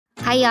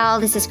Hi, y'all.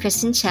 This is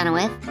Kristen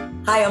Chenoweth.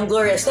 Hi, I'm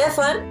Gloria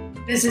Stefan.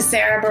 This is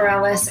Sarah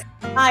Bareilles.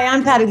 Hi,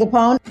 I'm Patti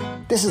LuPone.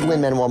 This is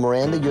Lin-Manuel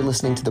Miranda. You're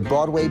listening to the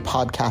Broadway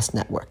Podcast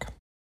Network.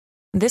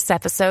 This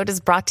episode is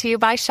brought to you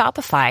by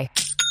Shopify.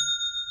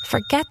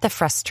 Forget the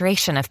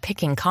frustration of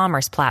picking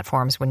commerce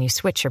platforms when you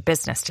switch your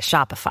business to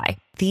Shopify,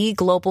 the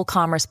global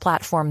commerce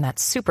platform that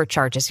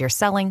supercharges your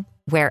selling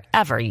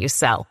wherever you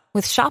sell.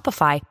 With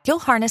Shopify, you'll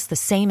harness the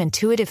same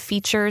intuitive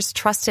features,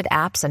 trusted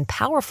apps, and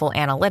powerful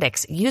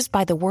analytics used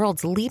by the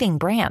world's leading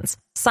brands.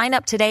 Sign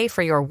up today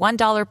for your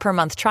 $1 per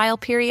month trial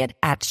period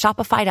at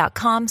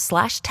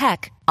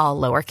shopify.com/tech, all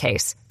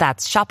lowercase.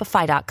 That's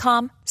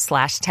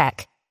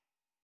shopify.com/tech.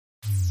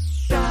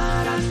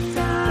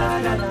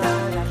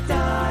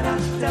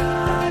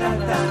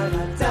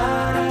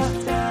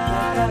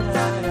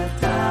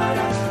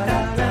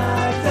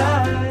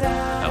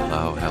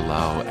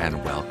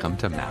 Welcome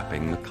to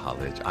Mapping the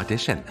College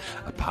Audition,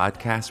 a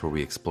podcast where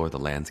we explore the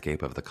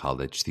landscape of the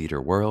college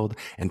theater world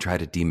and try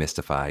to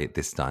demystify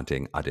this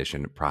daunting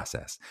audition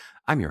process.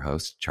 I'm your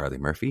host, Charlie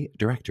Murphy,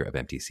 director of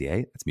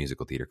MTCA, that's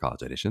Musical Theater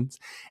College Auditions.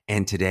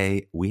 And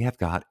today we have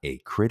got a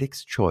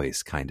Critics'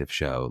 Choice kind of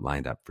show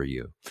lined up for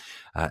you.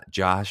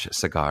 Josh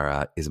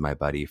Segarra is my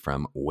buddy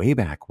from way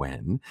back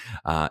when.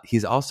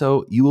 He's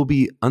also, you will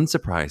be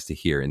unsurprised to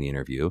hear in the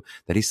interview,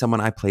 that he's someone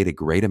I played a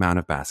great amount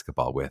of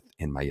basketball with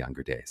in my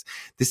younger days.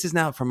 This is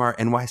now from our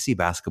NYC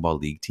Basketball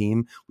League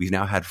team. We've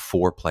now had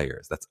 4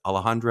 players. That's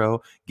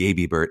Alejandro, Gabe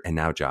Ebert, and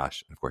now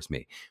Josh, and of course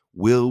me.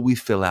 Will we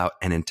fill out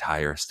an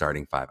entire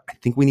starting 5? I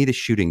think we need a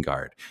shooting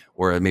guard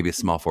or maybe a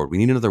small forward. We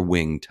need another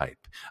wing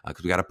type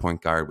because we got a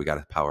point guard, we got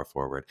a power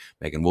forward.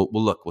 Megan, we'll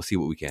look. We'll see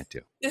what we can't do.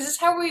 This is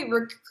how we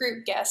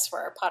recruit guests for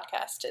our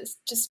podcast, is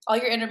just all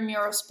your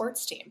intramural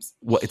sports teams.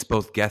 Well, it's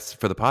both guests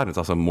for the pod. It's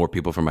also more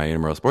people from my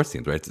intramural sports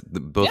teams, right?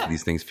 Both of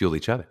these things fuel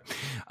each other.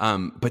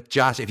 But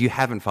Josh, if you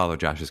haven't followed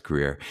Josh's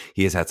career,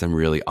 he has had some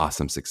really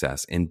awesome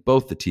success in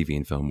both the TV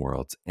and film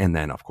worlds, and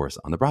then, of course,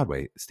 on the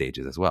Broadway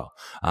stages as well.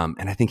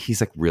 And I think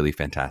he's like really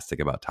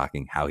fantastic about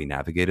talking how he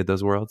navigated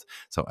those worlds.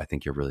 So I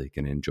think you're really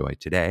going to enjoy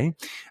today,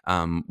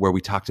 where we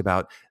talked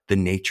about the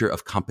nature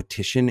of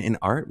competition in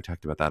art. We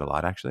talked about that a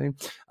lot, actually.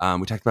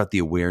 We talked about the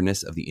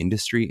awareness of the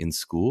industry in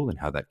school and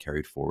how that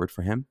carried forward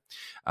for him.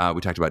 We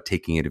talked about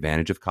taking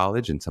advantage of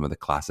college and some of the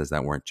classes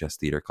that weren't just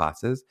theater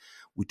classes.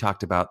 We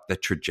talked about the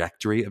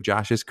trajectory of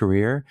Josh's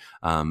career,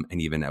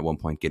 and even at one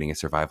point getting a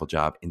survival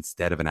job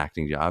instead of an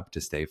acting job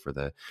to stay for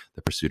the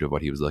pursuit of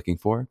what he was looking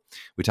for.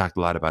 We talked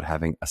a lot about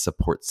having a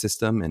support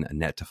system and a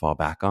net to fall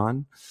back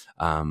on.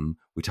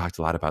 We talked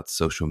a lot about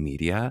social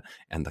media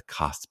and the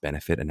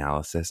cost-benefit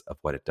analysis of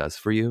what it does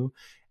for you.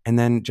 And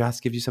then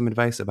Josh gives you some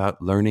advice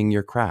about learning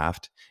your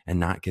craft and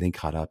not getting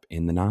caught up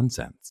in the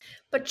nonsense.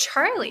 But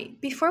Charlie,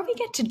 before we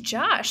get to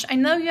Josh, I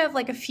know you have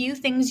like a few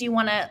things you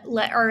want to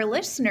let our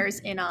listeners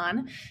in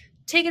on.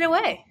 Take it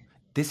away.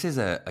 This is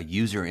a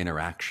user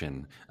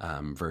interaction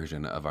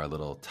version of our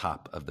little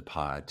top of the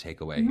pod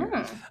takeaway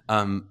here.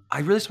 I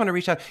really just want to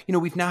reach out. You know,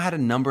 we've now had a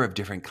number of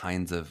different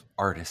kinds of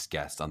artist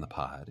guests on the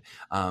pod.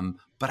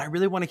 But I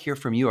really want to hear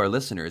from you, our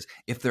listeners,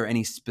 if there are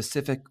any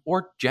specific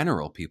or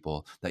general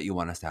people that you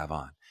want us to have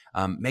on.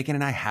 Megan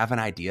and I have an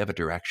idea of a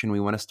direction we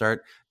want to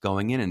start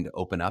going in and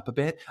open up a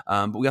bit.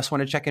 But we also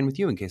want to check in with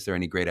you in case there are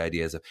any great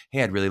ideas of,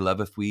 hey, I'd really love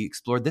if we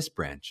explored this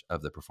branch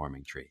of the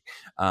performing tree.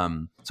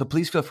 So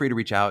please feel free to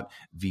reach out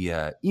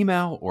via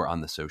email or on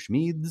the social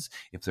medias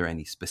if there are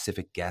any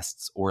specific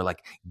guests or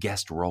like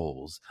guest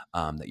roles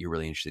that you're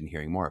really interested in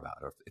hearing more about.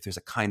 Or if there's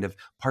a kind of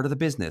part of the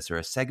business or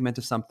a segment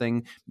of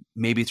something,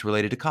 maybe it's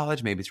related to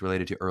college, maybe it's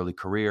related to early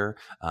career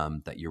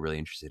that you're really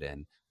interested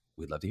in.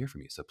 We'd love to hear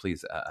from you. So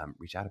please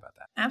reach out about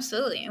that.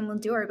 Absolutely. And we'll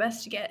do our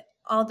best to get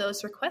all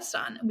those requests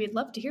on. We'd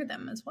love to hear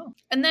them as well.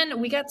 And then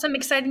we got some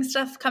exciting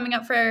stuff coming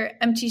up for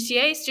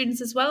MTCA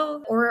students as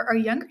well, or our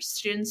younger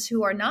students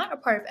who are not a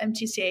part of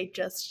MTCA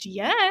just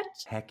yet.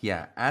 Heck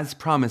yeah. As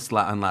promised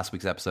on last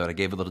week's episode, I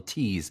gave a little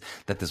tease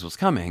that this was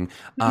coming.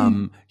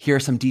 Here are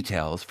some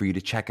details for you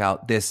to check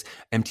out this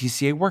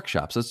MTCA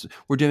workshop. So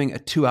we're doing a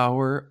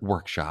 2-hour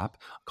workshop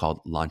called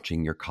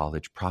Launching Your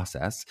College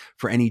Process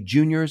for any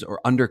juniors or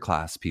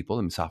underclass people,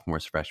 and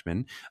sophomores,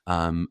 freshmen,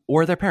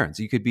 or their parents.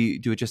 You could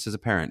do it just as a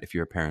parent if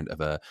you're a parent of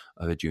a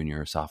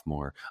junior or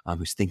sophomore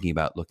who's thinking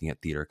about looking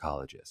at theater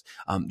colleges.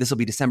 This will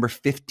be December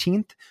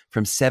 15th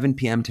from 7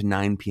 p.m. to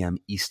 9 p.m.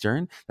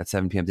 Eastern. That's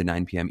 7 p.m. to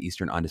 9 p.m.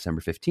 Eastern on December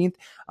 15th.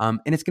 And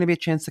it's going to be a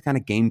chance to kind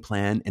of game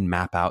plan and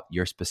map out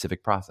your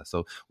specific process.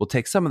 So we'll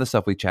take some of the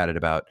stuff we chatted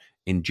about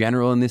in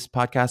general in this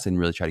podcast and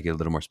really try to get a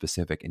little more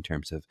specific in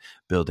terms of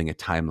building a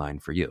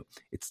timeline for you.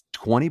 It's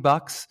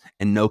 $20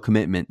 and no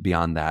commitment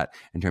beyond that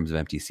in terms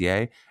of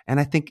MTCA. And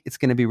I think it's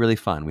going to be really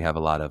fun. We have a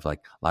lot of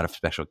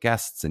special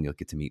guests, and you'll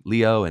get to meet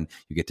Leo, and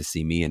you get to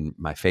see me and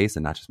my face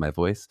and not just my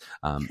voice.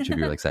 It should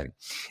be really exciting.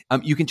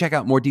 You can check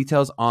out more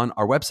details on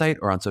our website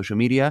or on social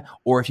media,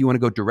 or if you want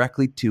to go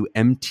directly to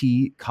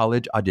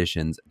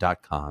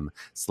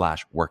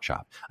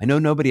mtcollegeauditions.com/workshop. I know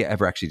nobody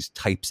ever actually just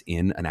types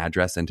in an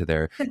address into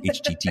their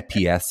https://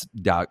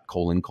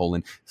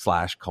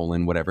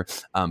 whatever.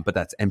 But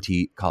that's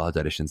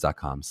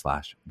mtcollegeauditions.com/workshop.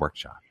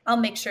 patreon.com/workshop. I'll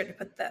make sure to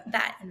put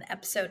that in the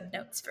episode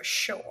notes for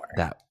sure.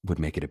 That would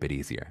make it a bit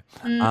easier.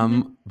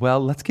 Mm-hmm. Well,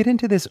 let's get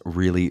into this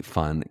really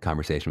fun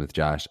conversation with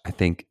Josh. I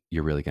think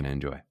you're really going to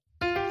enjoy.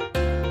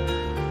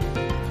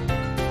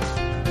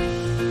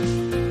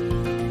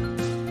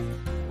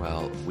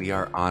 We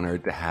are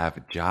honored to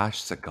have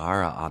Josh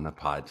Segarra on the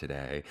pod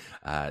today.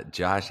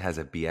 Josh has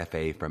a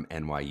BFA from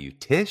NYU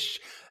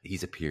Tisch.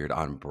 He's appeared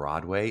on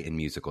Broadway in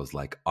musicals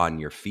like On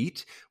Your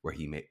Feet, where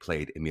he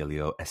played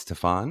Emilio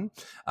Estefan,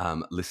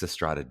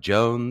 Lysistrata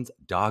Jones,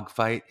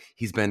 Dogfight.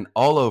 He's been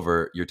all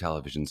over your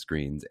television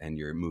screens and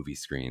your movie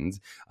screens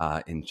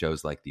in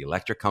shows like The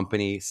Electric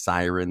Company,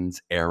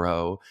 Sirens,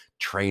 Arrow,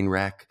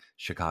 Trainwreck,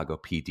 Chicago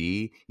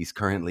PD. He's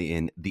currently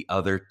in The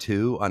Other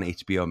Two on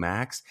HBO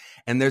Max.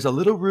 And there's a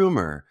little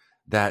rumor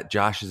that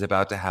Josh is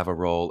about to have a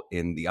role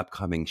in the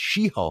upcoming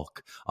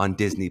She-Hulk on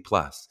Disney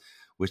Plus,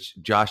 which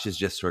Josh is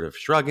just sort of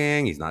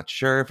shrugging. He's not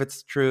sure if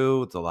it's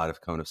true. It's a lot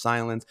of cone of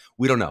silence.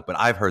 We don't know, but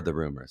I've heard the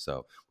rumor,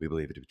 so we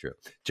believe it to be true.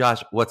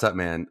 Josh, what's up,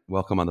 man?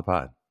 Welcome on the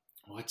pod.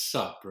 What's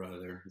up,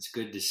 brother? It's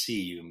good to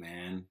see you,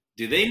 man.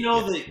 Do they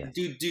know that? Yes.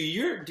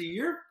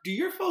 Do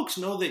your folks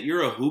know that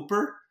you're a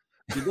hooper?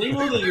 Do they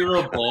know that you're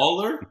a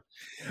baller?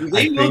 Do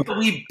they know that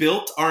we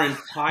built our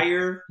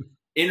entire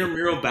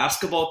intramural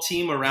basketball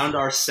team around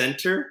our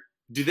center?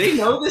 Do they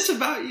know this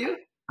about you?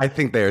 I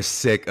think they're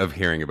sick of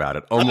hearing about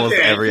it. Almost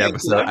every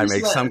episode, I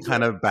make some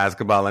kind of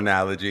basketball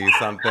analogy,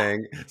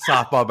 something,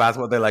 softball,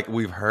 basketball. They're like,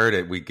 we've heard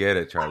it. We get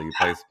it, Charlie. You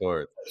play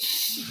sports.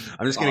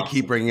 I'm just going to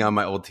keep bringing on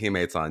my old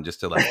teammates on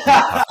just to like keep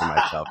puffing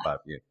myself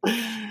up.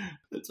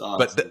 That's awesome.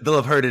 But they'll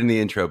have heard it in the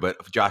intro.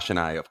 But Josh and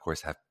I, of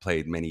course, have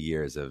played many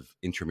years of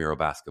intramural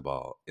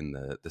basketball in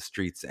the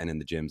streets and in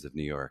the gyms of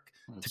New York.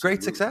 It's a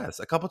great success.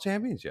 A couple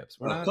championships.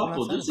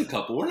 Just a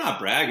couple. We're not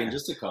bragging.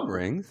 Just a couple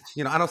rings.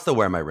 I don't still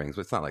wear my rings,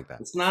 but it's not like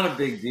that. It's not a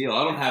big deal.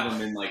 I don't have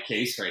them in my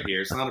case right here.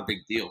 It's not a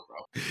big deal,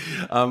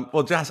 bro.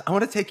 Well, Josh, I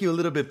want to take you a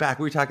little bit back.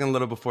 We were talking a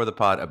little before the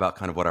pod about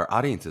kind of what our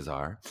audiences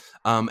are.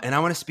 And I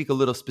want to speak a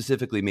little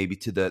specifically maybe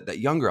to that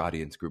younger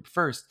audience group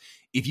first.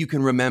 If you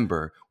can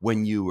remember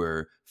when you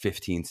were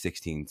 15,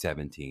 16,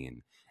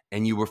 17,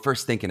 and you were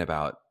first thinking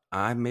about,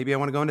 maybe I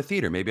want to go into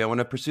theater. Maybe I want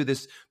to pursue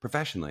this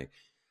professionally.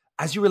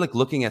 As you were like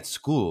looking at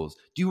schools,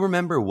 do you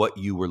remember what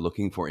you were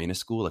looking for in a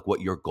school? Like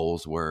what your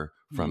goals were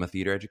from a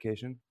theater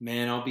education?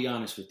 Man, I'll be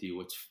honest with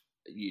you.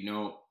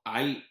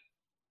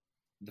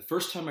 The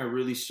first time I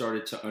really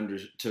started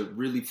to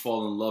really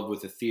fall in love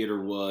with the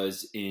theater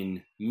was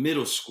in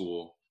middle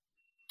school,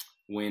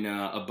 when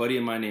a buddy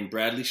of mine named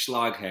Bradley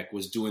Schlagheck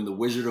was doing The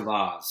Wizard of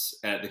Oz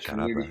at the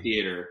community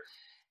theater.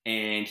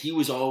 And he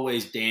was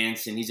always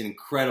dancing. He's an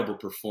incredible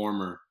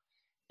performer.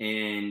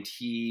 And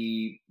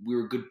we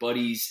were good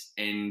buddies,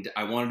 and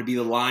I wanted to be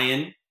the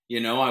lion.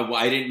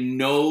 I didn't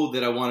know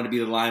that I wanted to be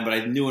the lion, but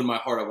I knew in my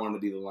heart I wanted to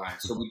be the lion.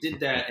 So we did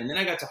that. And then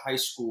I got to high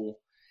school,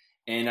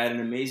 and I had an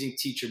amazing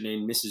teacher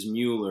named Mrs.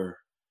 Mueller,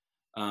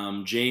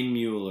 Jane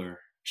Mueller.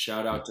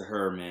 Shout out to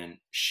her, man.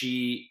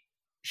 She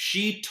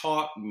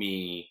taught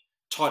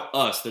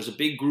us, there's a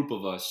big group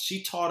of us.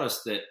 She taught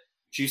us that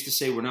she used to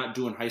say, we're not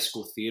doing high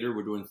school theater.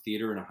 We're doing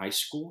theater in a high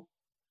school.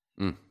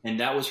 And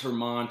that was her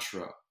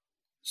mantra.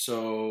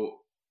 So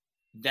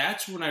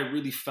that's when I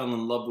really fell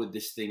in love with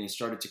this thing and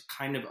started to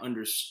kind of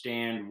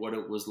understand what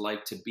it was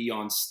like to be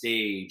on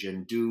stage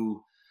and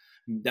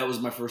that was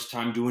my first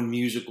time doing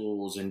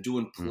musicals and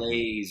doing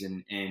plays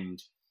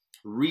and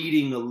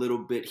reading a little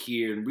bit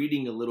here and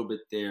reading a little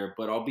bit there.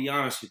 But I'll be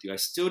honest with you, I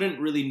still didn't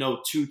really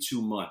know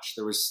too much.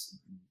 There was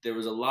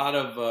a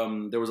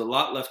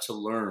lot left to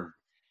learn.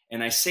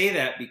 And I say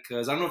that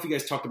because I don't know if you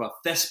guys talked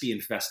about thespian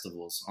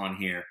festivals on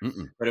here,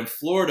 but in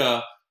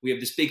Florida, we have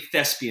this big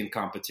thespian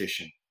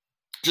competition,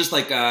 just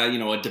like,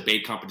 a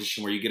debate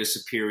competition where you get a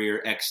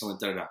superior, excellent,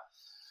 da-da-da.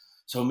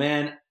 So,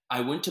 man, I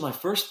went to my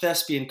first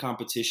thespian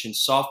competition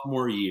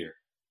sophomore year,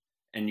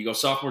 and you go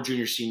sophomore,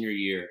 junior, senior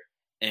year.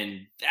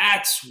 And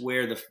that's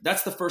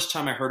the first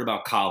time I heard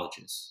about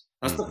colleges.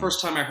 That's the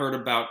first time I heard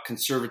about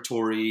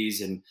conservatories,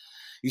 and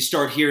you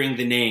start hearing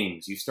the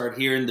names, you start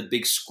hearing the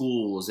big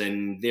schools,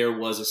 and there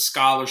was a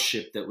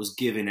scholarship that was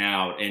given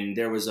out, and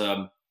there was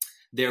a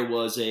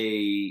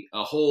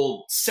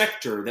whole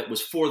sector that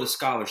was for the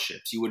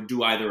scholarships. You would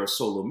do either a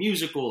solo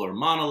musical or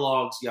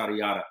monologues, yada,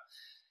 yada.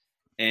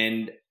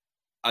 And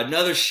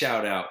another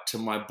shout out to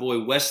my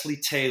boy, Wesley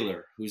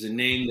Taylor, who's a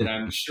name that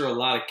I'm sure a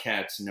lot of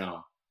cats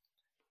know.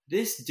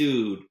 This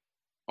dude,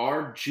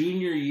 our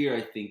junior year,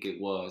 I think it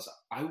was,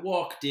 I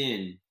walked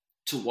in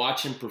to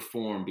watch him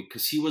perform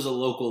because he was a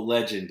local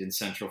legend in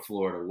Central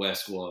Florida.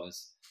 Wes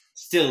was.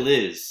 Still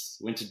is.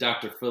 Went to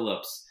Dr.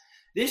 Phillips.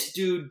 This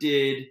dude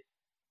did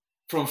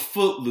from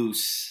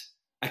Footloose,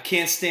 I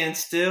Can't Stand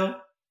Still.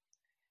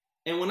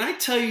 And when I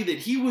tell you that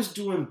he was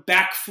doing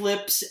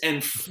backflips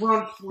and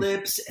front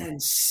flips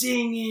and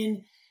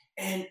singing,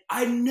 and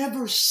I'd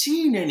never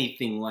seen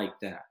anything like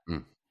that.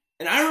 And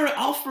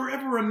I'll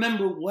forever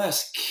remember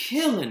Wes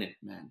killing it,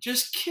 man,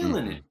 just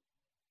killing it.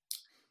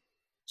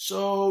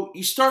 So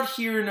you start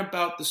hearing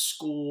about the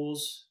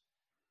schools.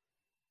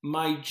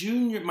 My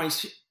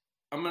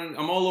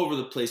I'm all over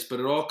the place, but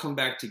it all come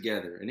back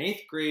together. In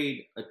 8th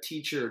grade, a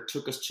teacher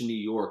took us to New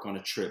York on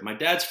a trip. My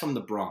dad's from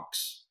the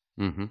Bronx.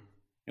 Mm-hmm.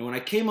 And when I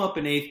came up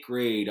in 8th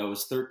grade, I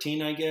was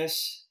 13, I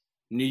guess.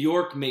 New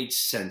York made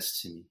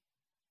sense to me.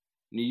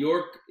 New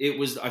York,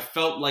 I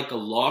felt like a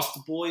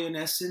lost boy in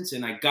essence.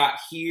 And I got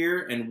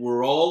here and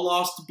we're all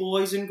lost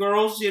boys and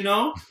girls, you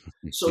know?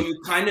 So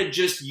you kind of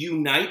just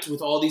unite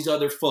with all these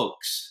other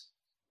folks.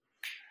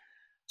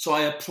 So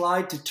I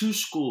applied to 2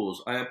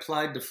 schools. I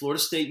applied to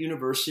Florida State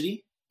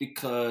University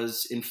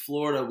because in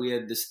Florida, we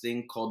had this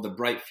thing called the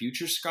Bright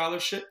Future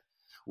Scholarship,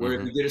 where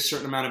if you did a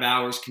certain amount of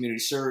hours community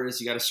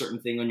service, you got a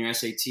certain thing on your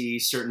SAT,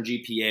 certain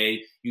GPA,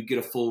 you get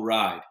a full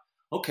ride.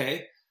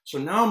 Okay, so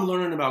now I'm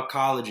learning about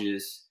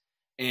colleges,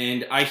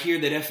 and I hear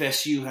that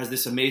FSU has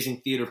this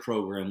amazing theater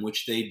program,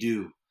 which they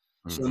do.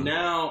 So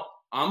now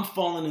I'm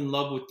falling in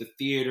love with the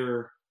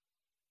theater.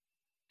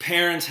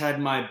 Parents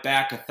had my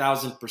back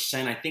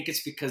 1,000%. I think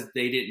it's because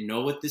they didn't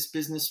know what this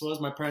business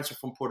was. My parents are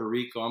from Puerto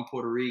Rico. I'm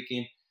Puerto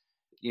Rican.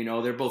 You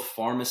know, they're both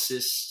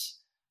pharmacists.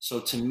 So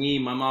to me,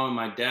 my mom and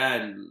my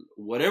dad,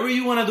 whatever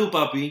you want to do,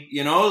 papi,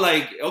 you know,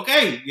 like,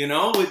 okay, you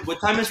know, what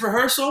time is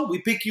rehearsal?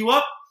 We pick you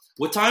up.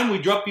 What time? We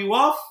drop you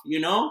off,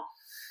 you know?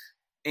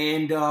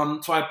 And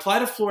so I applied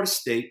to Florida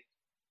State.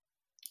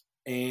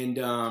 And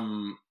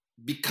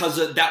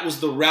because that was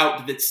the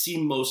route that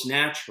seemed most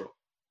natural.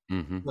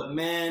 But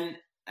man,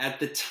 at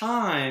the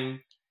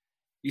time,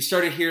 you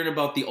started hearing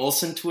about the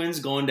Olsen twins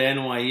going to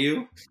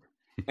NYU,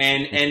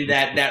 and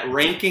that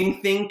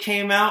ranking thing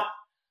came out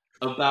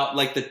about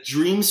like the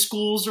dream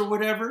schools or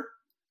whatever,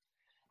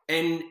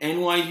 and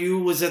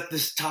NYU was at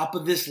the top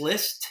of this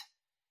list,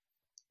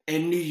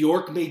 and New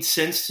York made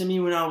sense to me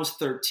when I was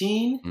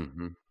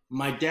 13.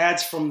 My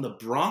dad's from the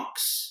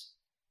Bronx,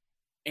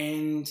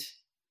 and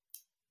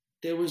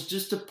there was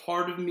just a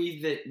part of me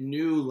that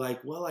knew,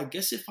 like, well, I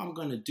guess if I'm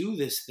going to do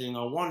this thing,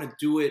 I want to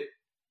do it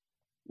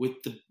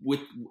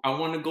I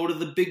want to go to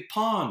the big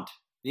pond,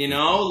 you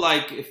know,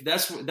 like if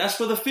that's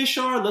where the fish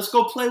are, let's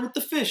go play with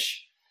the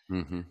fish.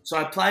 So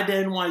I applied to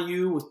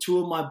NYU with 2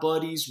 of my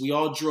buddies. We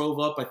all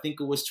drove up. I think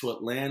it was to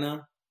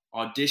Atlanta,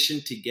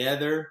 auditioned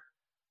together,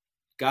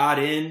 got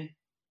in,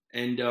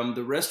 and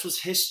the rest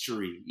was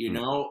history, you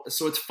know?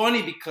 So it's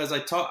funny because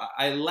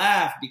I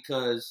laugh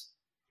because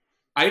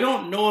I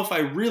don't know if I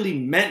really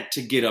meant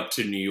to get up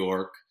to New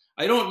York.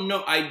 I don't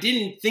know. I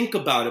didn't think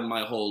about it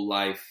my whole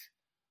life.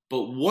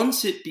 But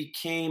once it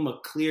became a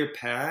clear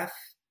path,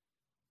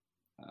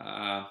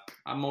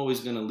 I'm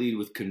always going to lead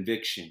with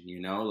conviction, you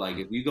know? Like,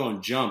 if you're going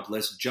to jump,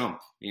 let's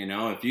jump, you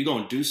know? If you're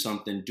going to do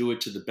something, do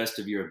it to the best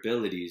of your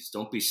abilities.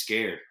 Don't be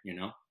scared, you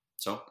know?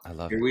 So I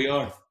love here we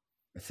are.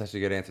 That's such a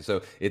good answer.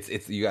 So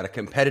it's you got a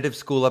competitive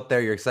school up there.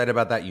 You're excited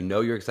about that. You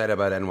know you're excited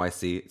about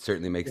NYC. It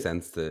certainly makes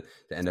sense to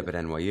end up at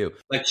NYU.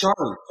 Like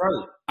Charlie,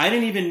 I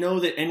didn't even know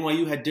that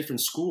NYU had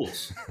different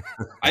schools.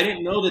 I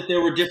didn't know that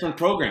there were different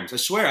programs. I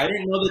swear, I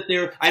didn't know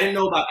I didn't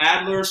know about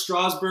Adler,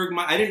 Strasberg.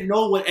 I didn't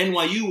know what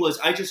NYU was.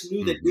 I just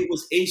knew that it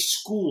was a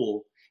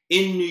school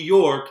in New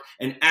York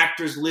and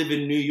actors live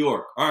in New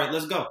York. All right,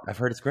 let's go. I've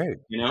heard it's great.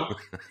 You know?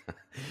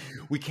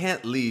 We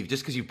can't leave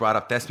just because you brought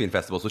up thespian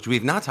festivals, which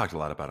we've not talked a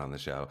lot about on the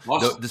show.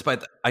 Awesome.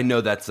 Despite I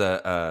know that's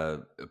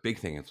a big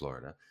thing in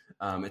Florida.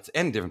 It's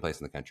in a different place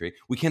in the country.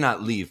 We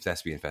cannot leave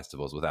thespian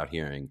festivals without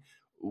hearing.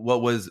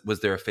 What was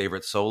there a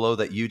favorite solo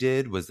that you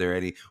did? Was there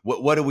any?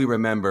 What do we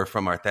remember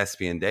from our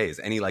thespian days?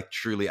 Any like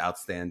truly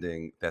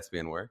outstanding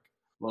thespian work?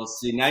 Well,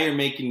 see, now you're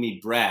making me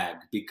brag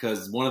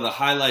because one of the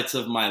highlights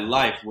of my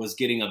life was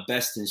getting a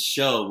Best in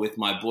Show with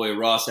my boy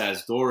Ross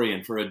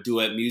Asdorian for a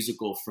duet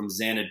musical from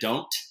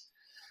Xanadont.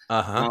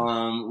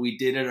 We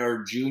did it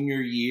our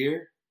junior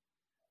year.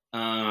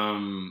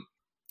 And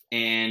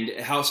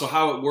how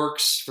it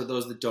works for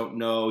those that don't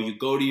know, you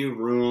go to your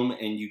room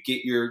and you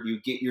get your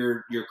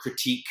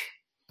critique,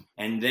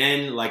 and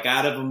then like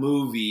out of a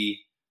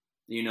movie,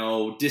 you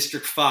know,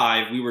 District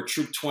 5, we were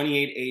Troop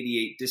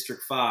 2888,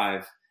 District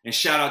 5. And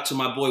shout out to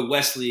my boy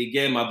Wesley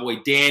again, my boy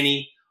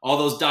Danny, all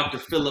those Dr.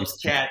 Phillips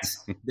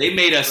cats. They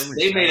made us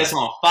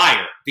on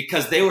fire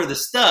because they were the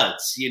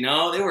studs, you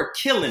know, they were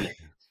killing it.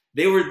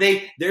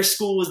 Their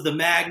school was the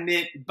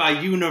Magnet by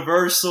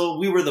Universal.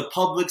 We were the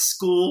public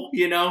school,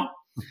 you know?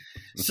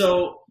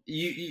 So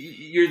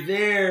you're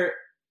there,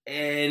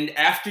 and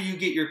after you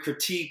get your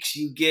critiques,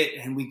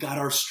 and we got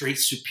our straight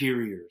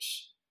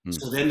superiors.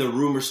 So then the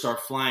rumors start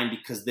flying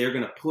because they're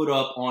going to put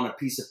up on a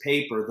piece of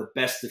paper the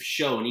best of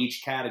show in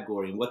each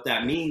category. And what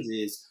that means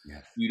is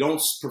you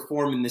don't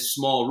perform in this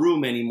small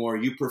room anymore.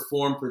 You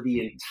perform for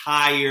the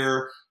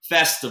entire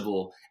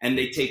festival, and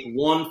they take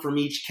one from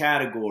each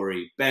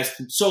category: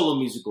 best solo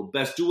musical,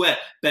 best duet,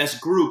 best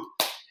group.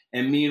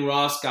 And me and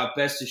Ross got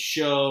best of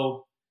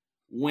show,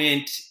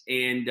 went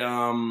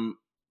and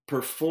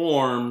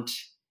performed,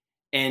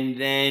 and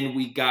then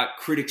we got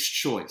Critics'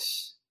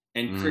 Choice.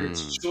 And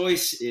Critics'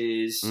 Choice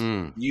is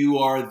you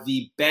are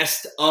the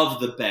best of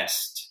the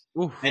best.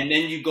 Oof. And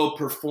then you go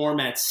perform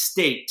at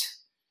State.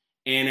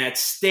 And at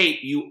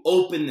State, you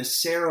open the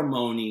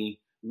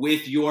ceremony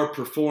with your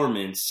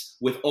performance,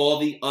 with all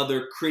the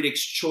other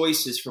critics'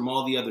 choices from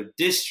all the other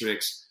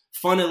districts.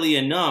 Funnily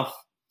enough,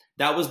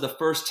 that was the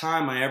first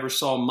time I ever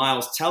saw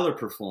Miles Teller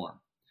perform.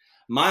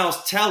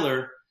 Miles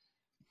Teller,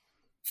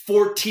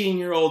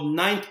 14-year-old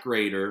ninth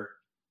grader,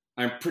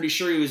 I'm pretty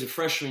sure he was a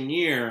freshman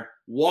year,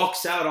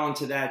 walks out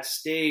onto that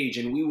stage,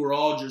 and we were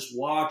all just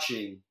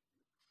watching,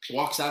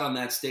 walks out on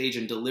that stage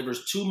and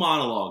delivers 2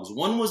 monologues.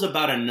 One was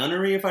about a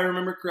nunnery, if I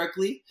remember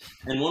correctly,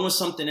 and one was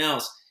something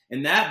else.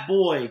 And that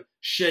boy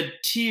shed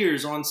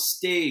tears on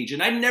stage.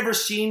 And I'd never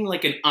seen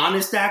like an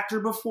honest actor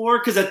before,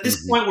 because at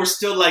this point we're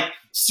still like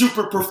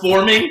super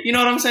performing. You know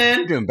what I'm saying?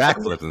 You're doing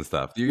backflips and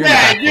stuff. You're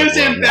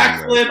doing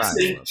backflips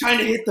and trying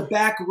to hit the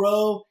back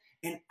row.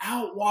 And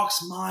out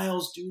walks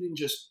Miles, dude, and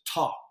just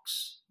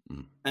talks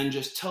and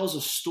just tells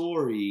a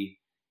story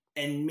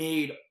and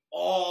made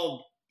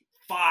all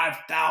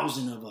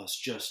 5,000 of us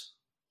just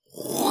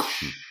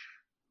whoosh,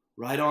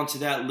 right onto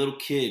that little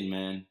kid,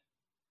 man.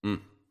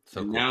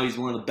 So cool. Now he's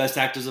one of the best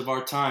actors of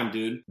our time,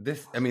 dude.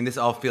 This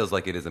all feels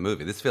like it is a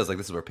movie. This feels like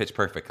this is where Pitch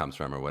Perfect comes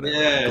from, or whatever.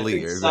 Yeah,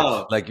 Glee,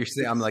 so. Like you're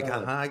saying, I'm like,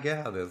 I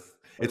get how this.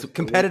 It's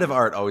competitive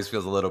art always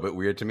feels a little bit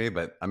weird to me,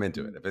 but I'm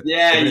into it. If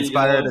it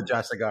inspired a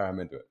Josh Segar, I'm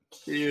into it.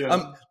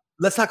 Yeah.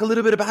 Let's talk a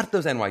little bit about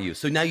those NYU.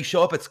 So now you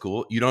show up at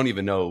school. You don't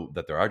even know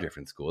that there are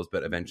different schools,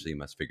 but eventually you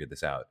must figure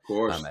this out. Of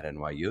course. At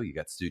NYU, you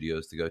got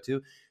studios to go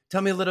to.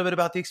 Tell me a little bit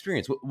about the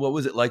experience. What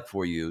was it like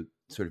for you,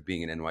 sort of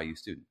being an NYU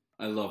student?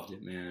 I loved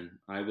it, man.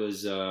 I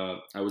was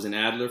in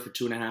Adler for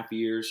 2.5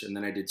 years, and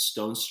then I did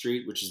Stone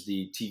Street, which is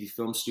the TV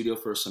film studio,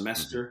 for a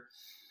semester.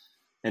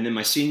 And then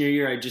my senior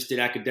year, I just did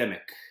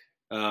academic.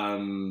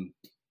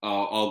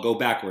 I'll go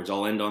backwards.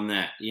 I'll end on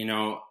that. You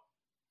know,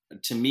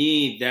 to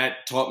me,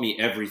 that taught me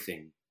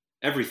everything.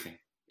 Everything.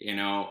 You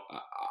know,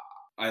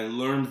 I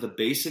learned the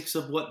basics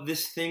of what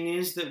this thing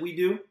is that we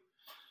do.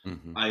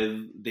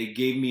 They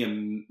gave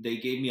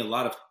me a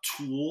lot of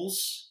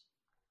tools.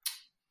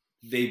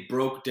 They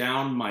broke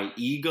down my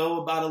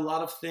ego about a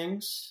lot of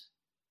things.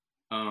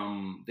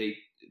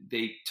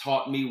 They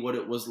taught me what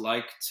it was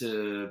like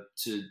to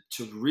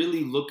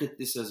really look at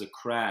this as a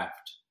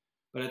craft.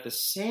 But at the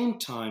same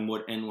time,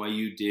 what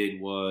NYU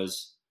did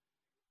was,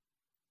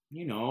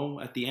 you know,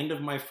 at the end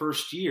of my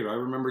first year, I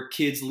remember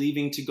kids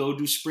leaving to go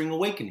do Spring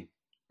Awakening.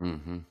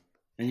 And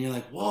you're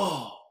like,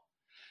 whoa.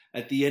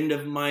 At the end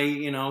of my,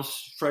 you know,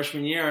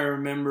 freshman year, I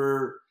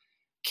remember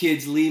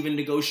kids leaving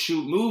to go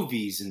shoot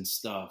movies and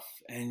stuff.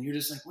 And you're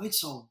just like, wait,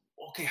 so,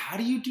 okay, how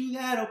do you do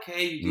that?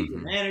 Okay, you get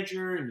your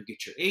manager and you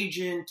get your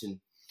agent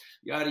and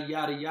yada,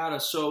 yada, yada.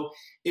 So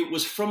it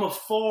was from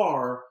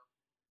afar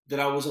that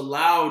I was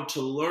allowed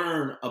to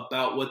learn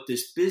about what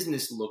this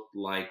business looked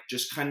like,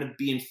 just kind of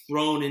being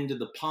thrown into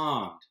the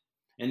pond.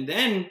 And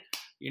then,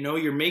 you know,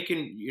 you're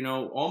making, you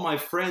know, all my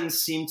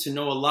friends seem to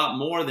know a lot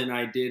more than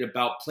I did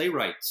about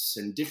playwrights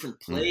and different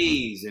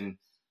plays. And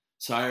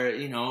so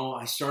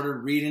I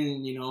started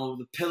reading, you know,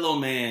 The Pillow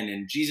Man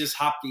and Jesus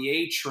Hopped the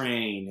A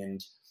Train,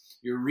 and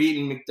you're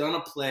reading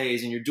McDonough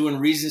plays, and you're doing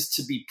Reasons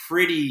to Be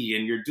Pretty,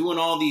 and you're doing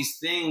all these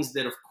things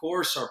that, of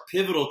course, are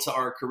pivotal to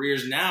our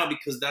careers now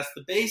because that's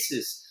the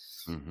basis.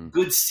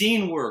 Good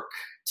scene work,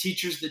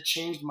 teachers that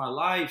changed my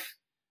life,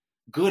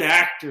 good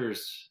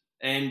actors.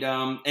 And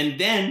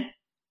then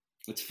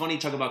it's funny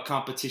to talk about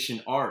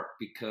competition art,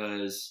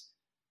 because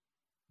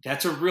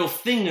that's a real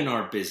thing in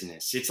our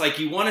business. It's like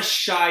you want to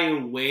shy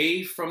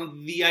away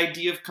from the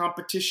idea of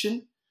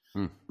competition,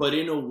 but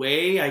in a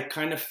way, I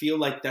kind of feel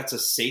like that's a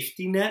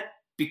safety net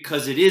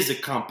because it is a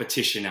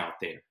competition out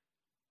there.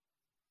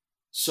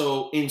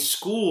 So in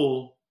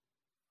school,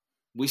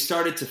 we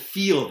started to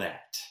feel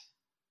that,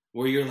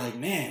 where you're like,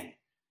 man,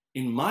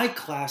 in my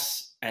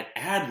class at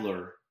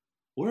Adler,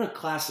 we're a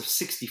class of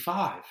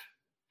 65.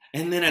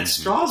 And then at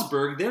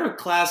Strasberg, they're a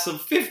class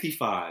of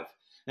 55.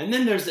 And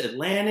then there's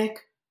Atlantic,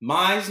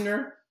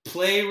 Meisner,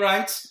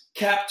 Playwrights,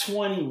 Cap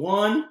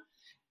 21.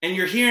 And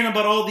you're hearing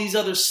about all these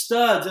other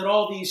studs at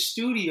all these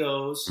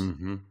studios.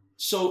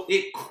 So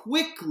it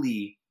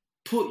quickly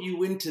put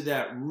you into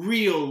that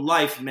real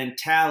life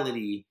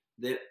mentality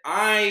that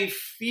I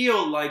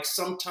feel like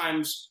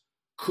sometimes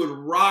could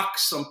rock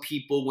some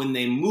people when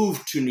they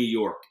move to New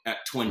York at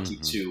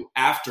 22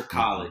 after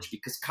college,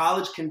 because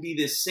college can be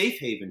this safe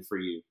haven for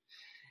you.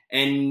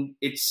 And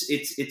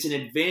it's an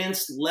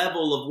advanced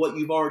level of what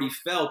you've already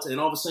felt.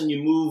 And all of a sudden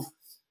you move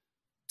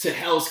to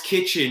Hell's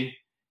Kitchen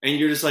and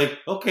you're just like,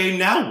 okay,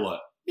 now what?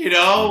 You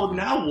know,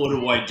 now what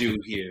do I do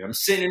here? I'm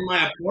sitting in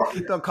my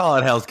apartment. Don't call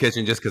it Hell's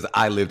Kitchen just because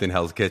I lived in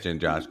Hell's Kitchen,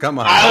 Josh. Come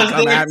on. I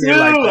was there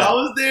too. I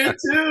was there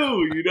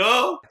too, you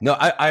know? No,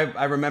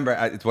 I remember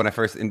it's when I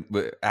first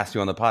asked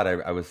you on the pod,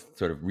 I was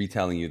sort of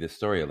retelling you this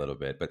story a little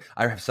bit. But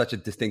I have such a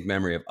distinct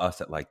memory of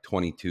us at like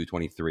 22,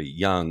 23,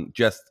 young,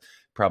 just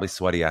probably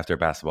sweaty after a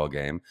basketball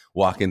game,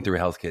 walking through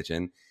Hell's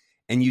Kitchen,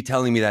 and you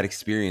telling me that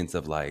experience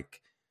of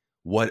like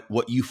what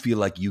you feel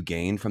like you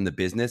gained from the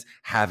business,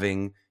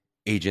 having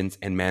agents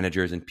and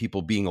managers and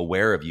people being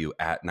aware of you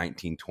at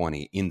 19,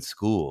 20 in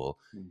school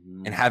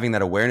and having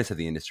that awareness of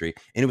the industry.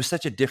 And it was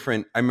such a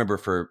different, I remember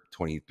for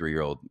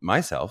 23-year-old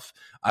myself,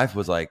 I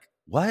was like,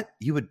 what?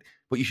 You would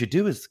what you should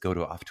do is go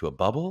off to a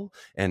bubble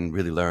and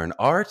really learn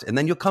art, and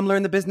then you'll come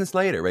learn the business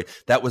later, right?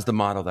 That was the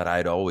model that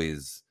I'd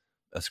always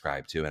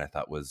ascribed to, and I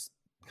thought was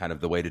kind of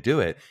the way to do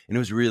it. And it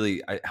was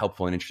really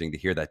helpful and interesting to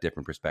hear that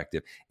different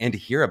perspective and to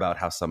hear about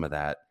how some of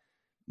that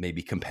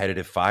maybe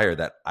competitive fire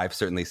that I've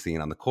certainly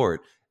seen on the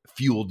court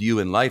fueled you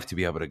in life to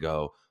be able to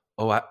go,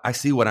 oh, I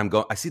see what I'm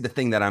going. I see the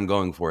thing that I'm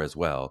going for as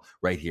well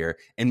right here.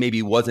 And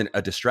maybe wasn't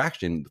a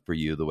distraction for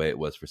you the way it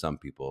was for some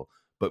people,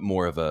 but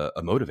more of a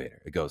motivator.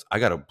 It goes, I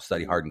got to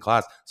study hard in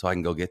class so I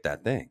can go get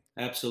that thing.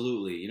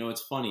 Absolutely. You know,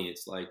 it's funny.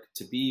 It's like,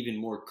 to be even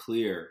more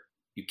clear,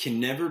 you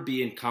can never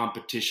be in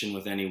competition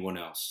with anyone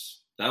else.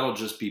 That'll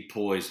just be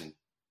poison.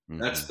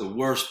 Mm-hmm. That's the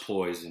worst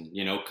poison.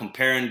 You know,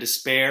 compare and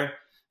despair.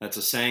 That's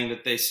a saying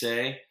that they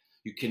say.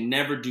 You can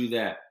never do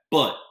that.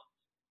 But,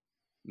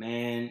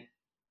 man,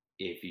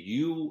 if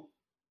you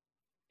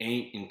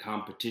ain't in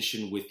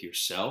competition with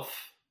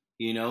yourself,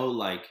 you know,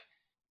 like,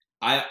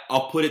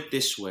 I'll put it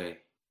this way.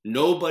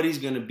 Nobody's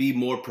going to be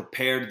more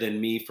prepared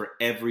than me for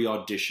every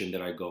audition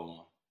that I go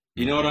on.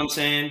 You know what I'm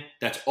saying?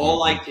 That's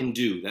all I can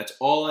do. That's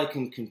all I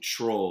can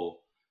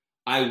control.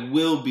 I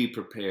will be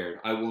prepared.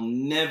 I will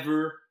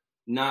never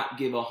not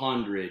give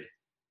 100.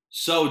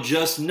 So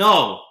just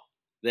know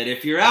that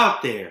if you're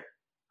out there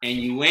and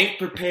you ain't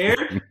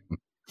prepared,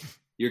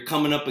 you're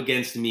coming up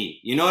against me.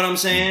 You know what I'm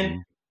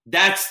saying?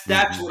 That's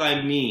what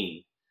I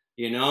mean,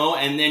 you know?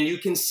 And then you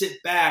can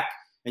sit back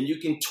and you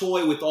can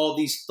toy with all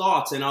these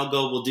thoughts, and I'll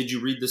go, well, did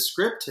you read the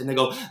script? And they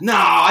go, no,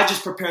 I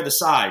just prepare the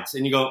sides.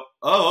 And you go,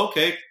 oh,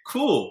 okay,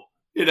 cool.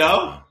 You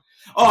know?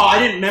 Oh, I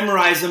didn't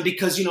memorize them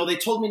because, you know, they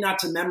told me not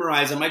to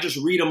memorize them. I just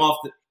read them off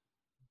the...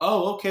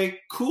 Oh, okay,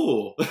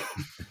 cool.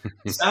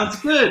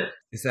 Sounds good.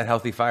 It's that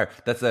healthy fire.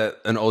 That's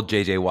an old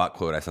J.J. Watt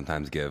quote I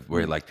sometimes give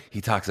where like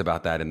he talks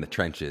about that in the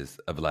trenches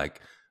of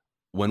like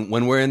when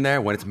we're in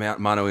there, when it's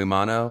mano a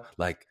mano,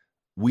 like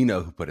we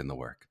know who put in the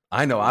work.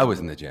 I know I was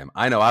in the gym.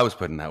 I know I was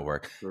putting that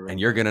work. Correct. And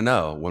you're going to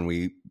know when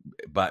we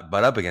butt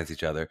up against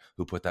each other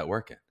who put that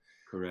work in.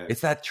 Correct.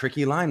 It's that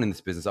tricky line in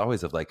this business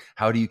always of like,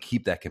 how do you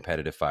keep that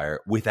competitive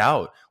fire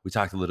without, we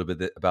talked a little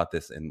bit about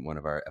this in one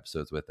of our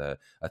episodes with a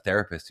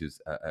therapist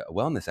who's a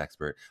wellness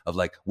expert of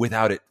like,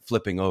 without it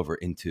flipping over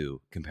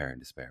into compare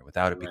and despair,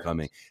 without it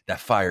becoming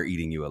that fire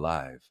eating you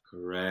alive.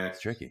 Correct.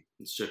 It's tricky.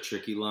 It's a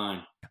tricky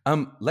line.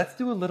 Let's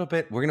do a little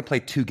bit. We're going to play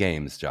 2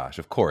 games, Josh.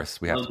 Of course,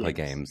 we have to play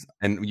games.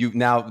 And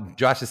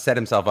Josh has set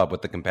himself up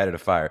with the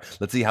competitive fire.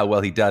 Let's see how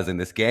well he does in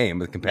this game,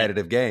 the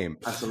competitive game.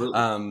 Absolutely.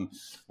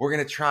 We're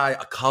going to try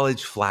a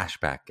college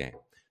flashback game.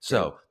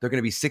 So there are going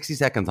to be 60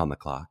 seconds on the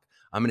clock.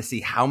 I'm going to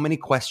see how many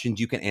questions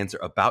you can answer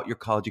about your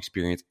college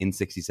experience in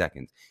 60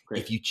 seconds.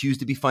 Great. If you choose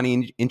to be funny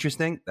and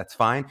interesting, that's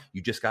fine.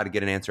 You just got to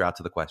get an answer out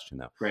to the question,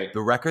 though. Great.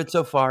 The record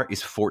so far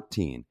is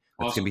 14.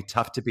 That's going to be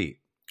tough to beat.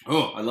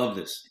 Oh, I love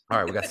this. All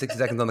right, we got 60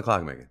 seconds on the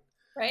clock, Megan.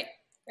 Right.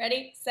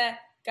 Ready, set,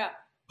 go.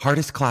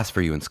 Hardest class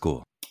for you in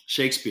school?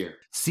 Shakespeare.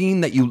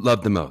 Scene that you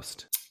loved the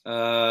most?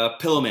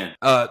 Pillowman.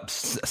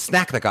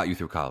 Snack that got you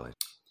through college?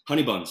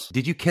 Honey buns.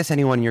 Did you kiss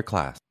anyone in your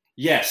class?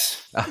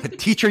 Yes.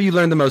 Teacher you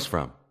learned the most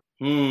from?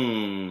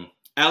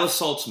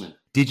 Alice Saltzman.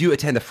 Did you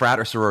attend a frat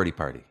or sorority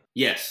party?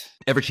 Yes.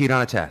 Ever cheat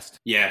on a test?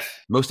 Yes.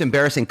 Most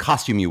embarrassing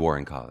costume you wore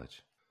in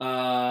college?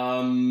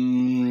 Not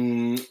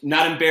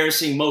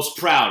embarrassing, most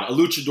proud. A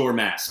luchador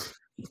mask.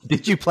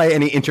 Did you play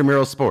any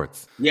intramural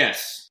sports?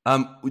 Yes.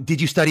 Did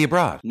you study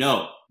abroad?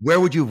 No. Where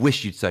would you have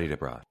wished you'd studied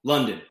abroad?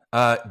 London.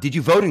 Did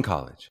you vote in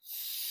college?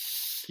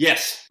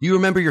 Yes. Do you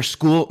remember your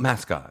school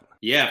mascot?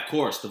 Yeah, of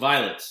course. The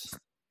Violets.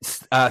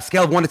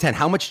 Scale of 1 to 10.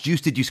 How much juice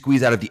did you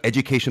squeeze out of the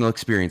educational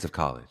experience of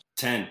college?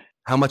 10.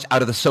 How much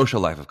out of the social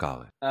life of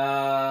college?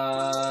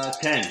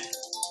 10.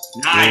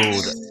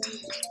 Nice.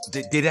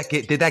 Did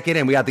that get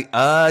in? We got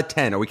the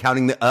 10. Are we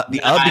counting the again?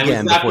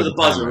 It was after the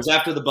buzzer. It was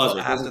after the buzzer.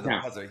 After the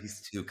buzzer.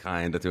 He's too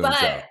kind to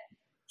himself.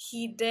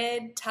 He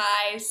did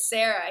tie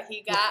Sarah.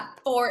 He got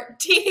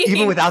 14.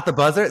 Even without the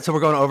buzzer? So we're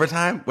going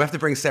overtime? We have to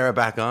bring Sarah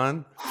back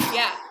on?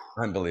 Yeah.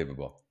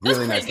 Unbelievable.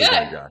 Really nicely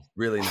done, Josh.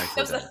 Really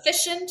nicely done. It was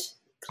efficient.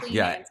 Clean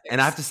answers.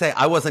 And I have to say,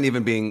 I wasn't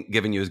even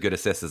giving you as good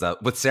assists as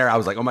with Sarah. I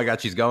was like, oh my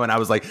God, she's going. I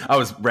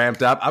was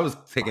ramped up. I was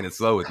taking it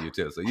slow with you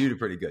too. So you did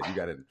pretty good. You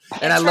got it.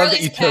 And I love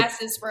that you took.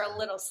 Passes were a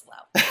little slow.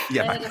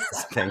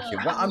 Thank you.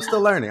 Well, I'm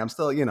still learning. I'm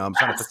still, I'm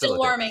trying to facilitate. Still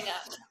warming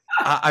up.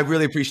 I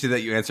really appreciate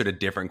that you answered a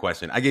different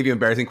question. I gave you an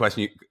embarrassing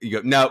question. You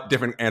go, no,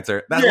 different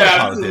answer. That's what a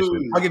politician.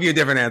 Absolutely. I'll give you a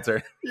different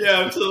answer.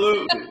 Yeah,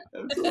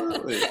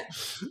 absolutely.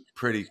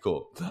 Pretty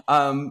cool.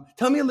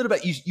 Tell me a little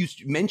bit. You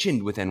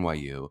mentioned with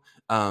NYU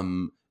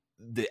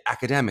the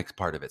academics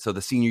part of it. So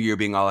the senior year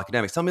being all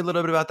academics. Tell me a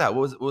little bit about that.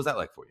 What was that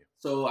like for you?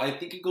 So I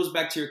think it goes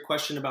back to your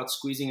question about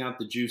squeezing out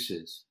the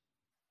juices.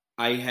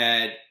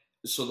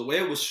 So the way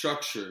it was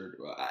structured,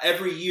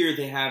 every year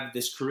they have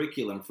this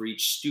curriculum for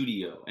each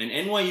studio. And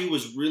NYU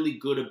was really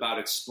good about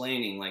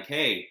explaining like,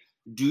 hey,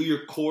 do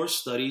your core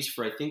studies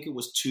for, I think it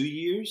was 2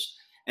 years,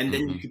 and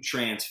then you could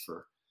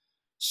transfer.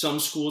 Some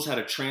schools had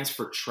a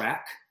transfer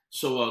track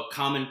So a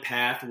common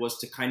path was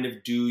to kind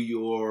of do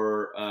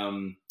your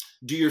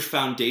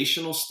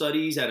foundational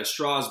studies at a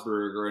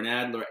Strasberg or an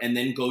Adler, and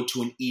then go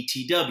to an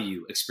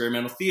ETW,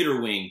 experimental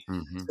theater wing.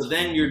 So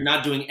then you're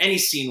not doing any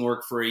scene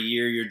work for a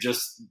year. You're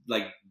just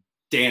like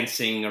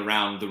dancing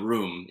around the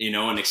room,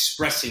 and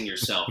expressing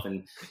yourself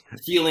and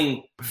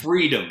feeling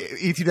freedom.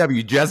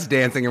 ETW, just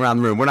dancing around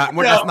the room.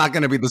 That's not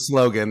going to be the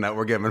slogan that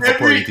we're giving for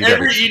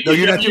ETW. No,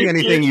 you're not doing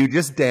anything. You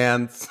just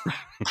dance.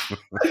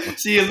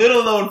 See, a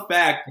little known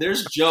fact,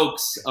 there's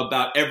jokes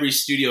about every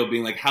studio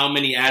being like, how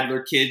many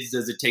Adler kids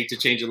does it take to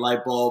change a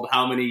light bulb?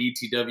 How many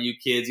ETW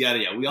kids? Yada,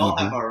 yada. We all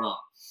have our own.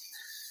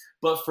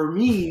 But for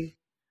me,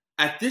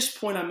 at this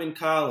point, I'm in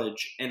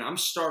college and I'm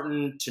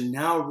starting to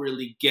now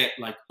really get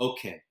like,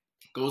 okay,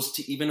 goes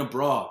to even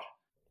abroad.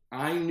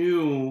 I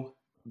knew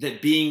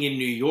that being in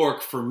New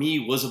York for me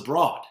was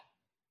abroad.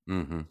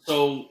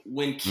 So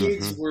when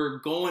kids were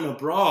going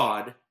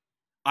abroad,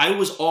 I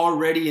was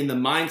already in the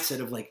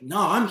mindset of like, no,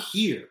 I'm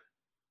here.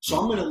 So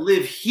I'm going to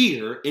live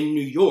here in New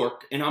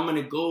York and I'm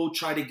going to go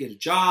try to get a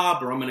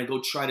job, or I'm going to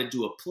go try to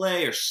do a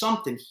play or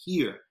something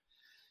here.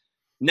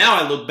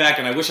 Now I look back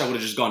and I wish I would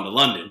have just gone to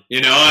London.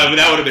 That would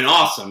have been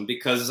awesome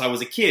because I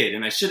was a kid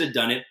and I should have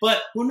done it.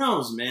 But who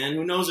knows, man?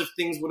 Who knows if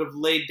things would have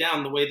laid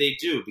down the way they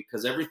do,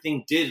 because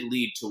everything did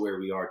lead to where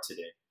we are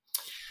today.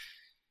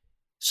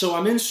 So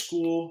I'm in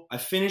school. I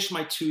finished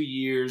my 2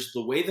 years.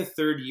 The way the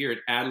third year at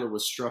Adler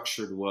was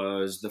structured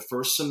was the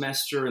first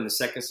semester and the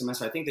second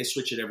semester. I think they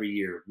switch it every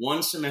year.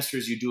 One semester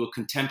is you do a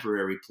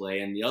contemporary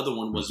play, and the other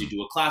one was you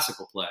do a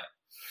classical play.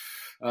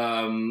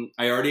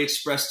 I already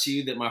expressed to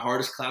you that my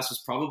hardest class was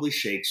probably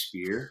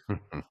Shakespeare.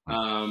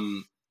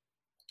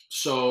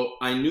 So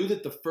I knew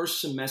that the first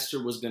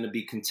semester was going to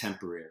be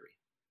contemporary.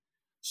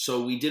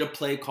 So we did a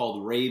play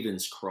called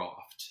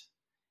Ravenscroft.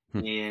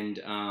 And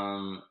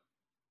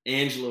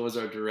Angela was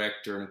our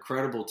director, an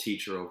incredible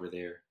teacher over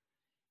there.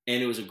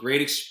 And it was a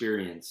great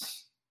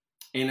experience.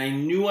 And I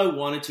knew I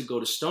wanted to go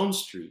to Stone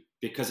Street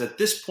because at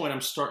this point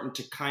I'm starting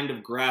to kind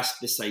of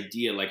grasp this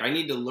idea. Like, I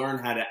need to learn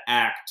how to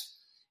act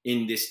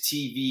in this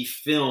TV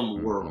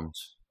film world.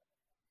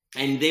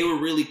 And they were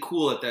really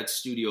cool at that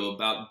studio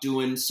about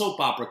doing soap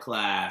opera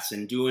class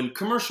and doing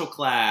commercial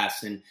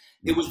class. And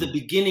it was the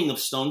beginning of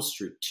Stone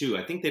Street too.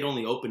 I think they'd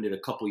only opened it a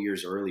couple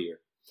years earlier.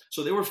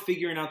 So they were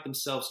figuring out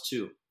themselves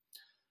too.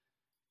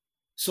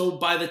 So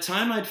by the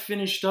time I'd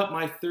finished up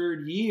my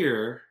third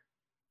year,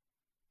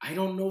 I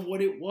don't know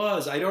what it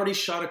was.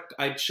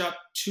 I'd shot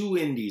 2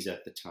 indies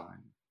at the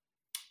time.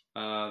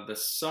 The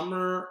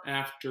summer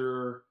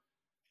after,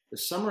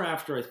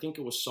 I think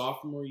it was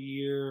sophomore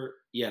year.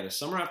 Yeah, the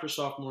summer after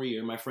sophomore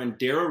year, my friend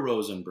Dara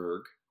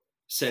Rosenberg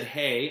said,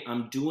 hey,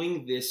 I'm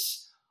doing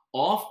this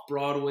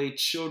off-Broadway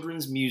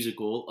children's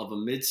musical of A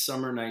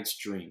Midsummer Night's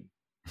Dream.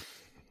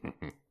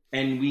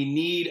 And we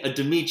need a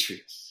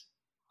Demetrius.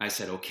 I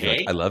said,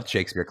 okay. I love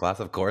Shakespeare class,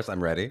 of course.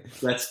 I'm ready.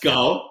 Let's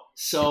go.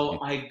 So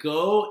I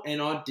go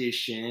and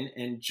audition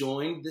and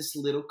joined this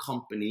little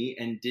company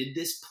and did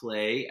this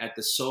play at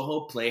the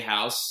Soho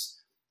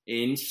Playhouse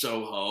in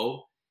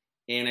Soho.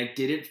 And I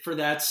did it for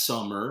that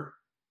summer.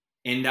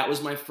 And that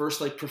was my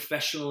first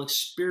professional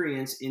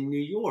experience in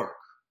New York.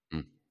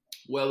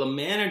 Well, a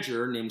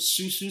manager named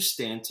Susu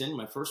Stanton,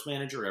 my first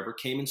manager ever,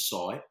 came and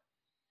saw it.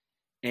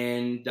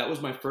 And that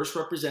was my first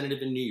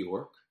representative in New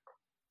York.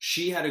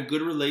 She had a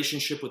good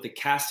relationship with the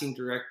casting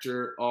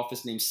director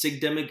office named Sig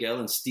de Miguel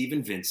and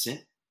Stephen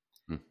Vincent.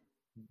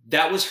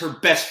 That was her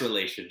best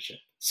relationship.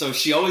 So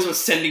she always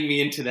was sending me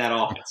into that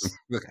office.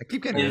 Look, I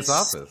keep getting in this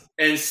office.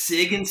 And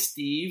Sig and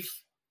Steve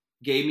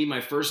gave me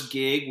my first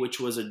gig, which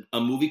was a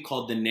movie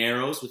called The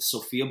Narrows with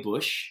Sophia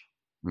Bush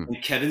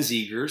and Kevin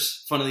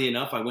Zegers. Funnily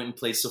enough, I went and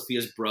played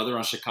Sophia's brother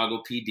on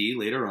Chicago PD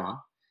later on.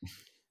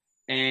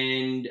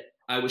 And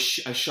I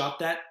shot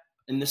that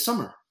in the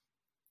summer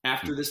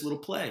after this little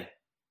play.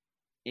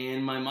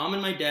 And my mom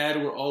and my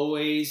dad were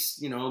always,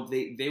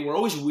 they were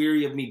always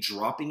weary of me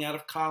dropping out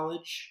of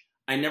college.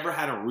 I never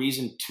had a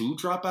reason to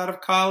drop out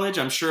of college.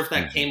 I'm sure if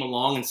that came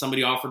along and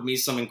somebody offered me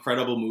some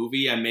incredible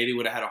movie, I maybe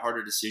would have had a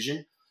harder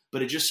decision.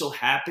 But it just so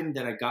happened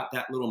that I got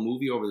that little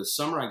movie over the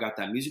summer. I got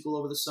that musical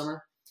over the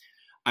summer.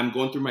 I'm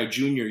going through my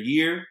junior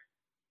year.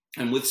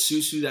 I'm with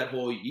Susu that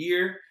whole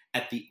year.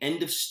 At the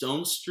end of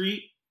Stone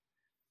Street,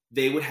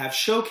 they would have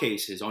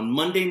showcases on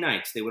Monday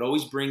nights. They would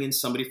always bring in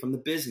somebody from the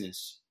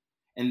business.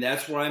 And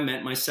that's where I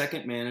met my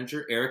second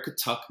manager, Erica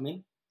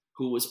Tuckman,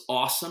 who was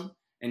awesome.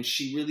 And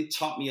she really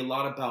taught me a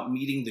lot about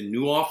meeting the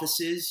new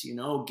offices,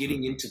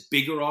 getting into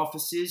bigger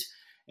offices.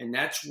 And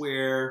that's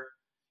where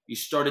you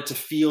started to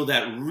feel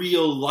that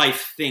real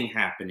life thing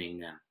happening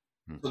now.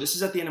 So this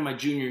is at the end of my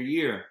junior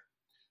year.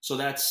 So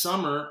that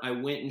summer, I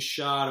went and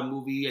shot a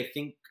movie, I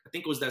think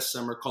it was that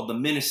summer, called The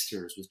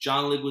Ministers with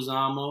John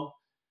Leguizamo.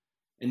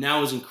 And that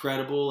was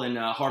incredible. And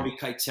Harvey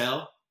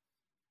Keitel.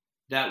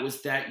 That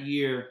was that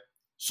year.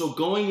 So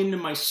going into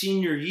my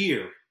senior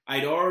year,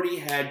 I'd already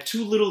had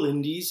 2 little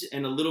indies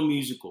and a little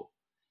musical.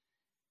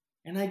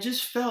 And I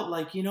just felt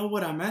like, you know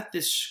what, I'm at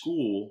this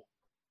school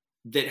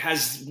that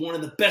has one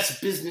of the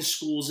best business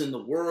schools in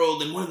the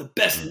world and one of the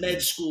best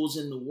med schools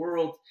in the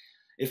world.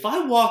 If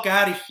I walk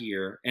out of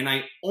here and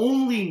I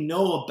only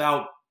know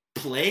about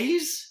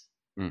plays,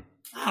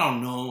 I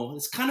don't know.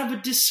 It's kind of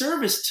a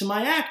disservice to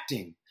my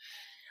acting.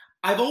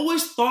 I've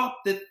always thought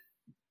that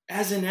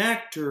as an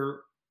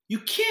actor, you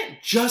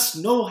can't just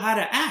know how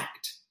to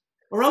act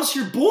or else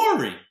you're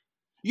boring.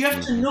 You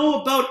have to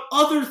know about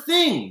other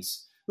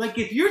things. Like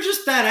if you're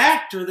just that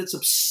actor that's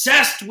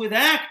obsessed with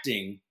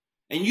acting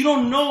and you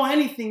don't know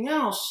anything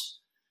else,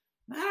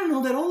 I don't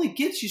know, that only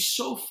gets you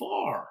so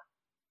far.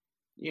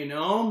 You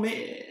know?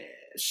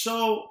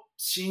 So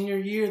senior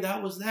year,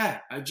 that was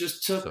that. I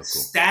just took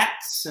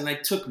stats and I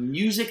took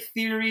music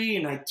theory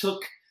and I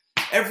took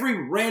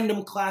every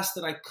random class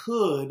that I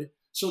could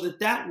so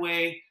that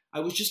way I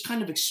was just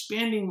kind of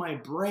expanding my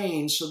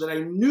brain so that I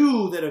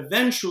knew that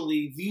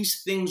eventually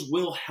these things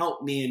will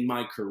help me in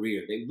my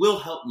career. They will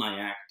help my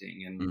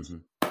acting.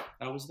 And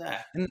that was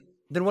that. And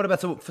then what about,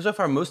 so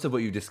far, most of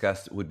what you've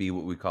discussed would be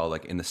what we call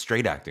like in the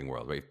straight acting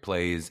world, right?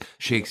 Plays,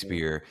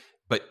 Shakespeare.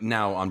 But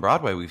now on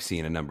Broadway, we've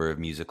seen a number of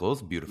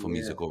musicals, beautiful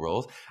musical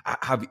roles.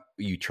 Are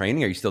you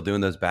training? Are you still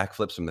doing those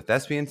backflips from the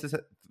thespian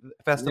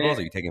festivals?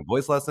 Are you taking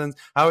voice lessons?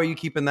 How are you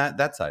keeping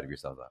that side of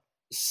yourself up?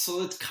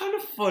 So it's kind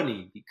of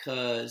funny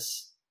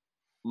because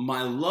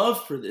my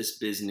love for this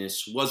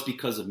business was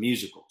because of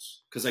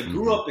musicals. Because I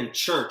grew up in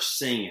church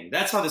singing.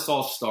 That's how this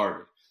all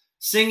started.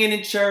 Singing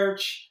in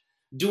church,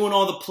 doing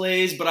all the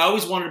plays, but I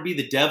always wanted to be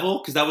the devil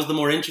because that was the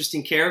more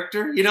interesting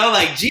character. You know,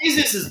 like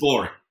Jesus is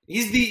boring.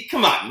 He's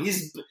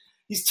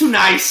too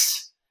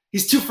nice.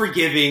 He's too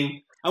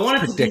forgiving. I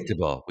wanted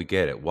predictable. We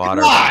get it.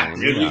 Water. Come on,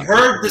 dude. We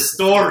heard the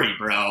story,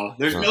 bro.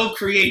 There's no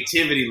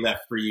creativity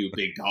left for you,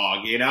 big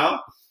dog, you know?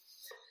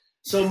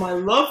 So my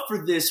love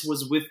for this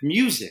was with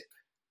music.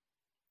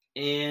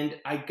 And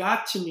I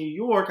got to New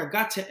York, I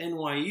got to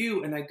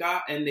NYU,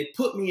 and they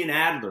put me in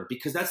Adler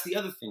because that's the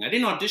other thing. I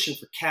didn't audition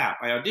for CAP.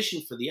 I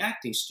auditioned for the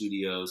acting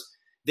studios.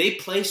 They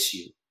place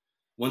you.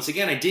 Once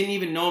again, I didn't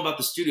even know about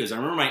the studios. I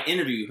remember my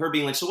interview, her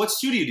being like, so what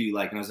studio do you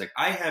like? And I was like,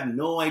 I have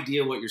no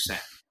idea what you're saying.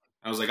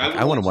 I was like,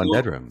 I want a one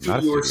bedroom, not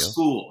a studio.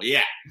 School.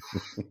 Yeah.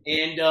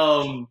 And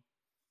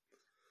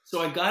so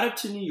I got up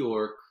to New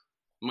York.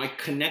 My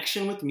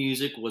connection with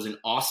music was an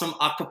awesome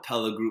a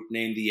cappella group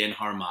named the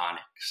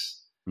Enharmonics.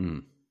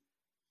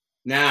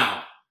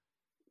 Now,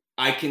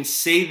 I can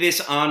say this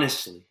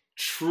honestly,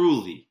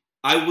 truly.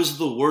 I was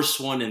the worst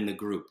one in the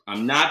group.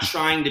 I'm not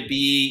trying to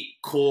be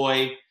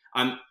coy.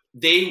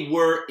 They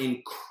were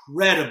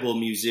incredible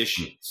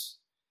musicians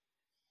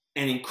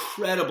and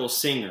incredible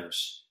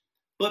singers.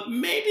 But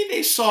maybe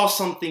they saw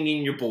something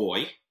in your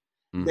boy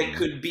that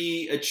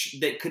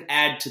could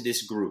add to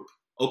this group.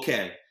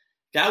 Okay,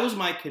 that was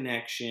my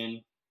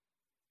connection.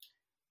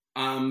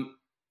 I'm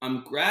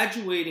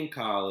graduating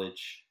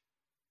college,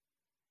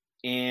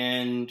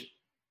 and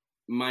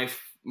my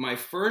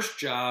first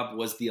job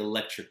was the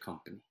electric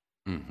company.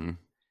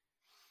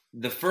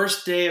 The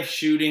first day of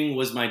shooting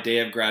was my day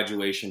of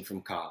graduation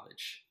from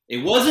college.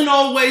 It wasn't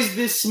always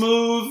this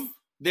smooth.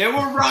 There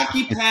were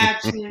rocky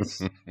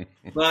patches,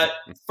 but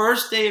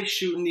first day of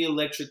shooting the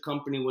electric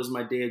company was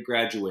my day of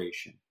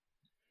graduation.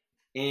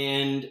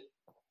 And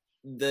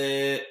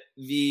the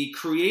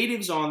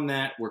creatives on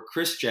that were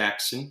Chris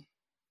Jackson,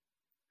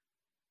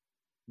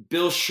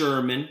 Bill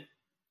Sherman,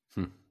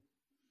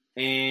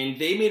 and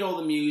they made all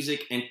the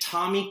music, and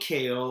Tommy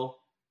Kail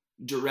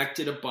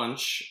directed a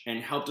bunch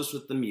and helped us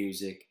with the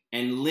music.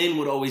 And Lynn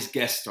would always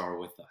guest star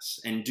with us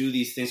and do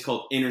these things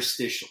called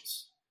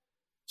interstitials.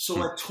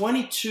 So at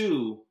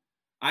 22,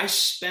 I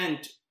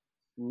spent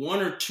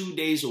 1 or 2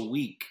 days a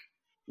week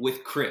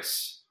with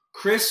Chris.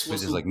 Chris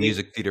was like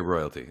music theater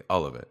royalty,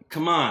 all of it.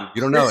 Come on.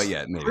 You don't know it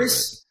yet, maybe.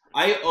 Chris,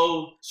 I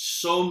owe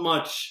so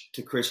much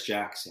to Chris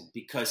Jackson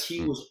because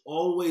he was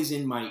always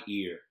in my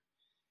ear.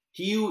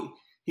 He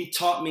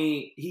taught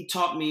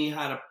me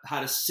how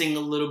to sing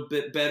a little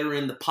bit better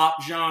in the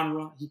pop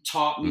genre. He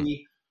taught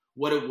me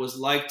what it was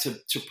like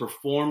to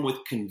perform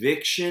with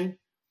conviction.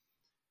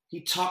 He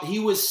took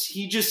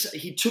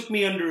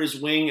me under his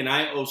wing, and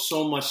I owe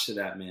so much to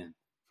that man.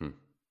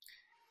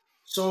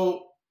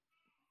 So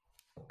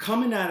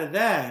coming out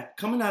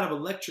of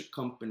Electric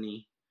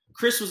Company,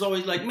 Chris was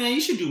always like, man, you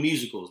should do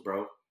musicals,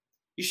 bro.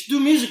 You should do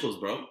musicals,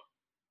 bro.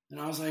 And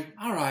I was like,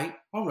 all right.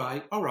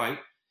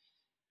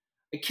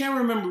 I can't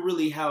remember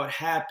really how it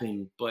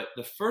happened, but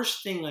the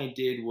first thing I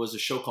did was a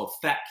show called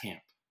Fat Camp.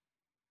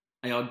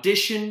 I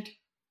auditioned,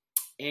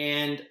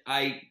 and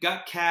I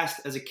got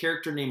cast as a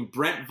character named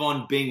Brent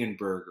von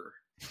Bingenberger.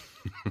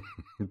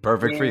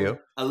 Perfect for you.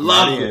 I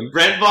love it.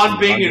 Brent von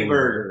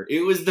Bingenberger.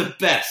 It was the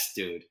best,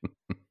 dude.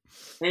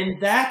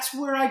 And that's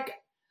where I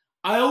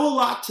owe a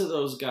lot to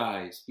those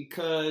guys,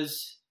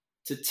 because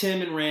to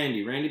Tim and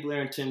Randy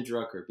Blair and Tim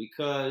Drucker,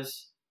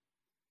 because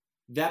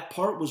that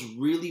part was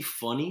really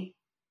funny.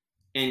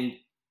 And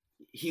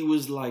he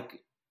was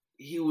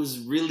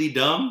really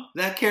dumb,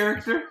 that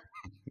character.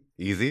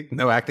 Easy.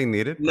 No acting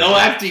needed. No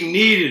acting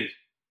needed.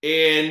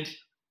 And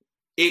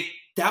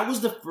that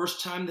was the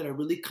first time that I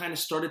really kind of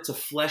started to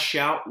flesh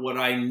out what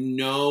I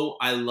know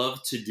I love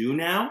to do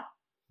now.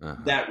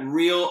 That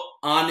real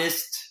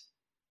honest,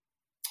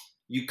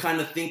 you kind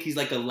of think he's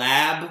like a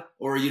lab,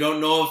 or you don't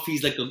know if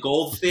he's like a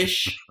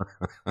goldfish,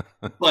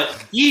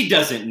 but he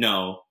doesn't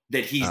know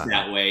that he's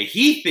that way.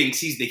 He thinks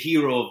he's the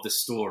hero of the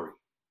story,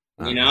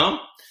 you know?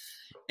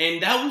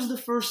 And that was the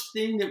first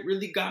thing that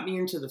really got me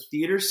into the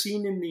theater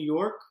scene in New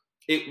York.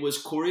 It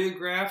was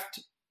choreographed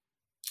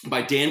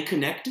by Dan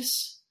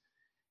Connectus.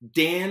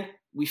 Dan,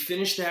 we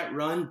finished that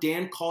run.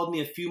 Dan called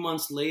me a few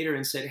months later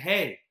and said,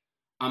 hey,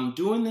 I'm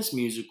doing this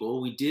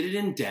musical. We did it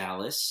in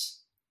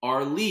Dallas.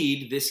 Our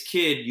lead, this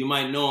kid, you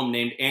might know him,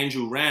 named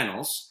Andrew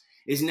Rannells,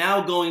 is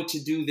now going to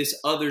do this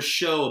other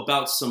show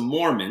about some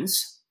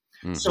Mormons.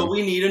 Mm-hmm. So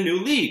we need a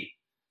new lead.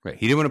 Right.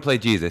 He didn't want to play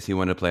Jesus. He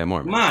wanted to play a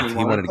Mormon. He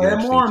wanted to play a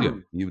Mormon.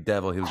 Too. You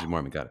devil, he was a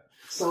Mormon. Got it.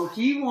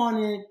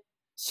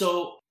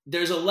 So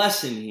there's a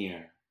lesson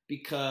here,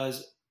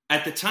 because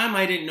at the time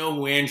I didn't know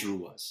who Andrew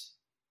was.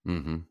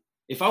 Mm-hmm.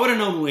 If I would have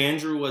known who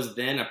Andrew was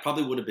then, I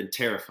probably would have been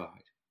terrified.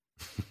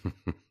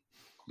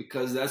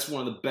 Because that's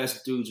one of the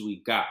best dudes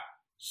we got.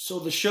 So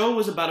the show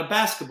was about a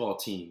basketball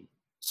team.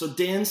 So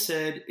Dan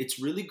said, it's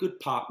really good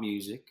pop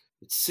music.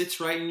 It sits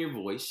right in your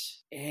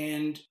voice.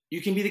 And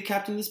you can be the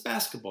captain of this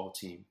basketball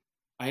team.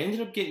 I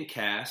ended up getting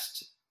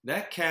cast.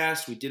 That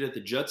cast we did at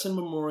the Judson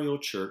Memorial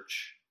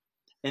Church.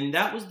 And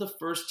that was the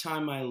first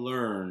time I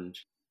learned,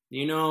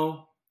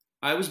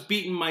 I was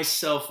beating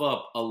myself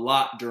up a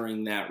lot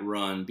during that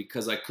run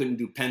because I couldn't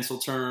do pencil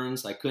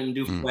turns. I couldn't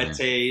do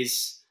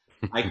flettes.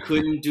 I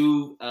couldn't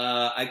do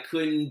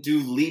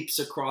leaps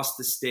across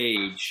the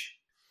stage.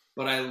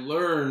 But I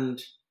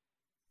learned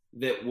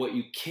that what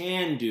you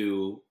can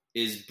do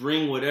is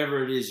bring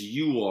whatever it is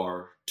you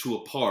are to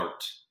a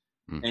part.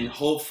 Mm-hmm. And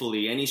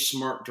hopefully any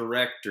smart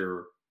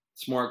director,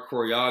 smart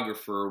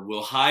choreographer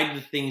will hide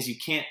the things you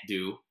can't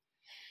do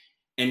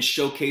and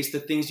showcase the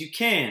things you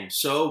can.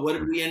 So what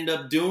did we end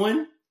up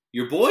doing?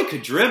 Your boy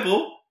could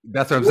dribble.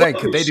 That's what I'm saying.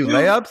 Could they do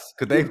layups?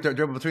 Could they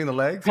dribble between the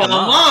legs? Come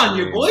on.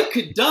 Your boy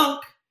could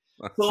dunk.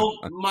 So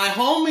my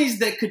homies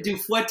that could do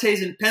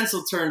flettes and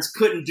pencil turns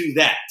couldn't do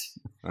that.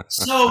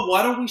 So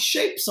why don't we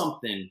shape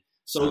something?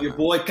 So your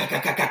boy,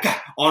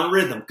 on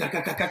rhythm,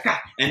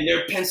 and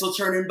they're pencil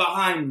turning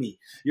behind me.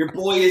 Your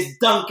boy is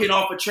dunking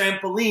off a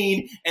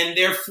trampoline, and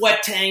they're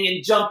fletting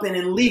and jumping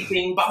and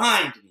leaping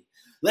behind me.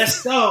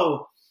 Let's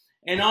go.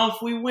 And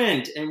off we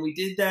went, and we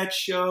did that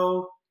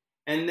show,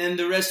 and then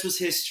the rest was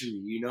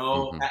history.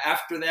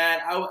 After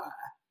that,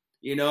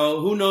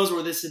 who knows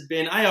where this had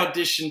been. I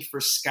auditioned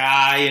for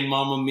Sky and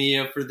Mamma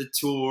Mia for the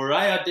tour.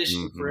 I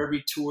auditioned for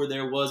every tour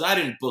there was. I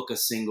didn't book a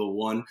single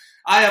one.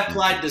 I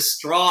applied to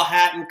Straw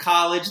Hat in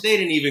college. They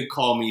didn't even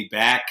call me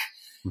back.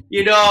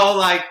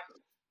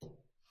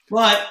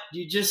 But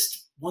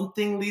one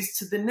thing leads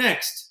to the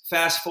next.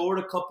 Fast forward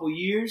a couple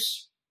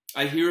years,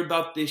 I hear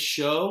about this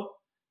show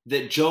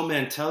that Joe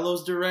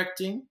Mantello's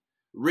directing,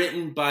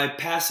 written by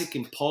Pasek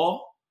and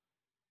Paul.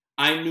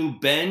 I knew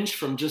Benj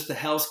from Just the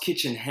Hell's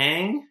Kitchen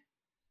Hang.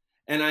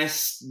 And I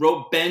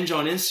wrote Benj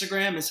on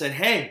Instagram and said,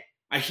 hey,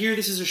 I hear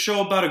this is a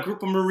show about a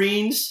group of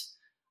Marines.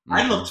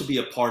 I'd love to be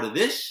a part of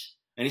this.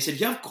 And he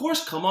said, yeah, of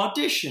course, come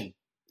audition.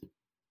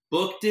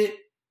 Booked it.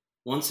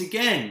 Once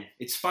again,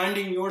 it's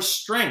finding your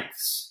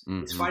strengths.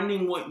 Mm-hmm. It's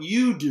finding what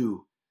you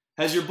do.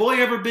 Has your boy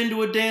ever been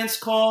to a dance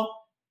call?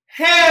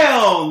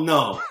 Hell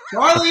no.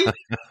 Charlie,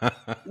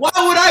 why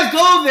would I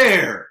go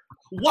there?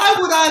 Why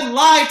would I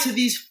lie to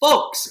these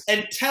folks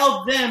and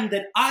tell them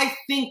that I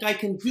think I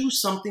can do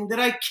something that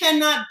I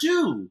cannot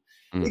do?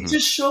 Mm-hmm. It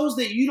just shows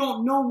that you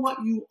don't know what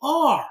you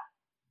are.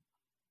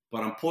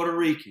 But I'm Puerto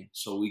Rican,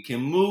 so we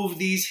can move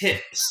these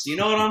hips. You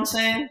know what I'm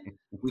saying?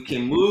 We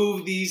can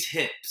move these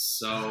hips.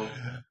 So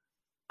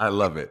I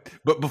love it.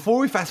 But before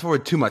we fast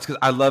forward too much, because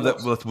I love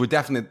that we're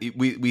definitely,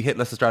 we hit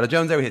Lysistrata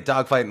Jones there, we hit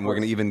Dogfight, and we're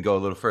going to even go a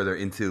little further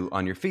into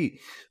On Your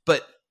Feet.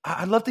 But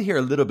I'd love to hear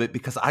a little bit,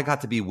 because I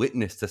got to be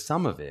witness to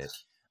some of it,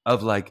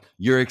 of like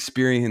your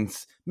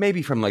experience,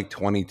 maybe from like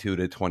 22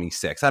 to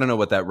 26. I don't know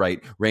what that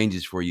right range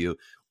is for you.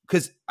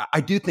 Because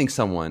I do think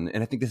someone,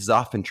 and I think this is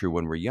often true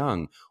when we're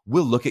young,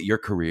 will look at your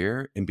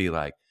career and be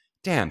like,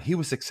 damn, he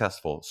was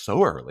successful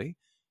so early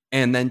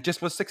and then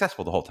just was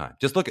successful the whole time.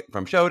 Just look at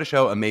from show to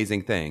show,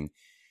 amazing thing.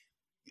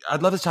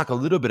 I'd love to talk a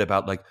little bit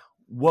about like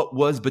what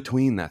was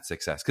between that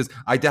success. Because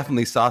I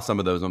definitely saw some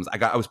of those moments.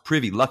 I was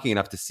lucky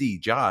enough to see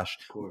Josh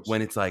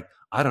when it's like,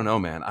 I don't know,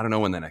 man. I don't know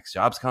when the next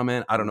job's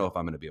coming. I don't know if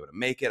I'm going to be able to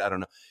make it. I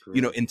don't know,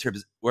 correct. In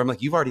terms where I'm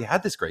like, you've already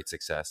had this great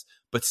success,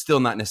 but still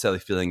not necessarily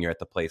feeling you're at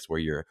the place where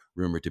you're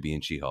rumored to be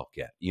in She-Hulk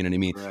yet. You know what I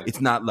mean? Right. It's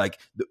not like,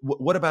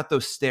 what about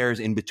those stairs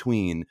in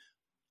between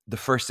the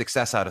first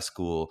success out of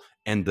school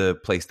and the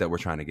place that we're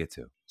trying to get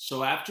to?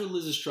 So after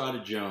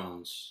Lysistrata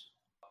Jones,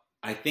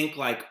 I think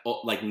like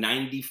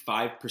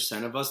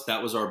 95% of us,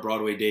 that was our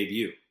Broadway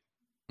debut.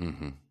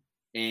 Mm-hmm.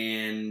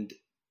 And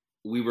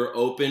we were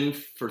open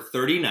for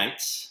 30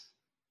 nights.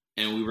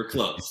 And we were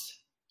closed.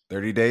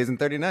 30 days and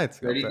 30 nights.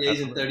 30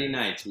 days and 30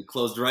 nights. We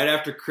closed right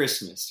after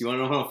Christmas. You want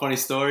to know a funny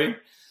story?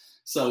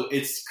 So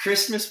it's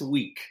Christmas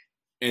week.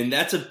 And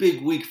that's a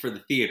big week for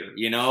the theater,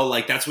 you know?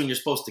 Like, that's when you're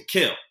supposed to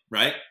kill,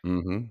 right?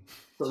 Mm-hmm.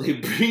 So they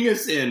bring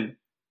us in.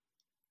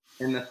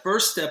 And the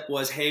first step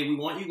was, hey, we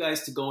want you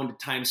guys to go into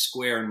Times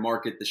Square and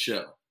market the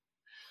show.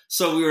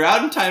 So we were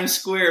out in Times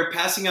Square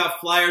passing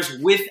out flyers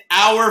with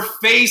our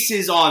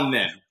faces on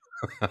them.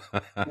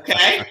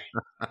 Okay?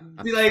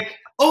 Be like,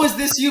 oh, is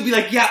this you? Be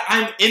like, yeah,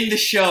 I'm in the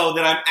show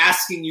that I'm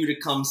asking you to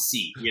come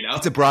see, you know?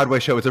 It's a Broadway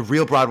show. It's a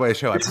real Broadway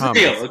show. It's I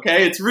promise. real,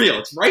 okay? It's real.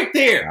 It's right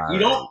there. All You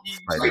right. don't...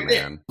 It's right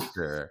there.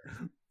 Sure.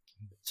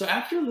 So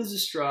after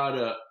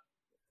Lysistrata,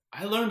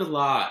 I learned a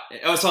lot.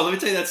 Oh, so let me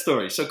tell you that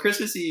story. So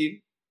Christmas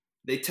Eve,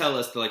 they tell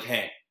us, they're like,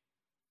 hey,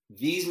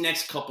 these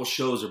next couple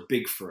shows are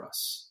big for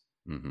us.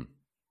 Mm-hmm.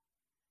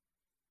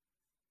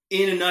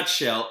 In a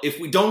nutshell,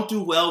 if we don't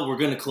do well, we're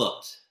going to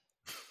close.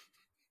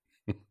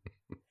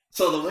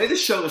 So the way the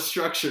show was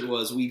structured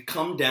was we'd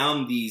come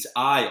down these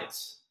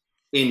aisles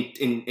in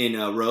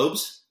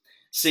robes,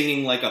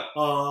 singing like a,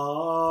 ah.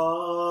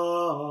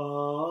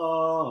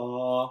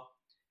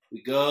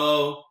 We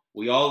go,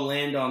 we all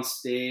land on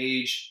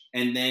stage,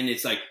 and then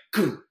it's like,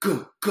 go,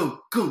 go, go,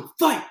 go,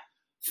 fight,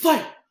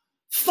 fight,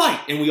 fight.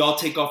 And we all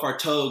take off our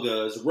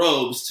togas,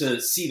 robes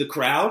to see the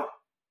crowd.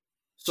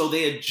 So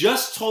they had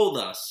just told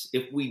us,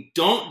 if we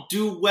don't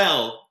do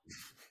well,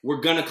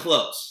 we're going to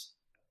close.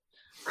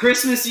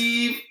 Christmas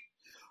Eve,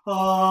 we get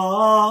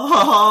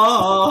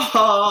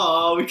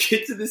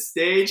to the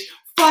stage,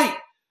 fight,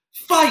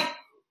 fight,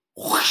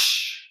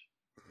 whoosh.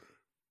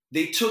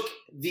 They took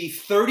the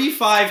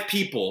 35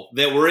 people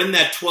that were in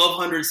that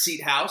 1,200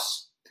 seat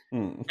house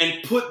and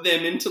put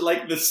them into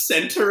like the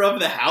center of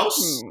the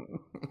house. And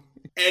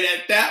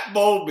at that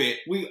moment,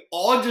 we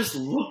all just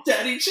looked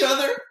at each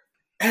other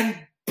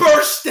and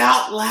burst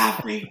out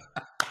laughing.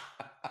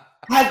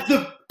 Had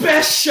the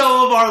best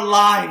show of our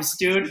lives,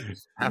 dude.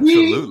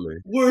 Absolutely.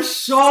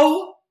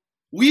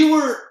 We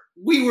were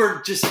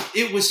just,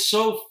 it was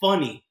so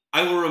funny.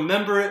 I will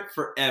remember it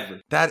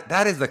forever.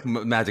 That is the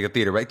magic of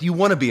theater, right? You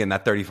want to be in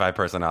that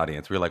 35-person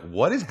audience. We're like,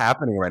 what is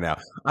happening right now?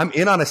 I'm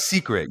in on a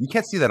secret. You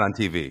can't see that on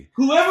TV.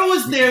 Whoever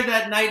was there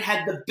that night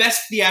had the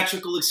best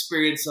theatrical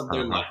experience of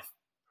their life.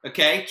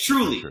 Okay?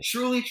 Truly.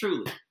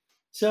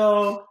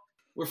 So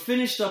we're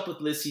finished up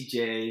with Lissy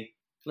J.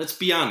 Let's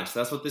be honest.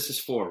 That's what this is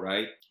for,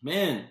 right?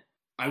 Man,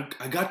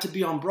 I got to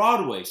be on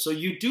Broadway. So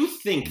you do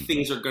think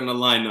things are going to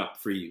line up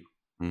for you.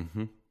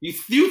 Mm-hmm. You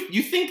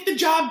think the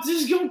job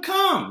is going to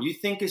come. You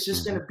think it's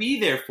just going to be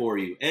there for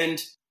you. And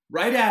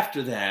right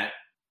after that,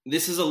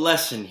 this is a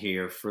lesson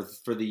here for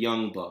the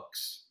young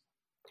bucks.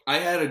 I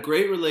had a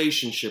great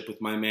relationship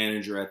with my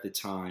manager at the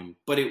time,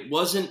 but it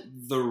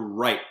wasn't the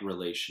right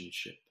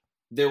relationship.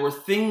 There were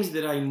things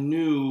that I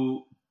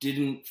knew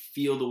didn't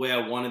feel the way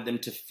I wanted them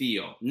to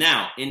feel.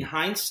 Now, in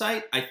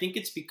hindsight, I think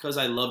it's because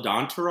I loved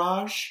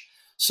Entourage.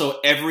 So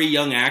every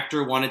young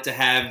actor wanted to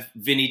have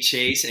Vinny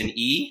Chase and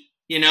E.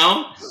 You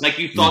know, like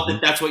you thought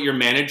that that's what your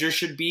manager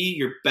should be,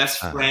 your best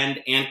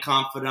friend and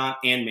confidant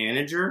and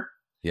manager.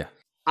 Yeah.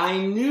 I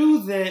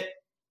knew that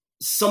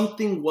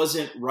something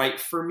wasn't right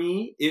for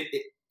me.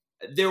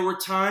 There were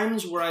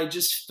times where I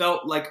just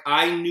felt like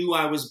I knew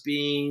I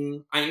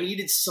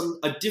needed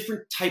a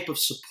different type of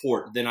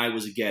support than I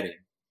was getting.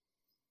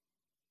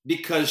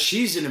 Because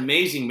she's an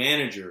amazing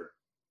manager.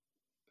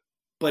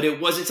 But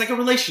it's like a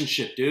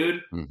relationship,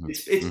 dude. Mm-hmm.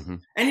 It's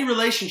any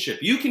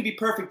relationship. You can be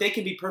perfect, they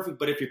can be perfect,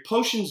 but if your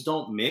potions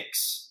don't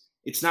mix,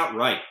 it's not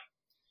right.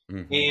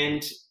 Mm-hmm.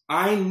 And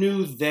I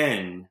knew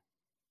then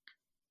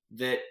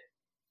that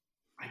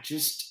I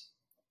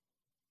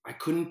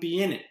couldn't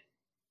be in it.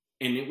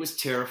 And it was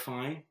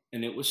terrifying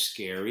and it was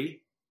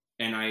scary.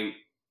 And I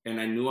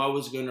knew I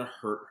was going to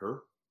hurt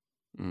her.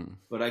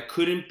 But I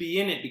couldn't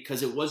be in it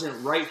because it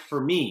wasn't right for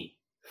me.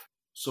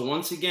 So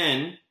once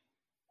again,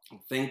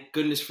 thank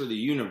goodness for the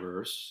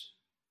universe,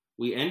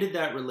 we ended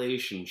that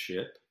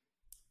relationship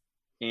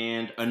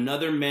and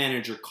another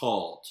manager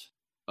called.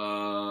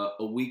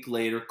 A week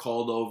later,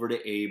 called over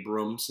to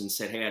Abrams and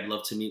said, hey, I'd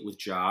love to meet with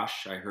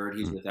Josh. I heard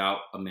he's without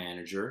a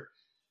manager.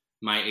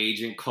 My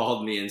agent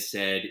called me and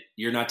said,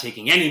 you're not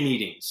taking any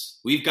meetings.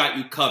 We've got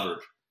you covered.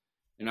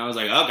 And I was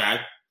like,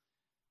 okay.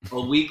 A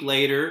week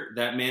later,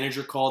 that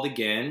manager called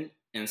again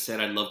and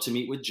said, I'd love to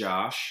meet with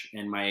Josh.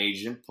 And my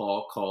agent,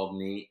 Paul, called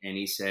me and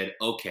he said,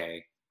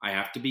 okay, I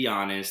have to be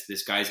honest,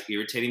 this guy's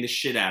irritating the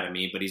shit out of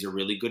me, but he's a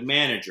really good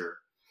manager.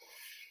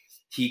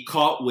 He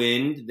caught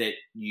wind that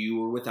you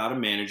were without a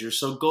manager,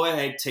 so go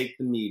ahead, take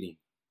the meeting.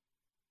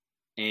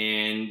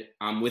 And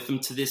I'm with him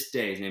to this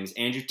day. His name is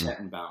Andrew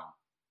Tettenbaum.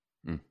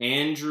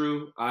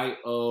 Andrew, I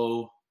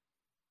owe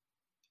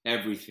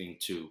everything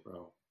to,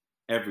 bro.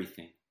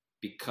 Everything.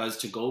 Because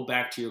to go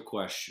back to your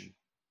question,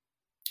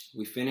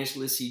 we finished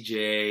Lissy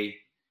J.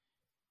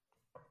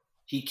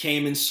 He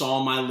came and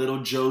saw my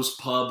little Joe's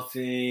Pub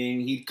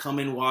thing. He'd come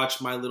and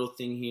watch my little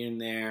thing here and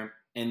there.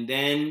 And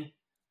then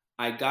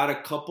I got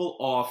a couple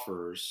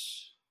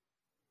offers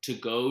to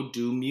go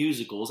do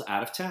musicals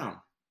out of town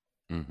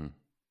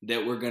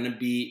that were going to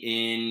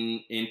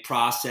be in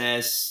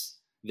process.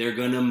 They're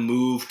going to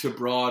move to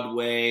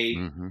Broadway.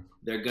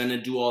 They're going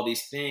to do all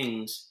these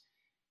things.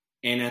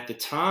 And at the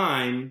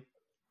time,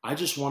 I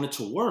just wanted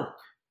to work.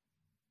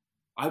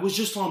 I was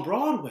just on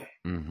Broadway.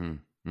 Mm-hmm.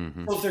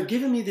 Mm-hmm. So if they're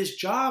giving me this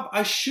job,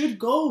 I should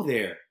go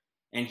there.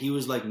 And he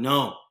was like,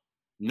 no,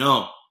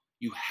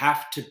 you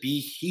have to be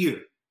here.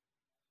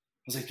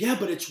 I was like, yeah,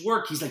 but it's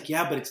work. He's like,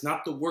 yeah, but it's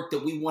not the work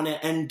that we want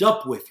to end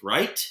up with,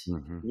 right?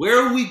 Mm-hmm.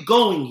 Where are we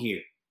going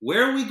here?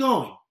 Where are we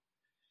going?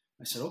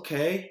 I said,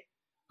 okay.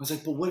 I was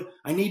like, but what?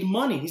 I need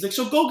money. He's like,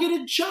 so go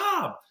get a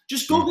job.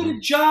 Just go get a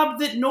job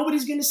that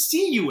nobody's going to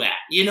see you at,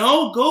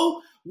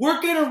 Go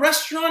work at a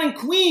restaurant in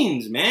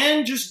Queens,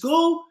 man. Just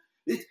go.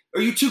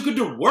 Are you too good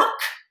to work?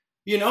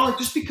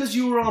 Just because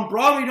you were on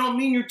Broadway don't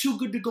mean you're too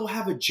good to go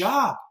have a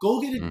job.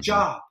 Go get a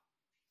job.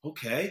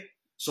 Okay.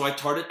 So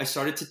I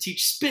started to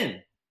teach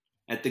spin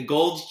at the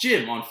Gold's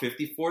Gym on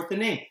 54th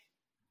and 8th.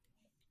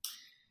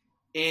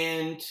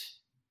 And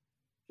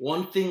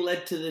one thing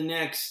led to the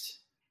next.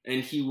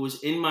 And he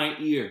was in my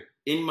ear,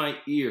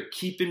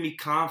 keeping me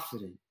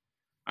confident.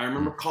 I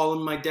remember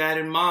calling my dad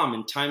and mom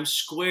in Times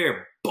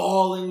Square,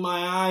 bawling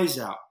my eyes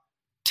out,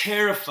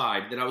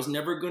 terrified that I was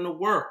never going to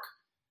work.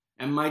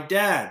 And my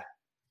dad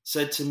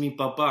said to me,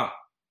 Papa,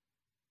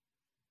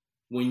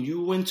 when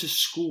you went to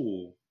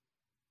school,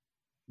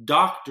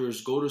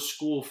 doctors go to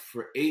school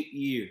for 8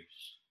 years.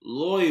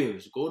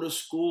 Lawyers go to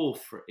school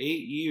for 8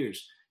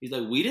 years. He's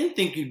like, we didn't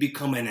think you'd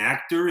become an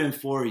actor in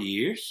 4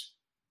 years.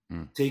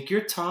 Take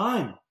your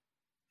time.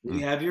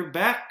 We have your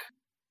back.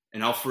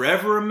 And I'll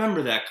forever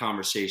remember that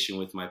conversation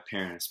with my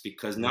parents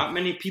because not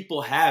many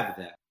people have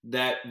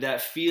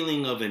that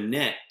feeling of a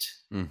net.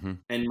 Mm-hmm.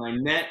 And my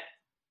net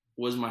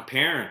was my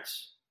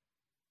parents.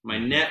 My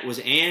net was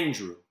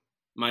Andrew.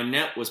 My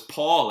net was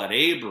Paul at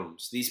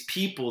Abrams. These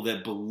people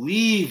that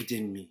believed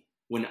in me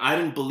when I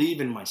didn't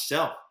believe in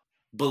myself.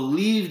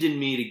 Believed in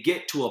me to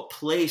get to a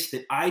place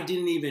that I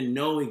didn't even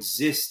know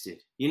existed.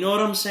 You know what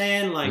I'm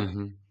saying? Like,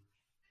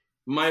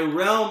 my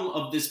realm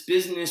of this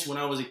business when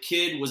I was a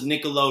kid was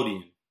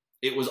Nickelodeon.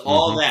 It was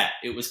all that.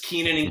 It was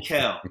Kenan and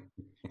Kel.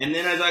 And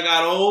then as I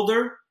got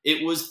older,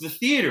 it was the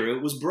theater.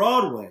 It was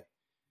Broadway.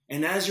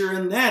 And as you're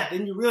in that,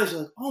 then you realize,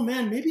 like, oh,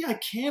 man, maybe I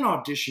can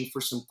audition for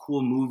some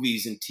cool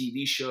movies and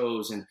TV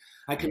shows. And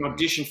I can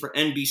audition for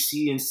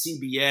NBC and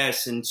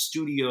CBS and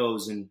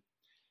studios.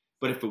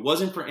 But if it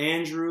wasn't for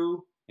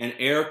Andrew and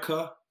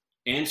Erica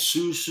and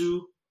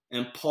Susu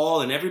and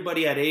Paul and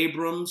everybody at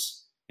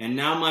Abrams and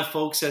now my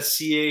folks at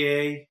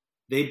CAA,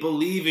 they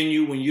believe in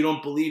you when you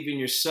don't believe in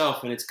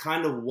yourself. And it's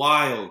kind of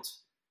wild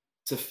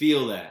to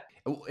feel that.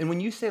 And when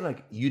you say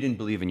like you didn't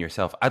believe in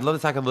yourself, I'd love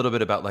to talk a little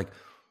bit about like,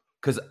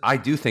 because I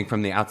do think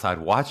from the outside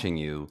watching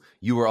you,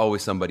 you were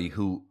always somebody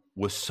who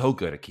was so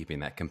good at keeping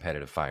that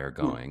competitive fire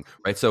going,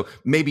 right? So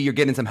maybe you're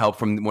getting some help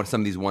from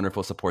some of these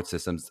wonderful support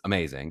systems,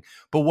 amazing.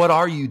 But what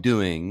are you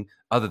doing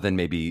other than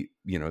maybe,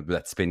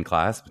 that spin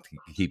class to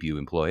keep you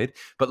employed?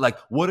 But like,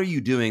 what are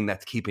you doing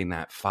that's keeping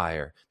that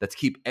fire?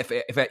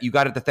 If you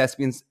got it at the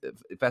Thespian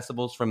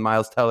festivals from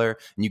Miles Teller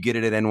and you get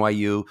it at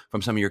NYU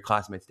from some of your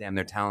classmates, damn,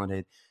 they're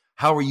talented.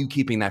 How are you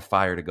keeping that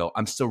fire to go,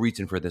 I'm still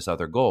reaching for this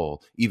other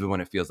goal, even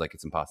when it feels like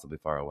it's impossibly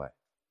far away?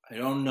 I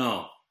don't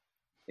know.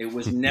 It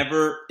was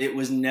never,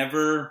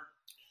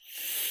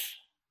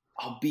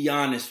 I'll be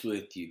honest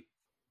with you.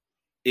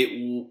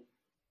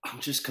 I'm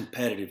just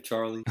competitive,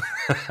 Charlie.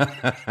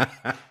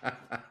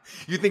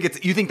 You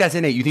think that's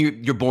innate. You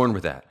think you're born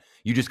with that.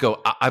 You just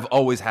go, I've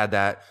always had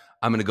that.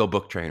 I'm going to go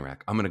book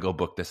Trainwreck. I'm going to go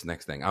book this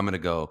next thing. I'm going to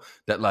go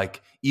that,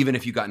 like, even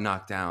if you got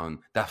knocked down,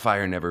 that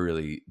fire never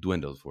really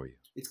dwindled for you.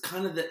 It's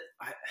kind of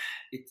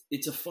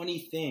it's a funny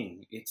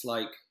thing. It's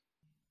like,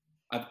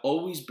 I've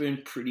always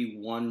been pretty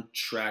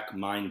one-track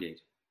minded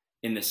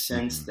in the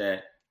sense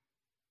that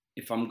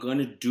if I'm going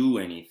to do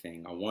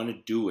anything, I want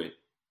to do it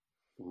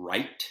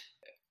right.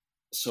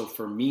 So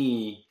for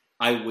me,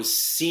 I was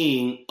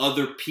seeing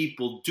other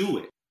people do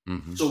it.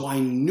 So I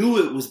knew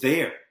it was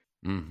there.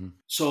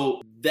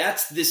 So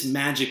that's this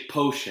magic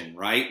potion,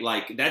 right?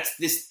 Like that's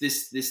this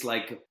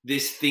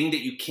thing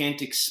that you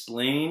can't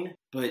explain,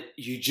 but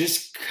you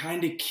just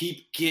kind of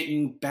keep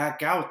getting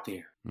back out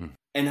there.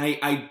 And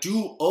I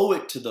do owe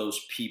it to those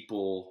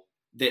people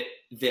that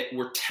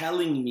were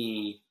telling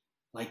me,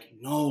 like,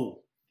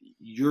 no,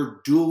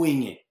 you're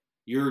doing it.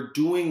 You're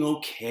doing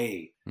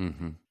okay.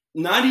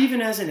 Not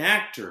even as an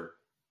actor.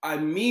 I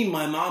mean,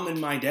 my mom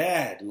and my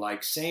dad,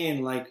 like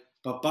saying, like,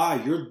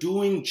 Papa, you're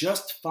doing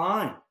just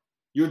fine.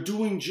 You're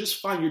doing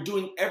just fine. You're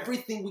doing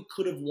everything we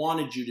could have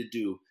wanted you to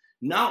do.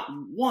 Not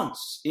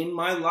once in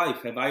my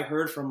life have I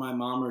heard from my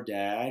mom or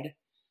dad,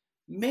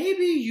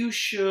 maybe you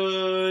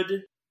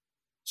should.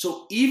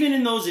 So even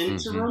in those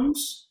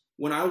interims,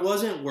 when I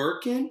wasn't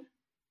working,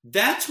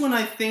 that's when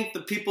I think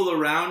the people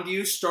around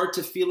you start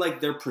to feel like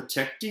they're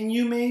protecting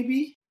you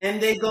maybe.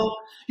 And they go,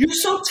 you're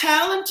so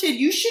talented.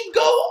 You should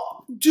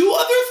go do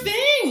other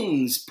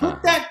things.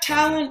 Put that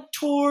talent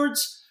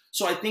towards.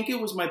 So I think it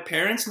was my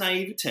parents'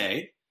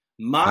 naivete,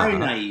 my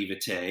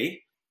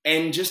naivete,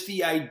 and just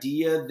the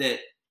idea that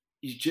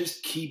you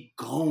just keep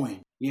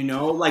going,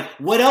 like,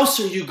 what else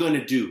are you going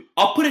to do?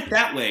 I'll put it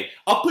that way.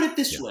 I'll put it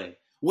this way.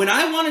 When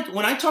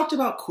I talked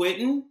about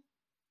quitting,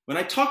 when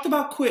I talked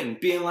about quitting,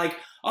 being like,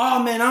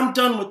 oh man, I'm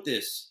done with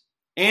this,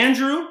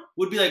 Andrew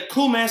would be like,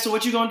 cool, man, so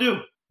what you gonna do?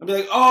 I'd be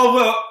like, oh,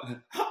 well,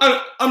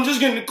 I'm just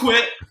gonna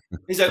quit.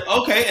 He's like,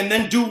 okay, and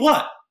then do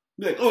what?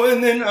 Be like, oh,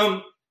 and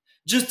then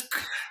just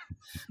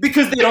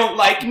because they don't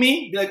like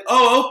me. Be like,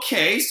 oh,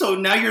 okay, so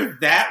now you're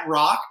that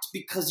rocked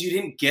because you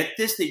didn't get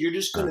this, that you're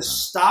just gonna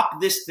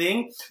stop this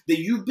thing that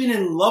you've been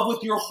in love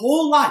with your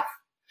whole life.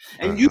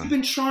 And you've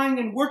been trying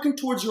and working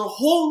towards your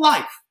whole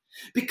life,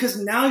 because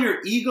now your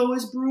ego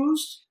is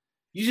bruised.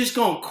 You just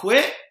gonna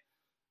quit?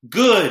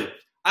 Good.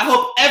 I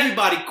hope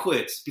everybody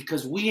quits,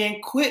 because we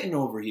ain't quitting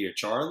over here,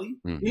 Charlie.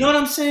 You know what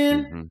I'm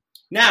saying?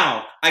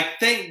 Now, I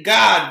thank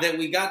God that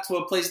we got to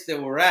a place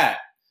that we're at,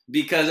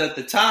 because at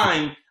the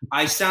time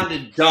I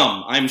sounded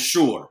dumb, I'm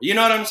sure. You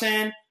know what I'm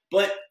saying?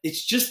 But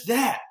it's just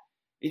that.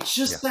 It's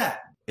just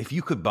that. If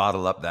you could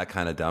bottle up that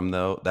kind of dumb,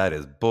 though, that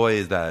is, boy,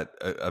 is that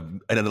an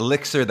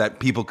elixir that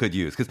people could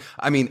use. Because,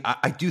 I mean,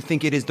 I do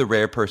think it is the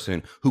rare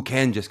person who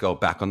can just go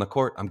back on the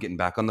court. I'm getting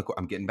back on the court.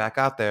 I'm getting back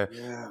out there,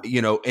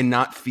 you know, and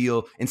not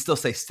feel, and still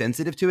stay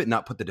sensitive to it,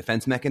 not put the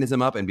defense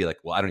mechanism up and be like,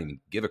 well, I don't even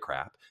give a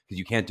crap, because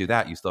you can't do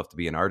that. You still have to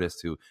be an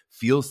artist who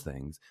feels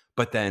things,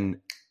 but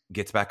then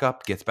gets back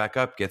up, gets back.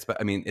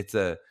 I mean, it's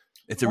a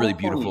really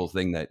beautiful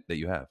thing that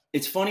you have.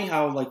 It's funny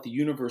how like the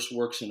universe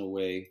works in a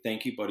way.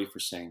 Thank you, buddy, for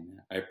saying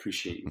that. I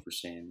appreciate you for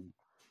saying that.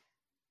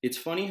 It's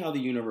funny how the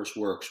universe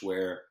works,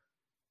 where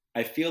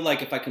I feel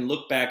like if I can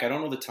look back, I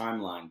don't know the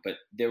timeline, but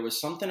there was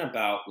something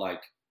about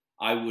like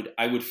I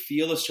would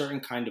feel a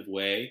certain kind of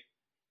way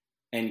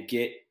and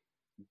get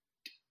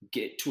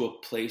to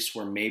a place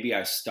where maybe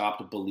I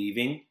stopped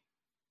believing,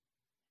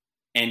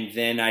 and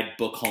then I'd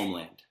book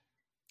Homeland.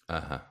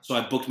 So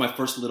I booked my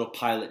first little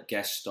pilot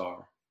guest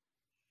star.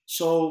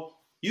 So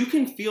you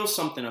can feel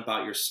something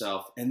about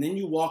yourself, and then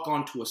you walk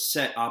onto a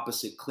set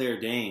opposite Claire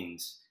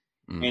Danes,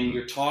 and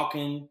you're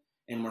talking,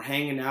 and we're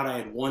hanging out. I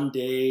had 1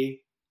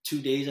 day,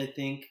 2 days, I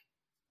think.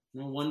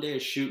 1 day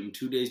of shooting,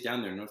 2 days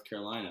down there in North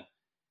Carolina.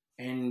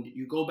 And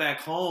you go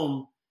back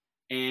home,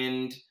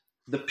 and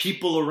the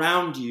people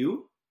around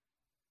you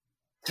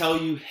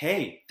tell you,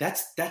 hey,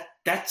 that's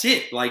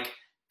it. Like,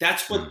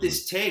 that's what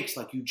this takes.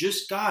 Like, you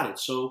just got it.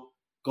 So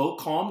go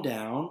calm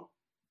down.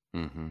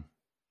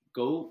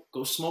 Go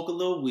smoke a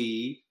little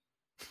weed.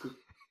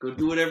 Go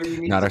do whatever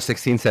you need. Not our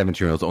 16,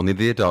 17-year-olds, only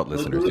the adult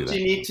listeners do what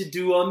you need to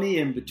do on the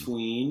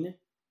in-between.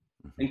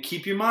 And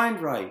keep your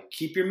mind right.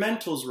 Keep your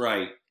mentals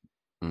right.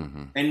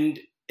 And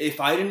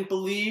if I didn't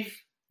believe,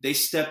 they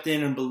stepped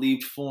in and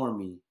believed for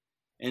me.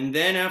 And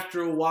then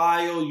after a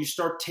while, you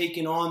start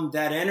taking on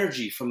that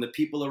energy from the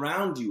people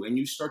around you, and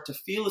you start to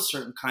feel a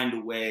certain kind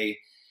of way.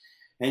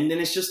 And then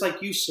it's just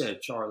like you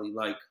said, Charlie,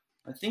 like,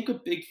 I think a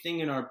big thing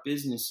in our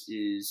business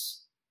is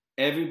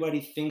everybody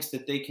thinks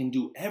that they can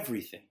do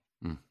everything.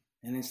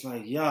 And it's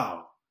like,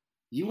 yo,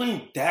 you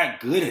ain't that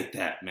good at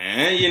that,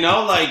 man. You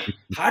know, like,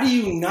 how do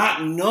you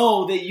not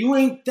know that you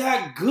ain't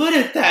that good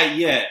at that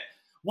yet?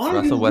 Why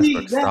don't Russell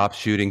Westbrook, stop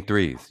shooting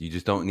threes. You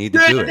just don't need to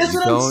do it.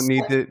 You don't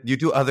need to. You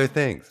do other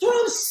things. That's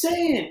what I'm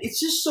saying. It's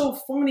just so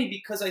funny,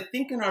 because I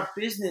think in our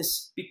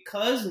business,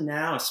 because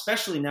now,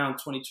 especially now in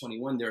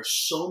 2021, there are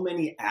so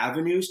many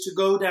avenues to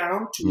go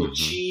down to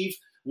achieve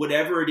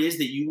whatever it is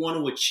that you want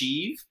to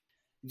achieve,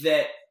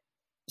 that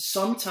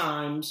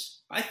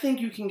sometimes I think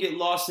you can get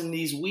lost in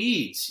these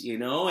weeds, you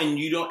know, and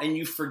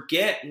you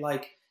forget,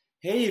 like,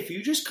 hey, if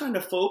you just kind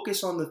of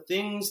focus on the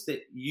things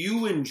that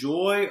you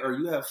enjoy or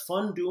you have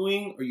fun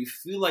doing or you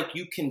feel like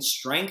you can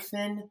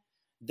strengthen,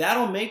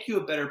 that'll make you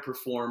a better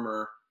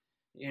performer.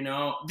 You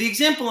know, the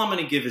example I'm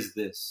going to give is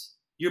this.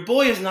 Your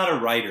boy is not a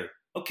writer,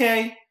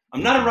 okay?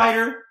 I'm not a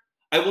writer.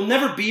 I will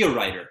never be a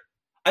writer.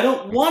 I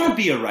don't want to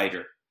be a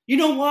writer. You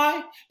know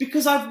why?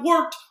 Because I've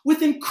worked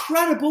with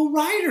incredible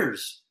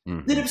writers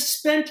that have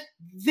spent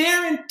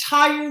their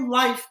entire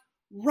life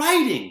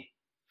writing.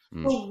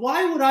 So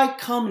why would I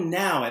come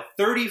now at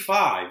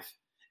 35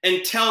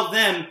 and tell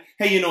them,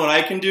 hey, you know what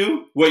I can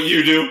do? What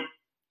you do?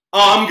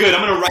 Oh, I'm good.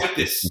 I'm going to write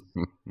this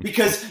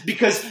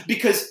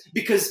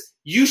because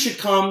you should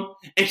come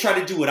and try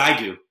to do what I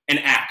do and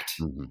act.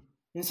 And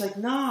it's like,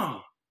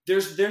 no,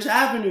 there's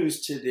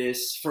avenues to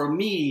this for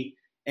me.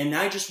 And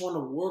I just want to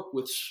work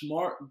with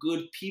smart,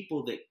 good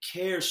people that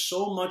care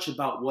so much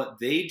about what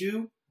they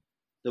do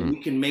that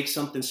we can make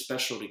something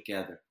special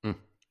together. It's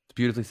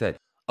beautifully said.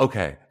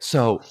 Okay,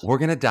 so we're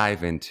going to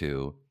dive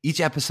into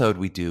each episode.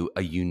 We do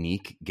a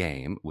unique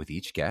game with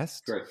each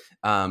guest. Great.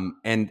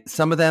 And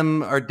some of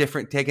them are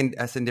different, taking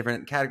us in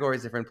different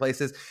categories, different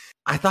places.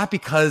 I thought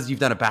because you've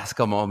done a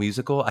basketball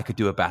musical, I could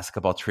do a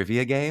basketball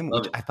trivia game,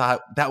 which I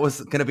thought that was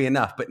going to be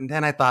enough. But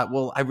then I thought,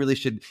 well, I really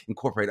should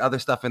incorporate other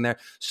stuff in there.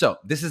 So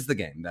this is the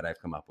game that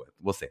I've come up with.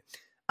 We'll see.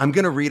 I'm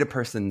going to read a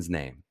person's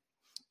name,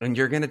 and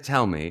you're going to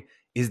tell me,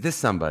 is this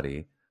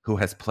somebody who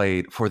has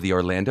played for the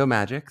Orlando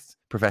Magic's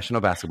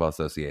Professional Basketball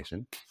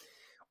Association,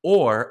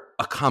 or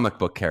a comic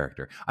book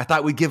character? I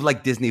thought we'd give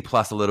like Disney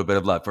Plus a little bit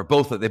of love for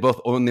both. They both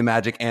own the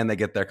Magic and they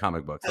get their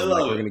comic books. So I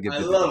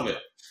love it.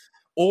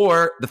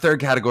 Or the third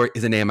category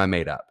is a name I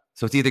made up.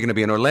 So it's either going to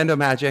be an Orlando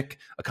Magic,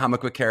 a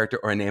comic book character,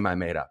 or a name I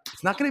made up.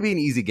 It's not going to be an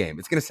easy game.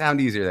 It's going to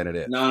sound easier than it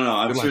is. No.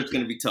 I'm sure it's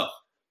going to be tough.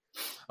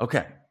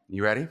 Okay.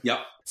 You ready? Yep.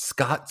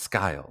 Scott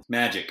Skiles.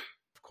 Magic.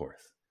 Of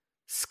course.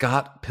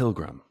 Scott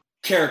Pilgrim.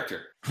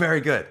 Character. Very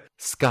good.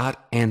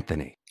 Scott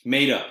Anthony.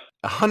 Made up.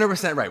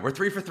 100% right. We're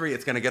 3 for 3.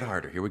 It's going to get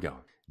harder. Here we go.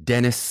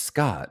 Dennis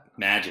Scott.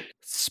 Magic.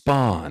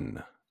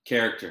 Spawn.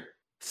 Character.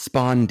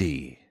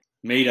 Spondy.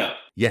 Made up.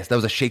 Yes, that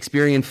was a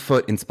Shakespearean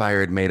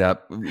foot-inspired,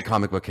 made-up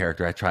comic book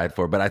character I tried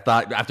for, but I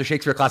thought after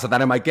Shakespeare class, I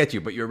thought I might get you,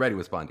 but you're ready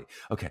with Spondy.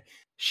 Okay.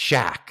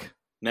 Shaq.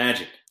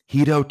 Magic.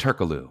 Hito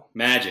Turkoglu.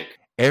 Magic.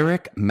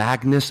 Eric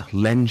Magnus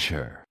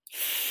Lenscher.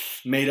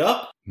 Made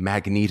up.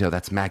 Magneto.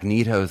 That's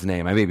Magneto's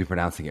name. I may be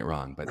pronouncing it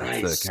wrong, but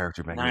that's Nice. the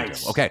character Magneto.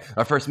 Nice. Okay,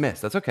 our first miss.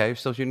 That's okay. You're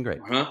still shooting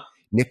great. Huh?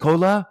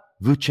 Nikola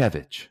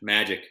Vucevic.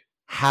 Magic.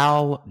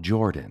 Hal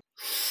Jordan.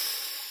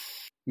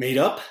 Made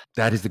up.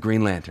 That is the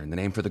Green Lantern, the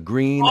name for the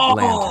Green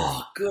Lantern.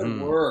 Oh,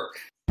 good work.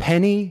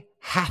 Penny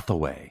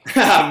Hathaway.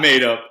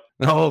 Made up.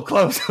 Oh,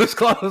 close. It was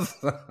close.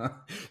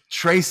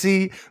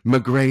 Tracy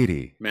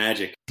McGrady.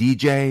 Magic.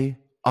 DJ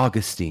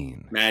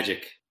Augustine.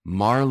 Magic.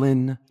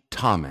 Marlon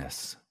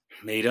Thomas.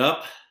 Made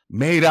up.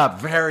 Made up.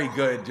 Very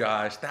good,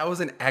 Josh. That was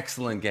an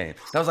excellent game.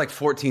 That was like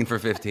 14 for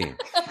 15.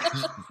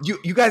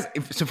 You guys,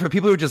 so for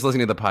people who are just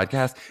listening to the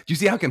podcast, do you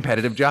see how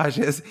competitive Josh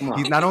is?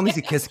 He's not only is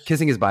he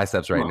kissing his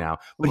biceps right now,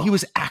 but he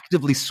was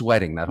actively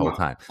sweating that whole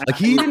time. Like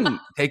he didn't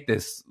take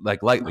this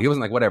like lightly. He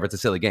wasn't like, whatever, it's a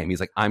silly game.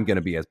 He's like, I'm going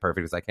to be as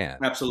perfect as I can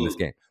in this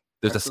game.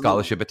 There's a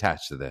scholarship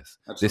attached to this.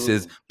 This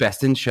is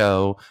best in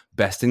show,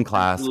 best in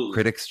class,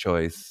 critics'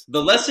 choice.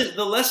 The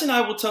lesson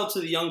I will tell to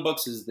the young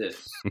bucks is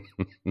this.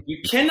 You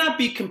cannot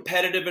be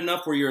competitive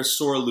enough where you're a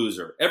sore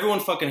loser. Everyone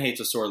fucking hates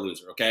a sore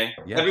loser, okay?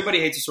 Yes. Everybody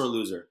hates a sore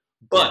loser.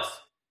 But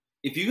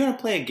if you're going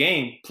to play a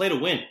game, play to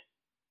win.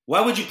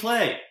 Why would you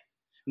play?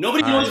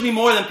 Nobody knows me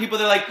more than people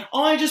that are like,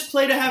 oh, I just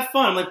play to have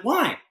fun. I'm like,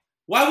 why?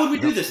 Why would we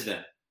do this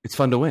then? It's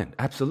fun to win.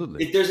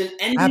 Absolutely. If there's an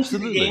ending to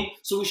the game,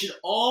 so we should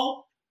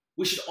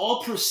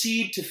all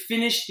proceed to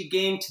finish the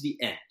game to the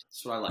end.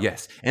 That's what I like.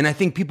 Yes. And I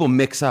think people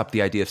mix up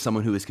the idea of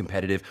someone who is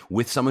competitive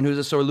with someone who's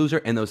a sore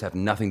loser, and those have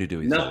nothing to do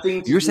with each other.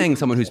 You're saying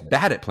someone who's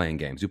bad at playing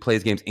games, who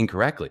plays games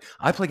incorrectly.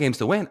 I play games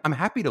to win. I'm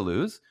happy to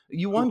lose.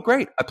 You won.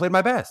 Great. I played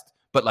my best.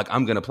 But like,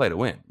 I'm going to play to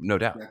win, no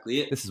doubt.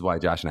 Exactly it. This is why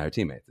Josh and I are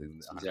teammates.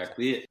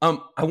 Exactly it.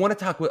 I want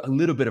to talk a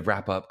little bit of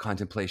wrap up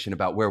contemplation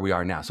about where we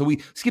are now. So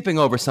skipping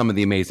over some of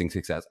the amazing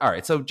success. All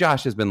right. So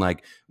Josh has been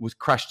was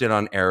crushed it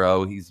on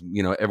Arrow. He's,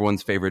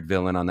 everyone's favorite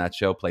villain on that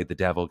show, played the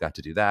devil, got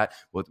to do that.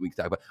 What we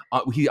talk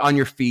about, he on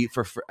your feet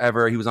for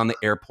forever. He was on the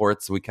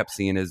airport. So we kept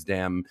seeing his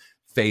damn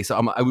face.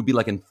 I would be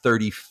like in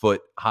 30-foot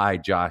high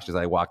Josh as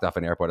I walked off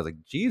an airport. I was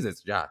like,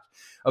 Jesus, Josh.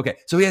 Okay,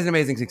 so he has an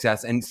amazing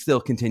success and still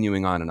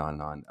continuing on and on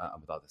and on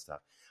with all this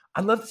stuff.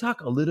 I'd love to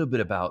talk a little bit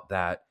about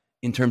that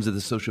in terms of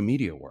the social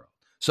media world.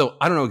 So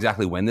I don't know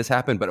exactly when this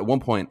happened, but at one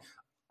point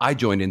I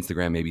joined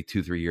Instagram maybe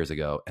 2-3 years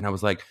ago, and I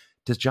was like,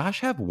 does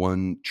Josh have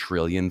 1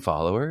 trillion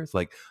followers?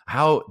 Like,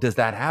 how does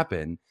that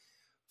happen?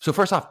 So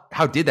first off,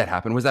 how did that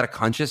happen? Was that a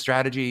conscious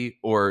strategy,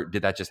 or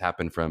did that just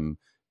happen from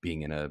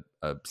being in a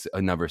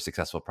number of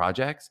successful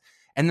projects?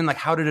 And then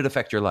how did it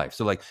affect your life?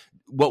 So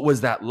what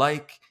was that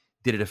like?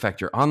 Did it affect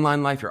your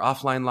online life, your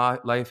offline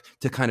life,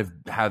 to kind of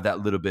have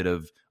that little bit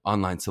of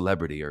online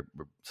celebrity or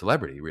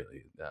celebrity,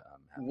 really?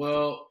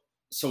 Well,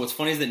 so what's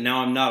funny is that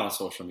now I'm not on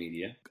social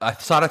media. I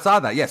saw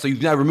that. Yeah, so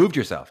you've now removed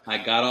yourself. I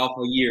got off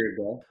a year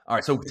ago. All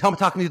right, so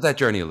talk me through that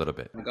journey a little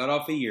bit. I got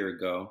off a year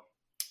ago.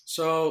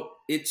 So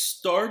it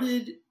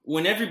started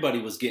when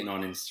everybody was getting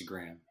on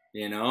Instagram.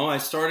 I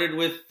started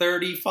with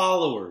 30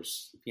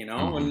 followers,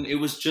 and it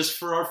was just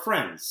for our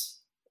friends.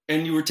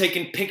 And you were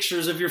taking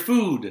pictures of your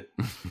food.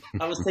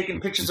 I was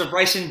taking pictures of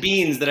rice and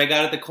beans that I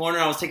got at the corner.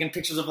 I was taking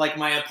pictures of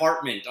my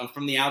apartment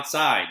from the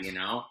outside,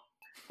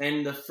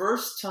 And the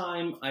first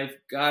time I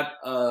got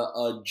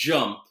a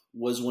jump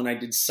was when I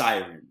did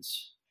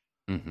Sirens.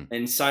 Mm-hmm.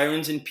 And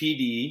Sirens in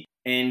PD.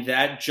 And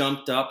that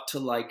jumped up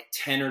to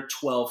 10 or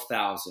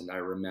 12,000, I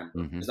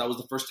remember. Because that was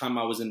the first time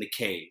I was in the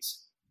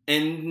K's.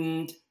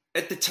 And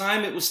at the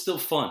time, it was still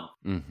fun.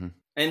 Mm-hmm.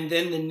 And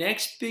then the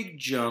next big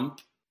jump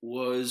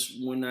was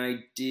when I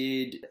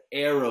did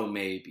Arrow,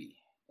 maybe.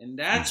 And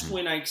that's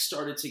when I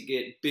started to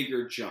get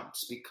bigger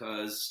jumps,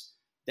 because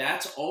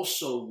that's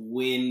also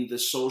when the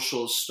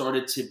socials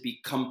started to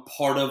become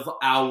part of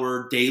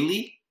our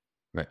daily.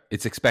 Right.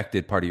 It's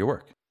expected part of your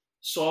work.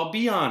 So I'll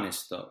be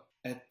honest, though.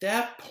 At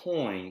that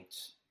point,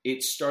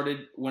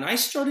 when I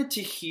started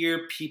to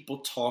hear people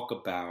talk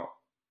about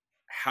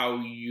how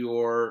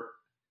your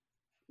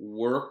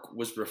work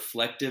was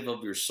reflective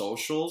of your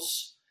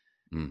socials,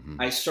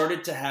 I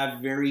started to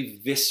have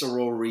very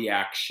visceral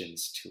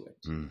reactions to it.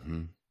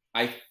 Mm-hmm.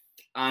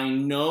 I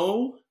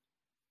know,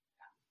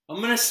 I'm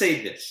going to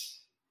say this.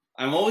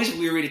 I'm always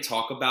weary to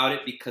talk about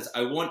it because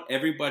I want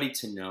everybody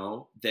to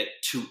know that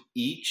to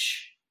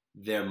each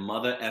their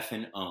mother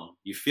effing own.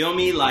 You feel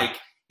me?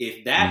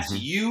 If that's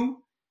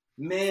you,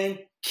 man,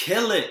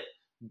 kill it.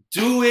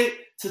 Do it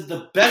to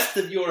the best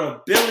of your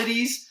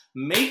abilities.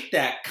 make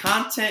that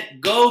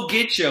content. Go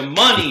get your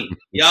money,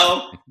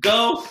 yo.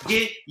 Go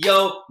get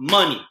your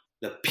money.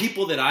 The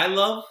people that I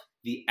love,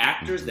 the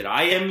actors that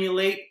I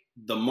emulate,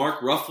 the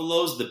Mark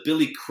Ruffalos, the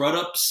Billy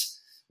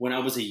Crudups, when I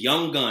was a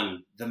young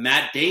gun, the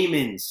Matt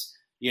Damons,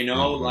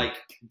 like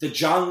the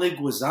John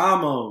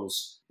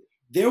Leguizamos,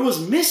 there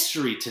was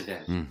mystery to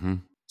them. Mm-hmm.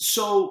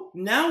 So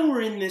now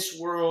we're in this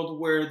world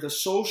where the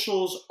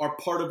socials are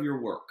part of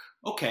your work.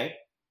 Okay.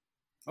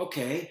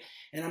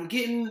 And I'm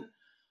getting,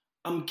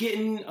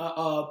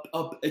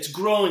 it's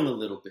growing a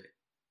little bit.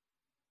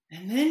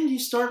 And then you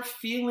start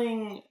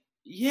feeling,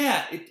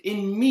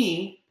 in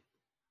me,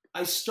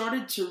 I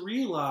started to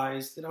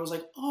realize that I was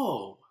like,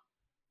 oh,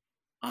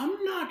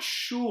 I'm not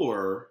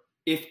sure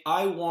if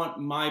I want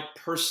my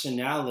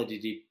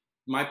personality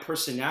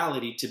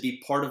to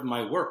be part of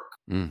my work.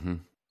 Mm-hmm.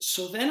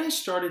 So then I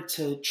started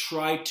to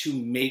try to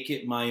make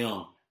it my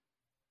own.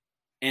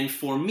 And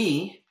for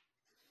me,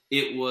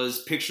 it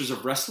was pictures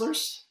of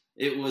wrestlers.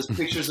 It was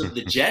pictures of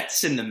the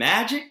Jets and the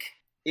Magic.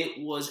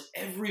 It was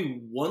every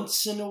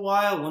once in a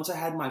while, once I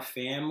had my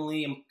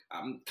family,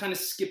 I'm kind of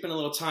skipping a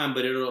little time,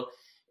 but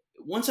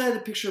once I had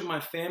a picture of my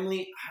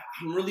family,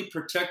 I'm really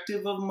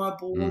protective of my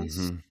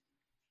boys.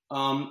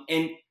 Mm-hmm.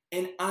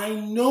 And I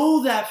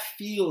know that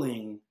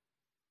feeling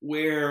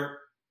where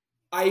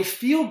I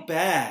feel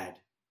bad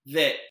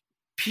that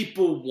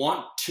people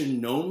want to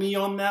know me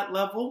on that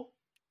level.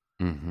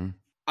 Mm-hmm.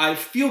 I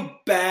feel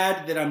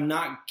bad that I'm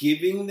not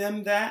giving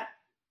them that.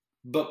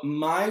 But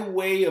my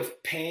way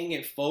of paying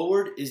it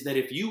forward is that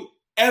if you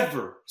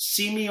ever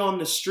see me on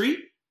the street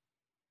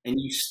and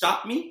you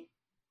stop me,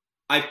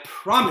 I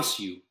promise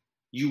you,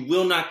 you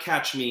will not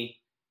catch me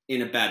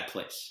in a bad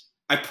place.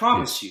 I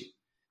promise you.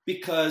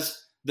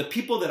 Because the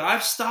people that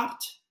I've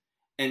stopped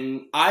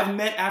and I've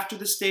met after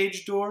the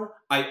stage door,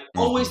 I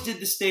always did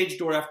the stage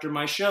door after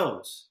my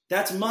shows.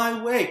 That's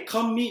my way.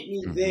 Come meet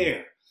me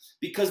there.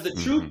 Because the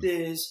truth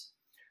is,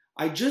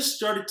 I just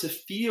started to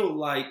feel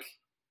like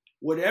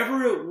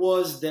whatever it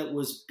was that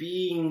was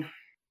being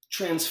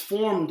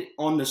transformed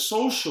on the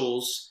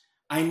socials,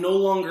 I no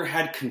longer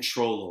had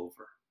control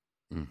over.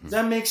 Mm-hmm. Does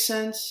that make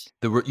sense?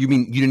 You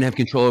mean you didn't have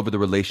control over the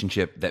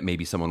relationship that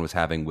maybe someone was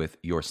having with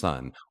your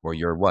son or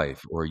your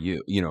wife or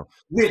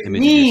with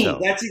me?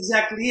 That's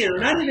exactly it. Or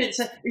not even, it's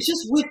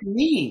just with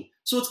me.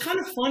 So it's kind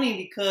of funny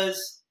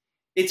because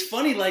it's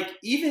funny, like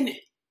even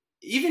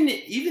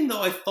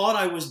though I thought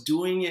I was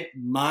doing it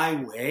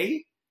my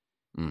way,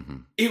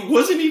 it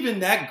wasn't even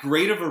that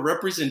great of a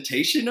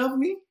representation of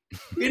me.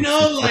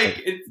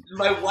 Like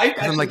my wife.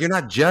 I'm like, you're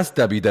not just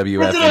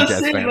WWF and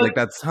Jets fan. Like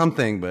that's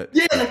something, but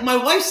yeah, like my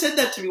wife said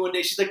that to me one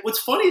day. She's like, "What's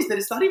funny is that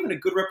it's not even a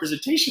good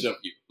representation of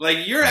you.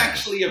 Like you're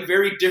actually a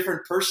very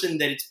different person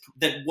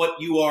than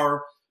what you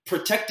are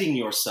protecting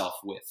yourself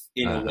with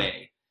in a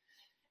way."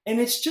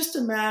 And it's just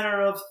a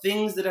matter of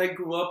things that I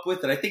grew up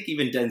with. And I think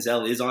even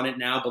Denzel is on it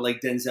now. But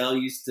like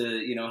Denzel used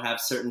to,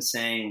 have certain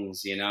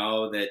sayings,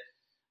 that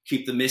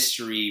keep the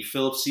mystery.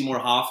 Philip Seymour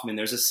Hoffman,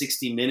 there's a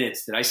 60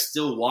 Minutes that I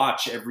still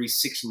watch every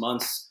 6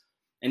 months.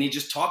 And he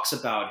just talks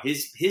about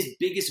his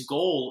biggest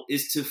goal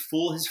is to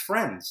fool his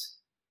friends.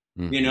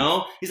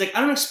 He's like, I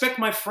don't expect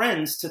my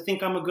friends to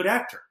think I'm a good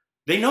actor.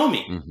 They know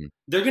me.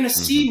 They're going to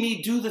see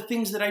me do the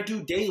things that I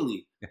do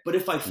daily. But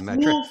if I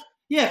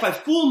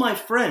fool my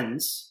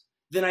friends,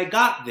 then I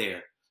got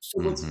there.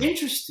 So what's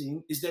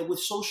interesting is that with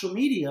social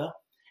media,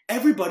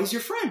 everybody's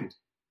your friend.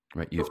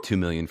 Right, you have 2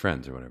 million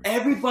friends or whatever.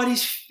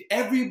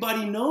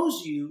 Everybody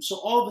knows you. So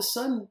all of a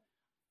sudden,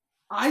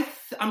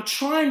 I'm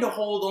trying to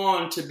hold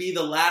on to be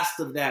the last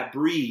of that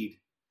breed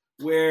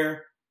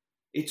where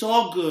it's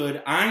all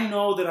good. I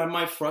know that I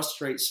might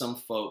frustrate some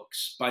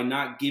folks by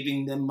not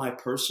giving them my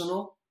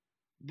personal,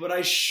 but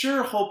I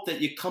sure hope that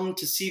you come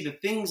to see the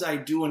things I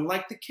do and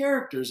like the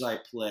characters I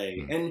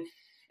play.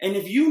 And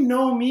if you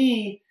know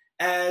me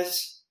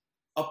as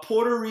a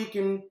Puerto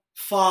Rican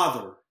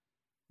father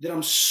that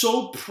I'm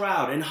so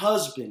proud, and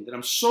husband that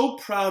I'm so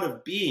proud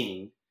of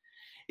being,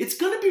 it's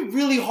going to be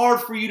really hard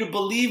for you to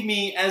believe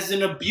me as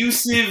an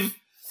abusive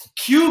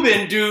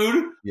Cuban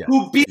dude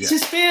who beats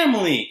his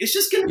family. It's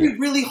just going to be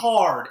really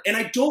hard. And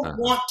I don't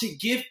want to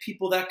give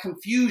people that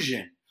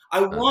confusion.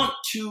 I want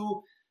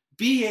to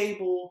be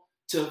able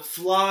to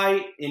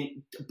fly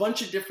in a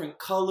bunch of different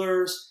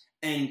colors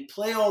and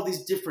play all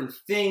these different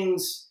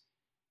things.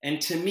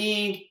 And to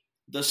me,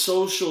 the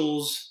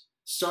socials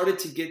started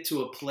to get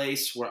to a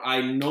place where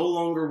I no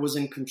longer was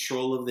in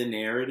control of the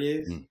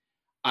narrative.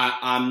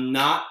 I'm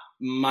not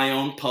my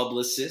own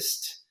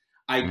publicist.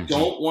 I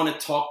don't want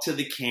to talk to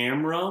the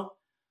camera.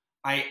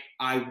 I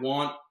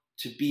want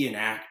to be an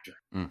actor.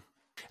 And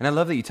I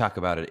love that you talk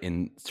about it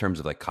in terms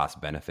of like cost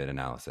benefit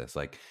analysis,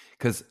 like,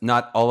 because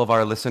not all of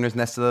our listeners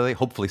necessarily,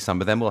 hopefully some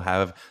of them will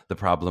have the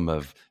problem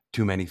of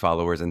too many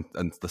followers and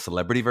the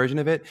celebrity version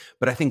of it.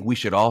 But I think we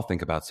should all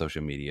think about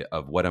social media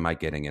of what am I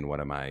getting and what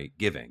am I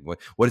giving?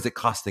 What is it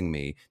costing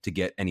me to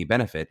get any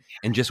benefit?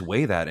 And just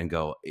weigh that and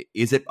go,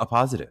 is it a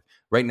positive?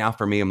 Right now,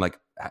 for me, I'm like,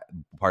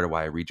 part of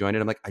why I rejoined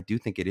it, I'm like, I do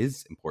think it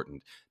is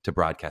important to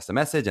broadcast a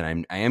message.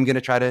 And I am going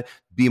to try to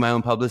be my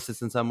own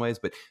publicist in some ways.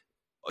 But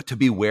to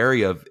be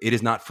wary of. It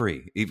is not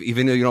free.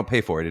 Even though you don't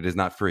pay for it, it is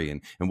not free.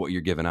 And what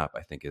you're giving up,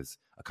 I think, is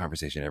a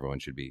conversation everyone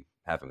should be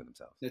having with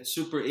themselves. That's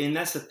super. And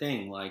that's the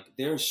thing. Like,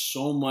 there's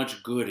so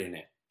much good in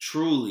it.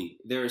 Truly.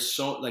 There is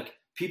so, like,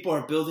 people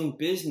are building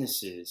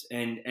businesses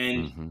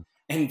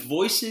and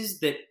voices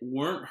that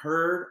weren't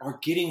heard are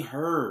getting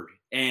heard.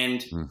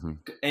 And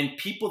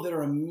people that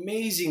are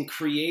amazing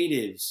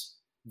creatives,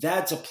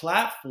 that's a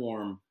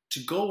platform to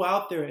go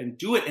out there and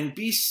do it and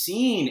be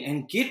seen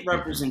and get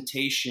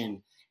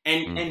representation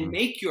and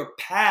make your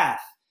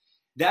path.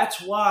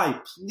 That's why,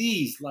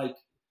 please, like,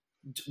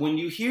 when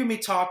you hear me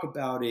talk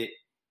about it,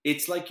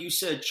 it's like you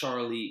said,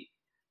 Charlie,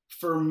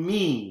 for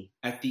me,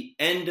 at the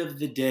end of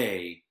the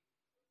day,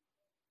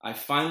 I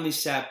finally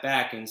sat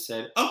back and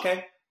said,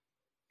 okay,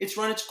 it's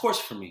run its course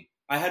for me.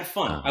 I had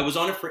fun. I was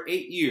on it for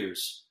 8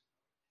 years.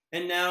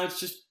 And now it's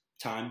just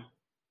time,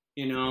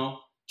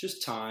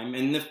 just time.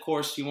 And of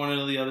course, you want to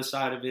know the other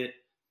side of it.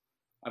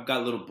 I've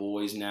got little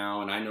boys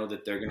now, and I know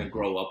that they're going to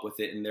grow up with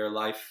it in their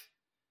life.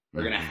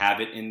 They're going to have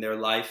it in their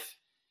life.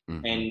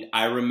 And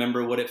I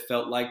remember what it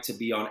felt like to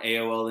be on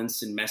AOL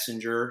Instant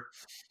Messenger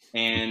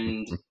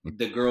and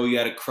the girl you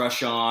had a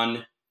crush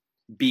on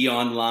be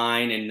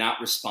online and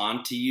not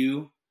respond to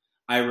you.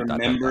 I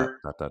remember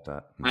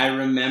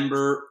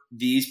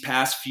these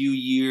past few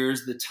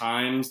years, the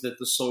times that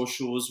the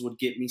socials would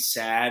get me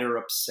sad or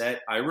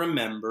upset. I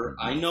remember.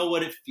 I know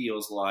what it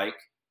feels like.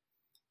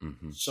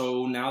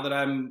 So now that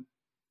I'm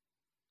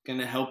going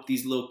to help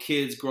these little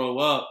kids grow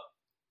up,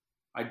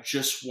 I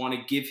just want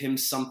to give him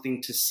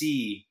something to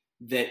see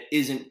that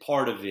isn't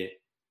part of it,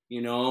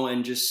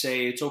 and just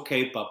say, it's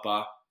okay,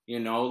 Papa.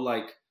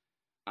 Like,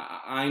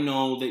 I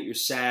know that you're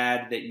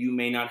sad that you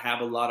may not have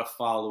a lot of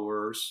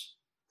followers.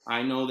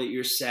 I know that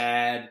you're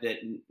sad that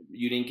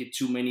you didn't get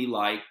too many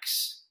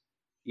likes,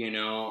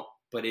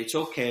 but it's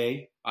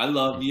okay. I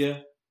love you.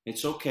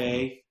 It's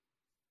okay.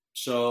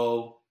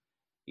 So,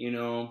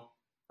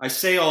 I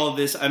say all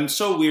this. I'm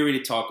so weary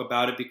to talk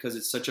about it because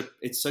it's such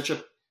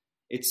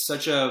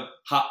a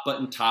hot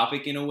button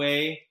topic in a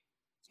way.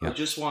 Yeah.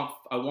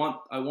 I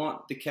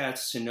want the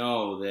cats to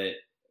know that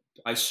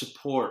I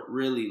support,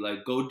 really,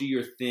 like, go do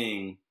your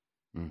thing.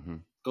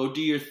 Go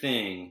do your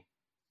thing.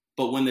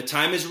 But when the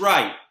time is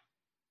right,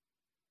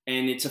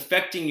 and it's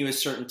affecting you a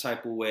certain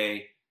type of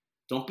way,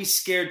 don't be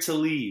scared to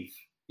leave.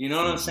 You know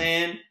what I'm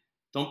saying?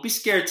 Don't be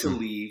scared to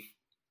leave.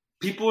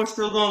 People are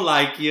still going to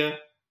like you.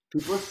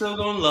 People are still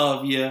going to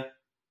love you.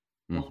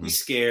 Don't be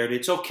scared.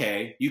 It's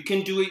okay. You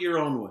can do it your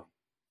own way.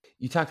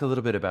 You talked a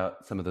little bit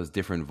about some of those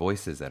different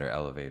voices that are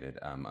elevated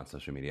on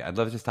social media. I'd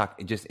love to just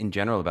talk just in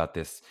general about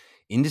this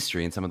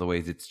industry and some of the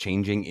ways it's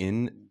changing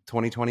in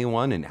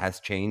 2021 and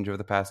has changed over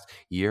the past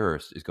year or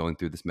is going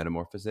through this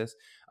metamorphosis.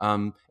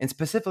 And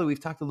specifically, we've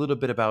talked a little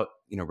bit about,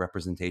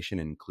 representation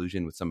and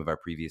inclusion with some of our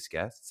previous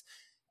guests.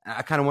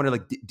 I kind of wonder,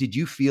 like, did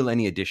you feel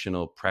any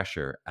additional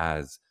pressure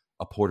as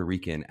a Puerto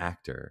Rican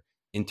actor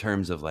in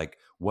terms of, like,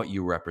 what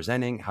you were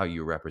representing, how you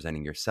were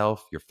representing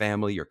yourself, your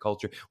family, your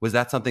culture? Was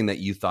that something that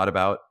you thought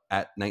about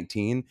at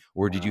 19,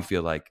 or did you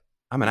feel like,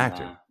 I'm an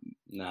actor?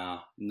 No,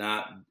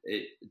 not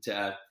it.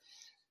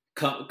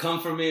 Come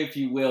from me, if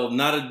you will.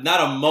 Not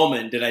a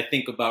moment did I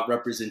think about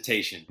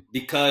representation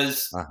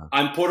because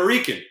I'm Puerto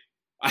Rican.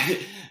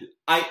 I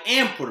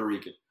am Puerto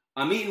Rican.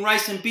 I'm eating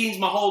rice and beans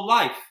my whole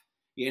life.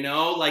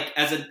 Like,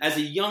 as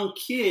a young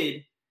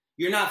kid,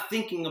 you're not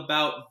thinking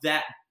about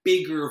that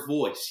bigger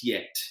voice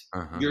yet.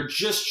 You're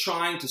just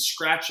trying to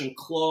scratch and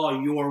claw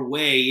your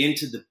way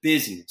into the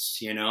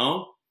business,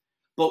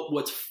 But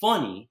what's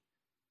funny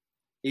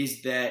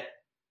is that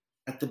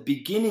at the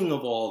beginning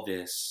of all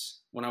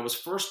this, when I was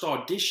first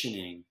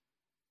auditioning,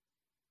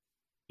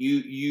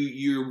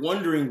 you're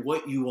wondering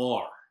what you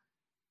are.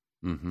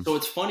 So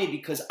it's funny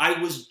because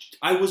I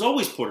was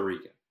always Puerto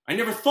Rican. I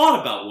never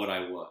thought about what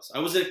I was. I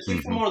was a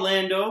kid from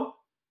Orlando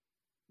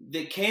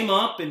that came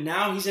up, and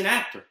now he's an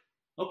actor.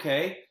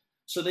 Okay.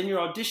 So then you're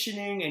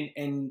auditioning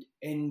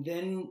and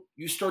then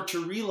you start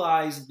to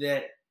realize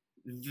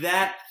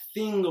that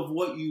thing of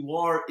what you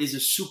are is a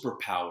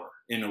superpower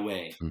in a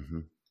way.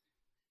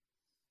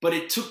 But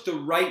it took the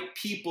right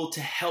people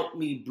to help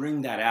me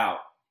bring that out.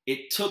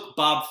 It took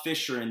Bob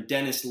Fisher and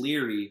Dennis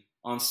Leary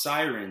on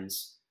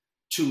Sirens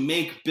to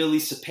make Billy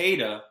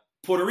Cepeda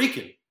Puerto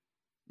Rican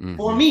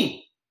for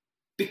me.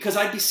 Because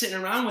I'd be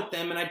sitting around with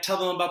them and I'd tell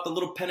them about the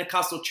little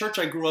Pentecostal church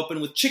I grew up in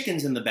with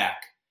chickens in the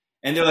back.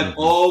 And they're like,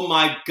 oh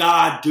my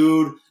God,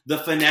 dude, the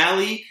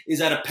finale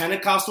is at a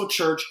Pentecostal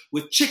church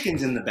with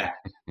chickens in the back.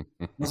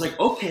 I was like,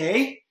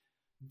 okay.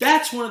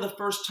 That's one of the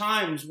first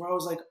times where I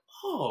was like,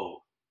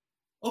 oh,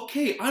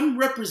 okay, I'm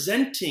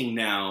representing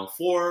now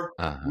for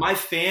my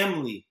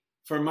family,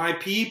 for my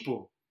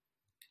people.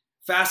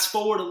 Fast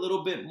forward a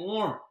little bit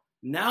more.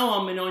 Now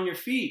I'm in On Your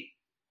Feet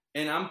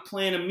and I'm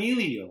playing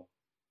Emilio.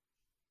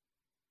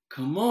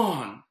 Come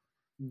on.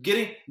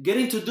 Getting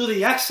to do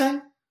the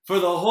accent for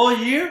the whole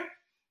year?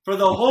 For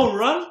the whole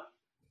run,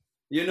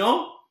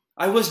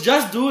 I was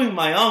just doing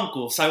my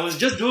uncles. I was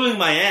just doing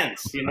my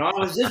aunts. I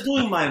was just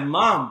doing my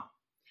mom.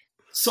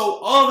 So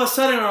all of a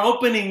sudden on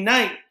opening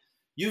night,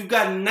 You've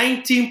got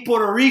 19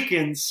 Puerto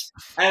Ricans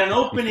at an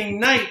opening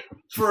night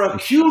for a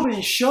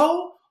Cuban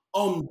show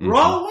on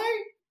Broadway.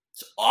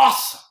 It's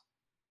awesome.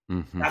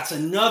 That's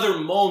another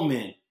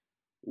moment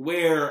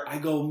where I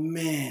go,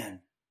 man,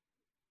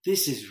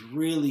 this is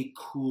really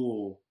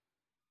cool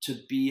to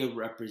be a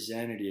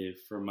representative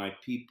for my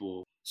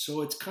people.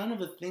 So it's kind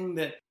of a thing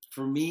that,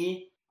 for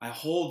me, I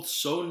hold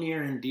so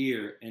near and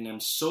dear and I'm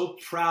so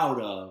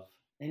proud of.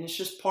 And it's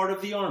just part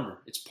of the armor.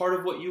 It's part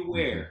of what you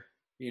wear,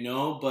 you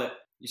know, but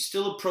you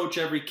still approach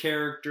every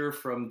character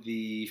from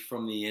the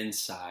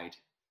inside,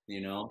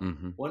 you know.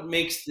 What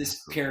makes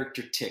this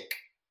character tick?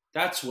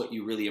 That's what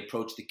you really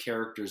approach the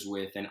characters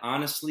with. And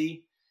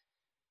honestly,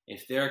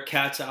 if there are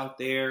cats out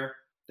there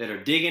that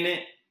are digging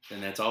it,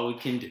 then that's all we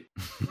can do.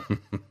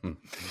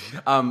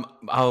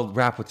 I'll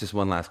wrap with just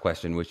one last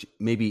question, which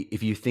maybe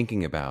if you're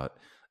thinking about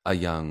a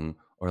young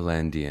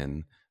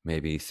Orlandian,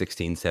 maybe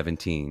 16,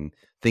 17,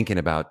 thinking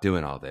about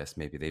doing all this,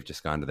 maybe they've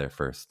just gone to their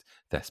first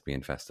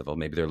thespian festival,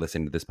 maybe they're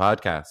listening to this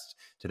podcast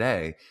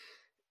today.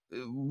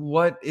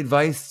 What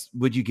advice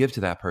would you give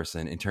to that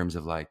person in terms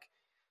of like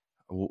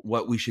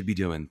what we should be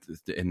doing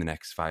in the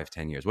next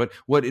 5-10 years?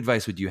 What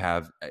advice would you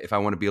have if I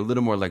want to be a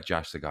little more like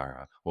Josh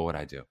Segarra? What would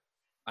I do?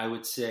 I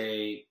would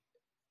say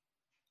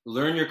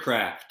learn your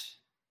craft.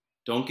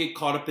 Don't get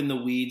caught up in the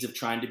weeds of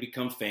trying to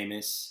become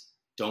famous.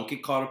 Don't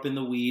get caught up in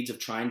the weeds of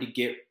trying to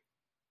get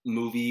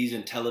movies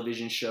and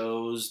television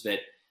shows that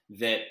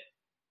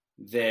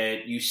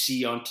you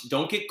see on.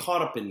 Don't get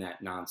caught up in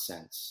that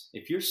nonsense.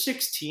 If you're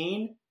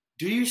 16,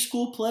 do your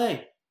school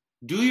play.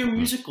 Do your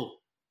musical.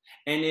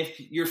 And if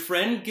your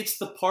friend gets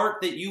the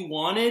part that you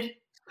wanted,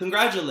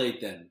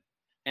 congratulate them.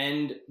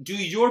 And do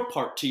your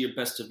part to your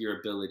best of your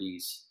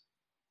abilities.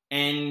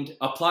 And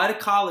apply to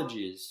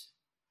colleges.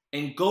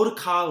 And go to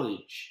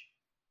college.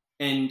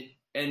 And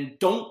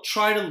don't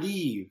try to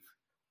leave.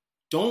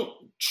 Don't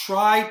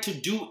try to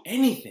do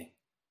anything.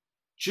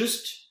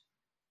 Just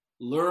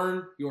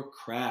learn your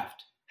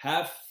craft.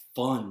 Have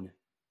fun.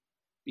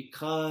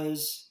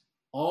 Because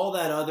all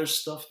that other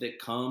stuff that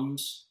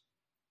comes,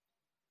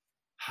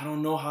 I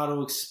don't know how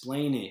to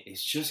explain it.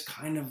 It's just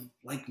kind of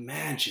like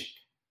magic.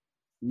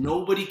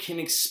 Nobody can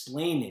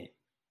explain it.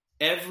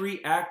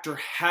 Every actor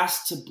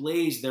has to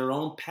blaze their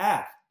own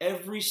path.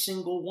 Every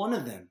single one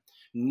of them.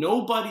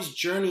 Nobody's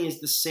journey is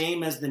the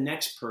same as the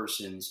next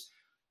person's.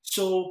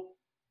 So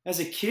as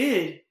a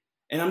kid,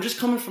 and I'm just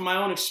coming from my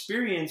own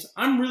experience,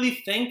 I'm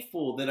really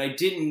thankful that I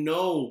didn't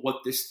know what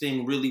this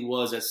thing really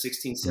was at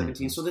 16,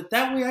 17, so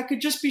that way I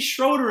could just be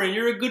Schroeder and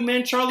You're a Good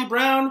Man, Charlie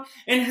Brown,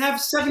 and have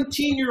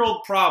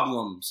 17-year-old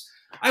problems.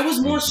 I was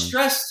more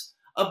stressed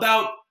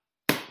about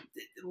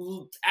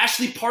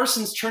Ashley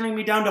Parsons turning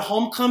me down to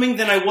Homecoming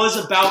than I was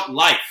about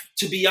life,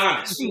 to be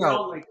honest. You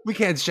know, like, we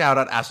can't shout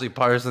out Ashley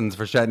Parsons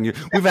for shutting you.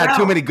 We've had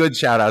too many good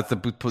shout outs to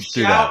put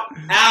through that.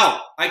 Shout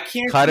out. I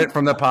can't cut it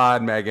from the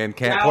pod, Megan.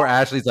 Can't. Poor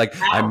Ashley's like,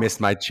 I missed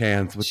my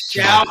chance with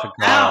shout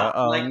out.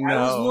 Oh, like, no.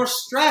 I was more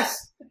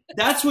stressed.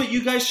 That's what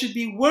you guys should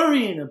be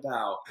worrying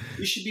about.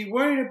 You should be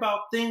worried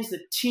about things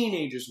that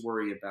teenagers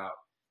worry about.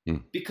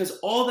 Because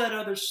all that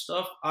other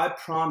stuff, I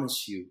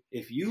promise you,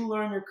 if you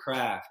learn your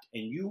craft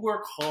and you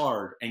work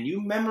hard and you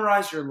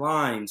memorize your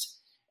lines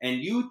and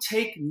you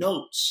take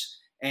notes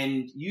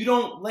and you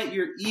don't let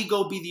your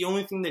ego be the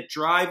only thing that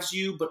drives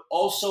you, but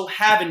also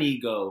have an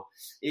ego.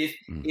 If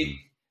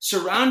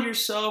surround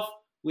yourself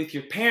with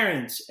your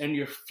parents and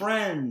your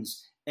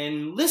friends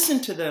and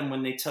listen to them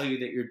when they tell you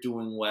that you're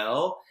doing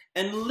well,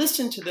 and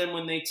listen to them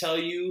when they tell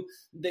you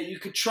that you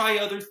could try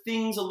other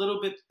things a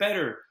little bit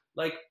better.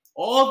 Like,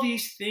 all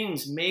these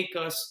things make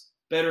us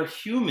better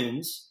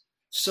humans,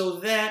 so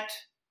that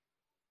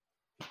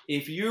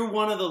if you're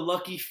one of the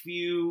lucky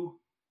few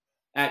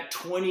at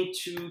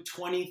 22,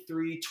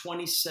 23,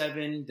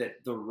 27,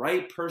 that the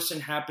right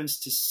person happens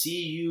to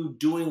see you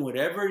doing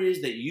whatever it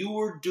is that you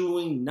were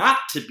doing not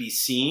to be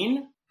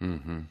seen,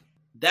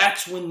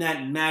 that's when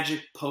that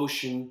magic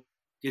potion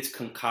gets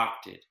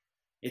concocted.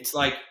 It's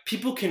like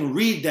people can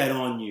read that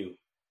on you.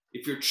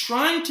 If you're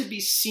trying to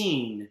be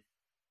seen,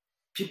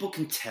 people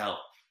can tell.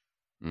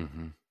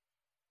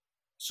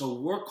 So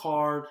work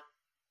hard,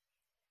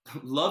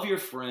 love your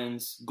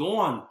friends, go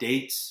on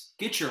dates,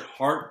 get your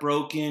heart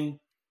broken.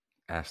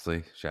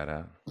 Ashley, shout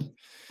out.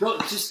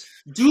 Just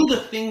do the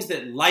things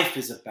that life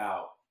is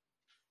about.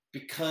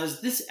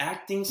 Because this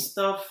acting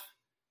stuff,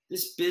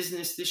 this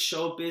business, this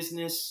show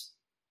business,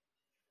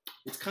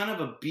 it's kind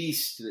of a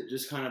beast that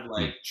just kind of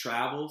like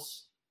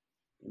travels.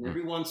 And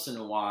every once in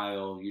a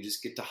while, you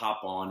just get to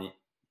hop on it,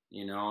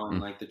 you know?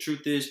 And like the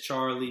truth is,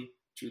 Charlie,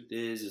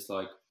 it's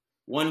like,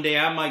 one day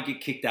I might get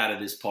kicked out of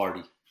this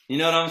party. You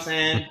know what I'm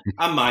saying?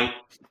 I might.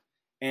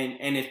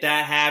 And if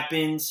that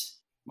happens,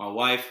 my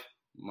wife,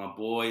 my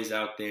boys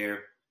out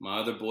there, my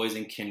other boys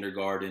in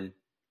kindergarten,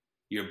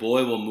 your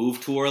boy will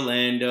move to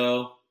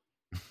Orlando.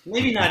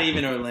 Maybe not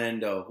even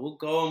Orlando. We'll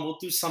go and we'll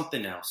do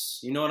something else.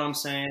 You know what I'm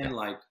saying?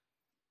 Like,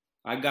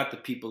 I got the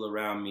people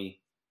around me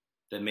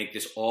that make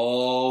this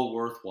all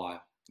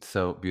worthwhile.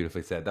 So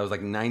beautifully said. That was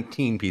like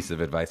 19 pieces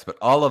of advice, but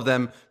all of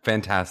them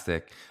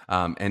fantastic.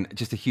 And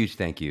just a huge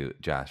thank you,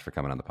 Josh, for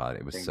coming on the pod.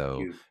 It was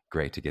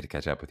great to get to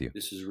catch up with you.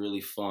 This was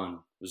really fun.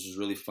 This was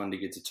really fun to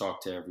get to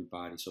talk to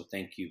everybody. So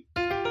thank you.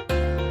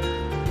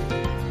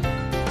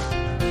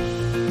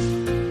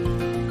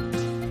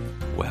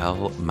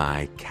 Well,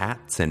 my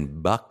cats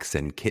and bucks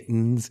and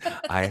kittens,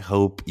 I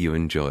hope you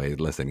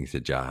enjoyed listening to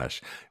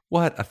Josh.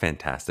 What a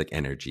fantastic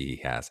energy he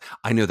has.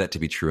 I know that to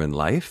be true in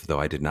life, though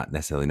I did not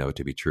necessarily know it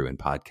to be true in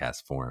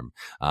podcast form.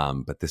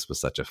 But this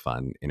was such a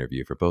fun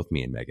interview for both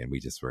me and Megan.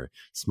 We just were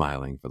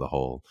smiling for the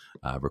whole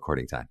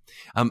recording time.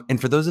 And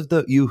for those of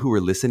you who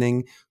are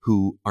listening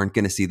who aren't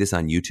going to see this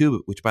on YouTube,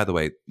 which, by the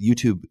way,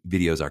 YouTube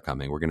videos are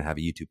coming. We're going to have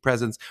a YouTube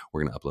presence.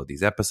 We're going to upload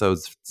these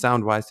episodes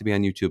sound-wise to be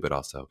on YouTube, but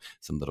also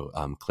some little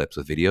clips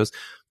with videos.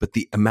 But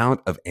the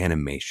amount of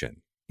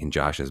animation in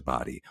Josh's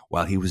body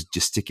while he was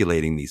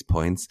gesticulating these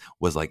points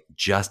was like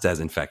just as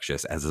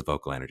infectious as his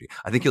vocal energy.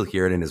 I think you'll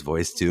hear it in his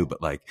voice too,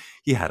 but like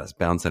he had us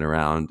bouncing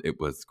around. It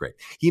was great.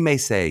 He may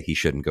say he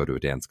shouldn't go to a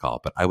dance call,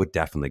 but I would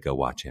definitely go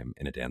watch him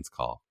in a dance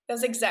call.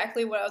 That's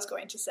exactly what I was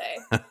going to say.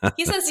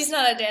 He says he's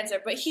not a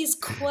dancer, but he's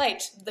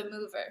quite the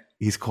mover.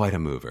 He's quite a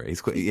mover.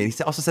 He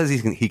also says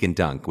he can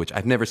dunk, which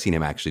I've never seen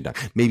him actually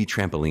dunk. Maybe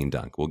trampoline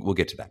dunk. We'll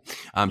get to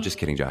that. Just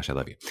kidding, Josh. I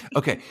love you.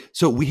 Okay,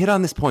 so we hit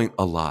on this point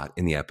a lot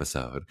in the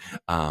episode,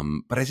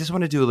 but I just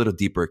want to do a little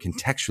deeper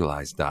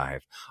contextualized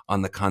dive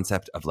on the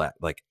concept of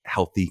like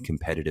healthy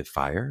competitive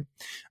fire.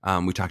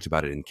 We talked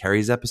about it in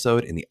Carrie's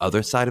episode, in the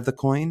other side of the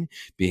coin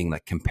being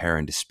like compare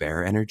and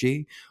despair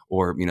energy.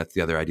 Or,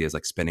 the other idea is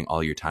like spending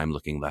all your time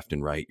looking left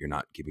and right. You're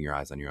not keeping your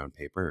eyes on your own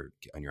paper or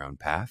on your own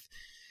path.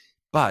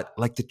 But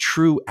like the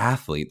true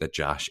athlete that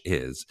Josh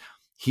is,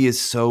 he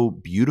is so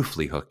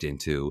beautifully hooked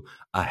into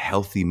a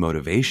healthy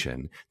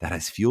motivation that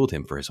has fueled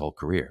him for his whole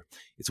career.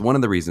 It's one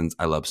of the reasons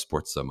I love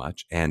sports so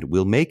much and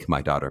will make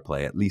my daughter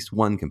play at least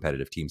one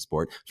competitive team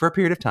sport for a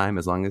period of time,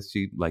 as long as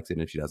she likes it.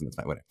 And if she doesn't, it's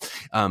fine,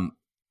 whatever.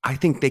 I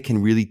think they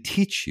can really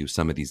teach you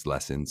some of these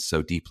lessons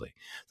so deeply.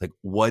 Like,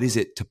 what is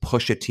it to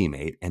push a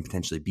teammate and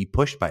potentially be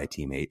pushed by a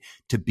teammate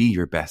to be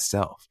your best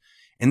self?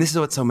 And this is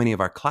what so many of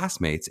our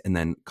classmates and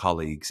then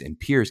colleagues and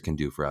peers can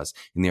do for us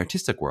in the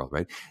artistic world,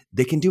 right?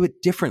 They can do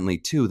it differently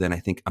too than I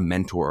think a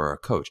mentor or a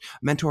coach. A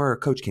mentor or a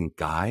coach can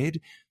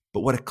guide,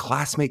 but what a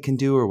classmate can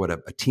do or what a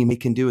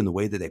teammate can do in the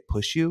way that they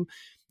push you,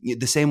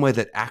 the same way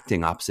that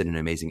acting opposite an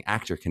amazing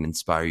actor can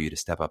inspire you to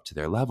step up to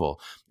their level,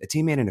 a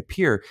teammate and a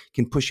peer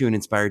can push you and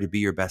inspire you to be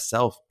your best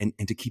self and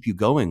to keep you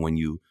going when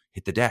you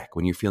hit the deck.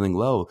 When you're feeling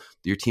low,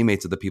 your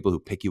teammates are the people who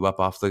pick you up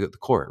off the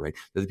court, right?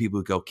 They're the people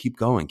who go, keep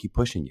going, keep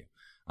pushing you.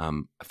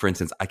 For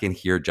instance, I can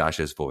hear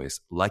Josh's voice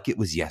like it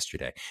was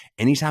yesterday.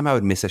 Anytime I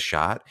would miss a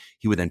shot,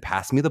 he would then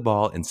pass me the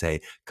ball and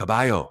say,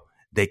 Caballo,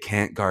 they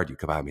can't guard you.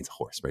 Caballo means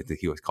horse, right?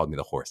 He always called me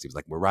the horse. He was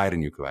like, we're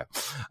riding you, Caballo.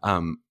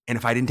 And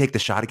if I didn't take the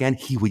shot again,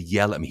 he would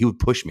yell at me. He would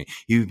push me.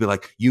 He would be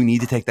like, you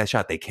need to take that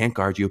shot. They can't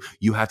guard you.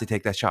 You have to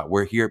take that shot.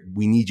 We're here.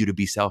 We need you to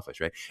be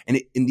selfish, right?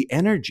 And the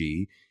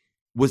energy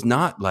was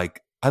not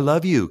like, I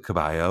love you,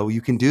 Caballo. You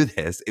can do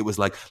this. It was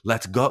like,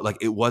 let's go. Like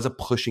it was a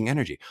pushing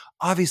energy.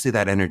 Obviously,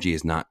 that energy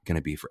is not going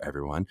to be for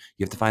everyone.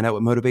 You have to find out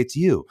what motivates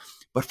you.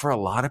 But for a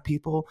lot of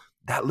people,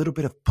 that little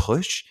bit of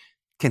push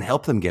can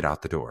help them get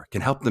out the door, can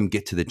help them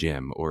get to the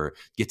gym or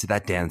get to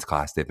that dance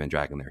class they've been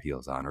dragging their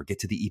heels on, or get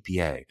to the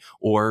EPA,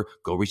 or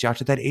go reach out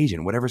to that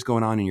agent, whatever's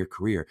going on in your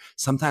career.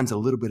 Sometimes a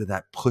little bit of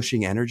that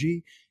pushing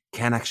energy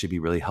can actually be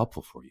really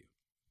helpful for you.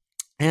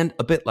 And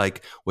a bit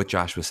like what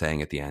Josh was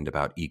saying at the end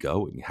about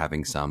ego and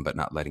having some, but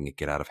not letting it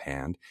get out of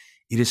hand.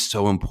 It is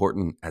so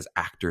important as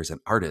actors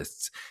and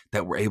artists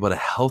that we're able to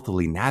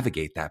healthily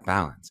navigate that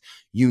balance.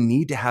 You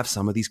need to have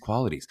some of these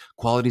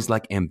qualities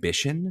like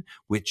ambition,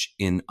 which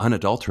in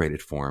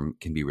unadulterated form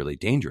can be really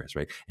dangerous,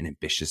 right? An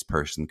ambitious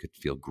person could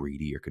feel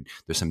greedy or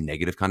there's some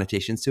negative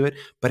connotations to it,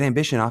 but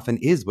ambition often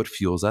is what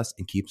fuels us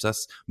and keeps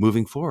us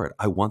moving forward.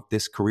 I want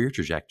this career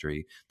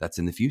trajectory that's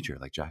in the future,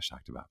 like Josh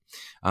talked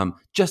about.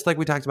 Just like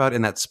we talked about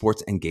in that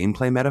sports and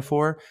gameplay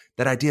metaphor,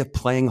 that idea of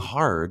playing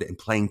hard and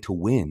playing to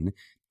win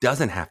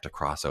doesn't have to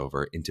cross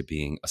over into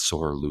being a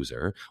sore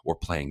loser or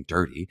playing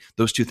dirty.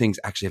 Those two things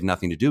actually have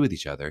nothing to do with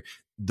each other,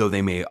 though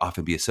they may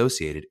often be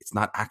associated. It's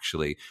not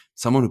actually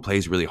someone who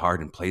plays really hard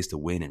and plays to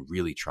win and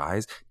really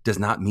tries does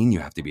not mean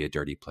you have to be a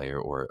dirty player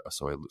or a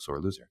sore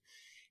loser.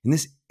 And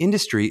this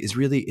industry is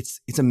really,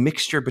 it's a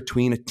mixture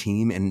between a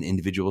team and an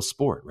individual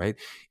sport, right?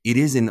 It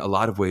is in a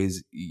lot of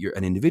ways you're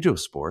an individual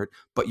sport,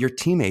 but your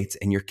teammates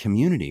and your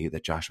community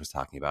that Josh was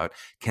talking about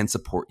can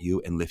support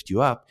you and lift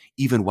you up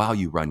even while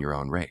you run your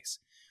own race.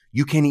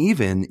 You can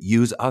even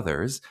use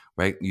others,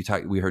 right?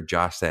 We heard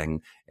Josh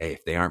saying, hey,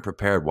 if they aren't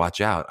prepared,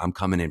 watch out. I'm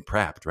coming in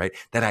prepped, right?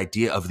 That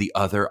idea of the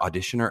other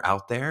auditioner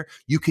out there,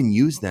 you can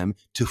use them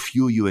to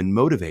fuel you and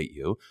motivate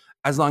you,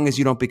 as long as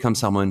you don't become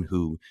someone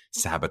who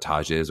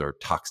sabotages or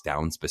talks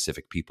down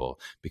specific people,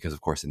 because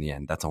of course, in the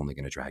end, that's only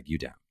going to drag you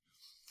down.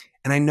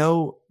 And I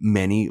know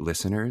many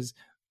listeners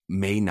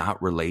may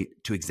not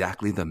relate to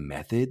exactly the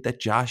method that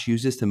Josh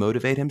uses to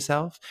motivate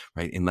himself,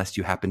 right? Unless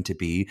you happen to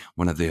be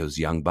one of those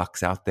young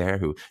bucks out there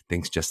who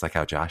thinks just like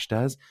how Josh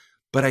does.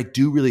 But I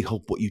do really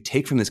hope what you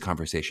take from this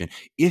conversation,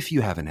 if you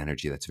have an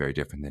energy that's very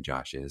different than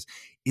Josh is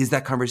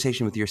that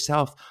conversation with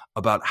yourself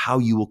about how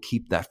you will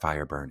keep that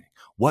fire burning.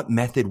 What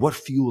method, what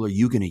fuel are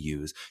you going to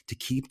use to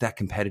keep that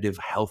competitive,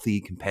 healthy,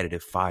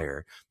 competitive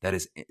fire that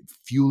is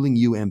fueling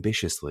you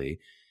ambitiously?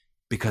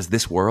 Because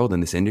this world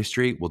and this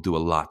industry will do a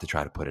lot to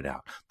try to put it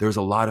out. There's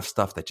a lot of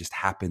stuff that just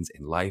happens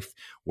in life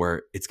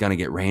where it's going to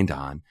get rained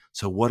on.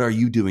 So what are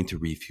you doing to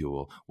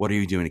refuel? What are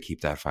you doing to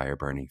keep that fire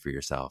burning for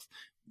yourself?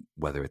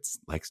 Whether it's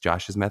like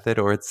Josh's method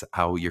or it's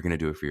how you're going to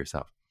do it for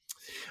yourself.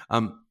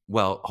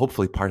 Well,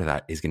 hopefully part of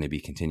that is going to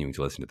be continuing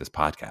to listen to this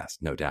podcast,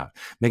 no doubt.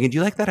 Megan, do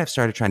you like that I've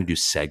started trying to do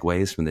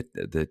segues from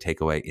the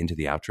takeaway into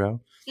the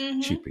outro?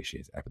 Mm-hmm. She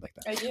appreciates it. I would like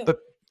that. I do. But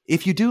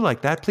if you do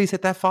like that, please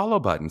hit that follow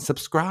button,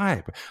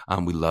 subscribe.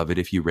 We love it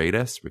if you rate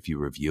us, if you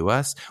review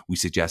us. We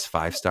suggest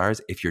 5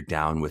 stars if you're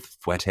down with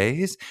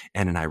fouettes,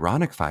 and an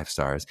ironic 5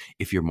 stars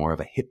if you're more of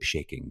a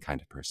hip-shaking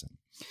kind of person.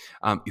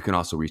 You can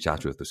also reach out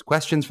to us with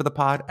questions for the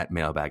pod at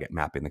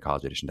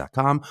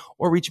mailbag@mappingthecollegeedition.com,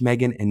 or reach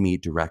Megan and me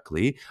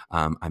directly.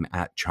 I'm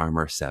at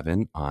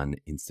Charmer7 on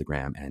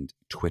Instagram and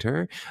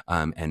Twitter,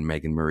 and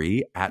Megan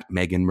Marie at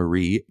Megan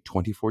Marie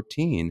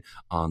 2014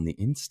 on the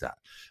Insta.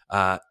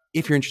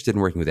 If you're interested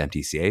in working with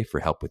MTCA for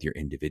help with your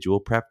individual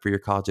prep for your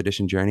college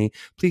edition journey,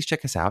 please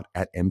check us out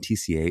at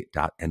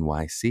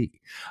mtca.nyc.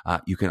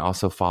 You can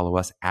also follow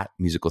us at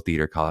Musical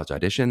Theater College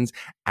Auditions,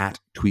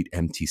 at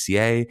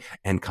TweetMTCA,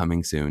 and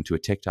coming soon to a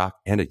TikTok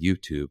and a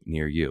YouTube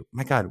near you.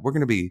 My God, we're going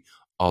to be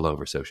all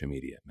over social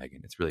media, Megan.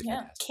 It's really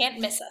fantastic.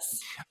 Can't miss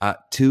us.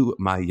 To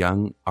my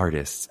young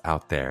artists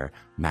out there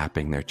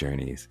mapping their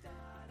journeys,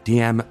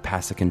 DM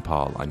Pasek and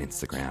Paul on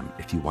Instagram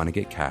if you want to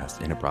get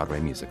cast in a Broadway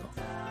musical.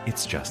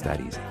 It's just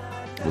that easy.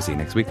 We'll see you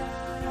next week.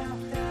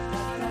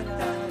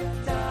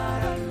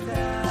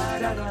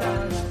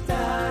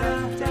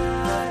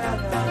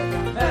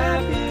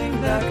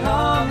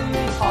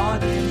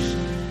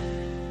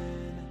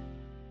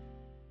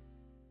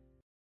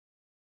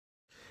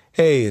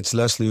 Hey, it's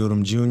Leslie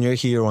Odom Jr.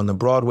 here on the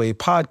Broadway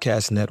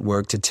Podcast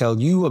Network to tell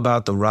you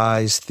about the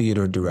Rise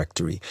Theater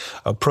Directory,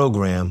 a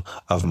program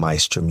of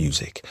Maestro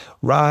Music.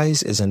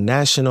 Rise is a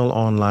national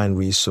online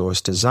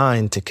resource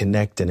designed to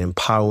connect and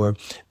empower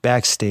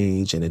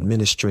backstage and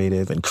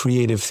administrative and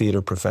creative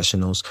theater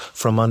professionals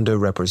from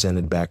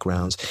underrepresented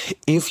backgrounds.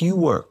 If you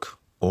work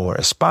or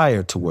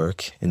aspire to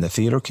work in the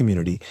theater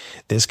community,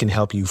 this can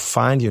help you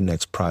find your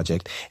next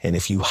project. And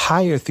if you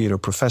hire theater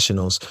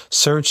professionals,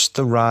 search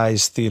the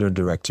Rise Theater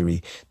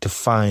Directory to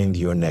find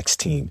your next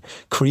team.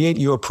 Create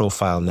your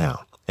profile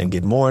now and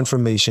get more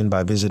information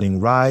by visiting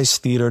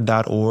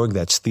risetheater.org.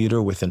 That's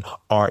theater with an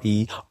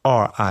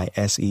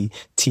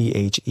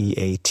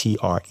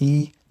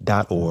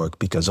RERISETHEATRE.org,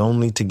 because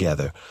only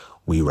together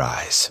we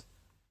rise.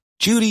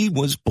 Judy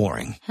was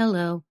boring.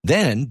 Hello.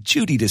 Then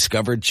Judy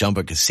discovered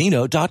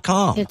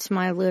ChumbaCasino.com. It's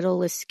my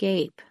little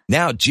escape.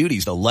 Now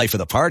Judy's the life of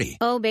the party.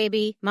 Oh,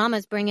 baby,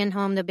 mama's bringing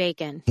home the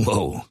bacon.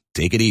 Whoa,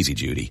 take it easy,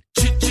 Judy.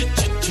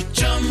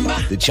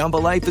 The Chumba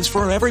life is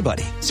for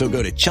everybody. So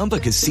go to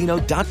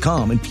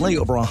ChumbaCasino.com and play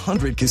over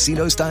 100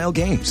 casino-style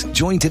games.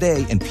 Join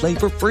today and play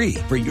for free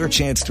for your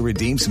chance to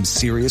redeem some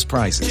serious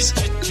prizes.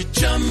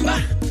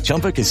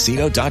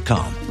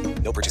 ChumbaCasino.com.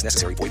 No purchase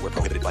necessary. Void where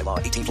prohibited by law.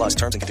 18+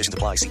 terms and conditions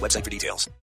apply. See website for details.